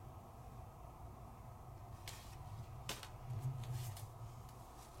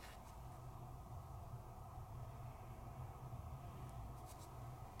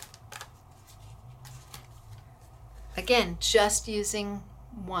 Again, just using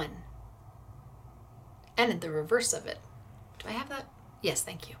one. And the reverse of it. Do I have that? Yes,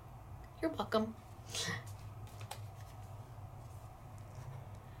 thank you. You're welcome.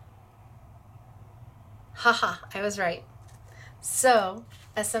 Haha, I was right. So,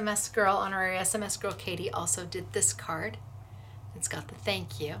 SMS girl, honorary SMS girl Katie also did this card. It's got the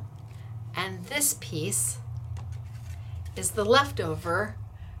thank you. And this piece is the leftover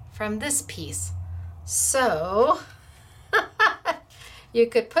from this piece. So, you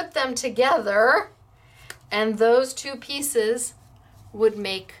could put them together and those 2 pieces would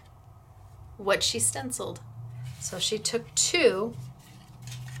make what she stenciled. So she took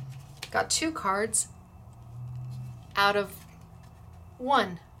got 2 cards out of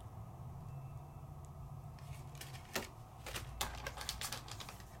 1.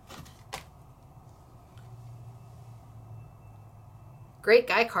 Great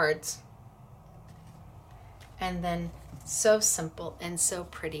guy cards. And then so simple and so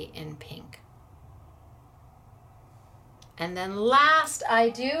pretty in pink. And then last, I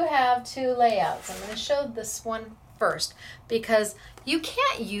do have 2 layouts. I'm going to show this one first because you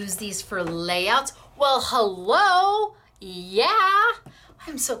can't use these for layouts. Well, hello. Yeah.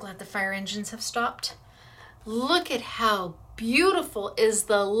 I'm so glad the fire engines have stopped. Look at how beautiful is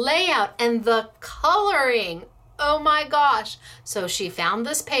the layout and the coloring. Oh my gosh. So she found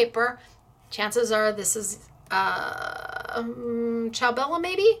this paper. Chances are this is Ciao Bella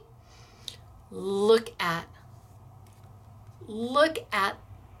maybe? Look at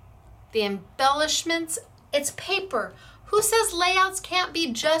the embellishments. It's paper. Who says layouts can't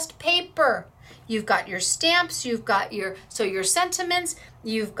be just paper? You've got your stamps, you've got your sentiments,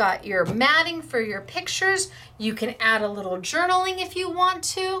 you've got your matting for your pictures. You can add a little journaling if you want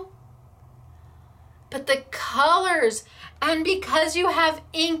to. But the colors, and because you have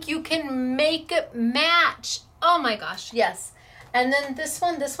ink, you can make it match. Oh my gosh, yes. And then this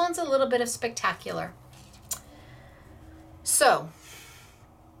one's a little bit of spectacular. So,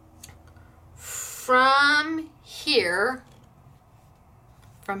 from here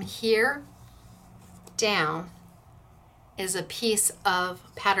down is a piece of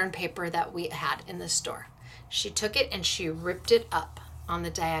pattern paper that we had in the store. She took it and she ripped it up on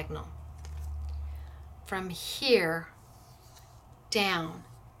the diagonal. From here down,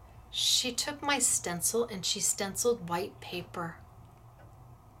 she took my stencil and she stenciled white paper.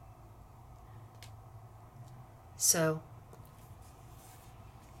 So,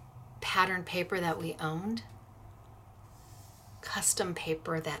 pattern paper that we owned, custom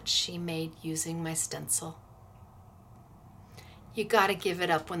paper that she made using my stencil. You got to give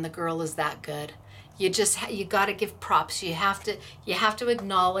it up when the girl is that good. You got to give props. You have to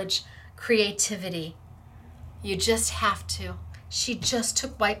acknowledge creativity. You just have to. She just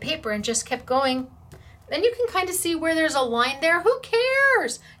took white paper and just kept going. Then you can kind of see where there's a line there. Who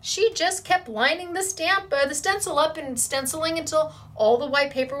cares? She just kept lining the stencil up and stenciling until all the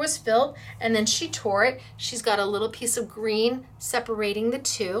white paper was filled, and then she tore it. She's got a little piece of green separating the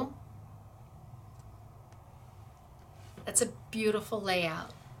two. That's a beautiful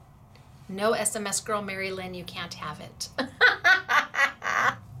layout. No SMS girl, Mary Lynn, you can't have it.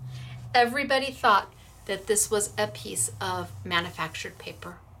 Everybody thought that this was a piece of manufactured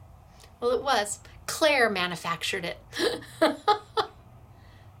paper. Well, it was. Claire manufactured it.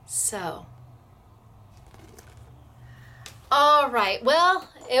 So, all right. Well,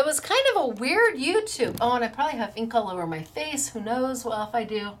 it was kind of a weird YouTube. Oh, and I probably have ink all over my face. Who knows? Well, if I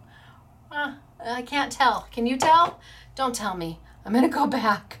do, I can't tell. Can you tell? Don't tell me. I'm going to go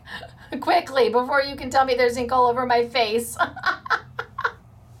back quickly before you can tell me there's ink all over my face.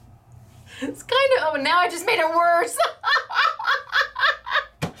 It's kind of, oh, now I just made it worse.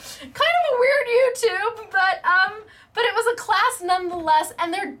 Kind of a weird YouTube, but it was a class nonetheless,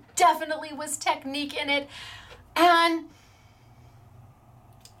 and there definitely was technique in it, and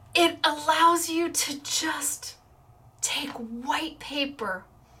it allows you to just take white paper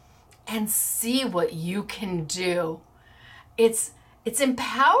and see what you can do. It's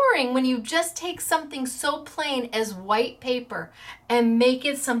empowering when you just take something so plain as white paper and make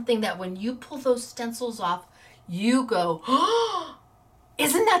it something that when you pull those stencils off, you go, oh,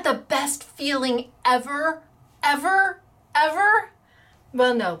 isn't that the best feeling ever, ever, ever?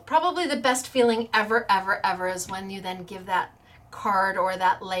 Well, no, probably the best feeling ever, ever, ever is when you then give that card or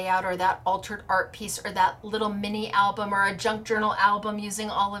that layout or that altered art piece or that little mini album or a junk journal album using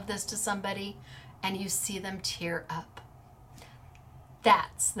all of this to somebody and you see them tear up.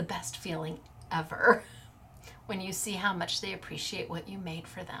 That's the best feeling ever when you see how much they appreciate what you made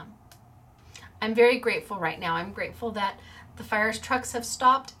for them. I'm very grateful right now. I'm grateful that the fire trucks have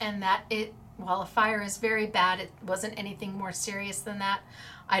stopped and that while a fire is very bad, it wasn't anything more serious than that.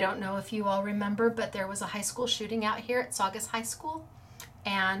 I don't know if you all remember, but there was a high school shooting out here at Saugus High School,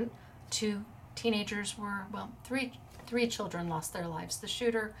 and three children lost their lives, the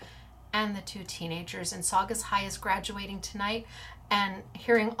shooter and the two teenagers. And Saugus High is graduating tonight, and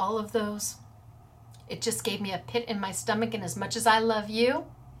hearing all of those, it just gave me a pit in my stomach. And as much as I love you,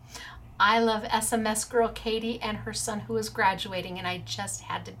 I love SMS girl Katie and her son who is graduating, and I just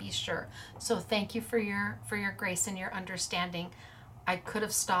had to be sure. So thank you for your grace and your understanding. I could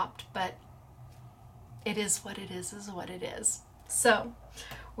have stopped, but it is what it is what it is. So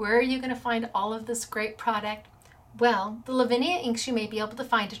where are you going to find all of this great product? Well, the Lavinia inks you may be able to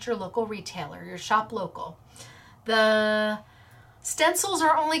find at your local retailer, your shop local. The stencils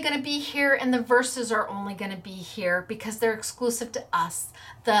are only going to be here, and the verses are only going to be here because they're exclusive to us.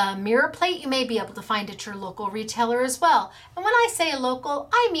 The mirror plate you may be able to find at your local retailer as well. And when I say local,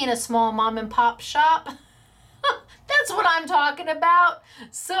 I mean a small mom and pop shop. That's what I'm talking about.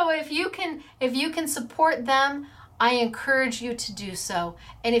 So if you can support them, I encourage you to do so.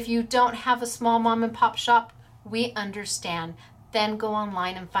 And if you don't have a small mom and pop shop, we understand. Then go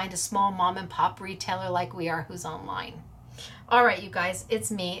online and find a small mom and pop retailer like we are who's online. All right, you guys,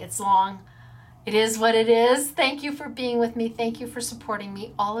 it's me. It's long. It is what it is. Thank you for being with me. Thank you for supporting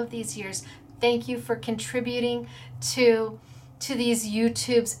me all of these years. Thank you for contributing to these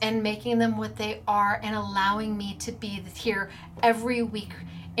YouTubes and making them what they are and allowing me to be here every week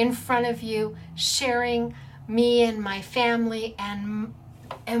in front of you, sharing me and my family and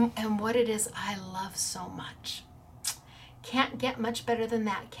what it is I love so much. Can't get much better than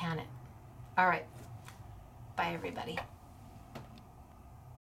that, can it? All right. Bye, everybody.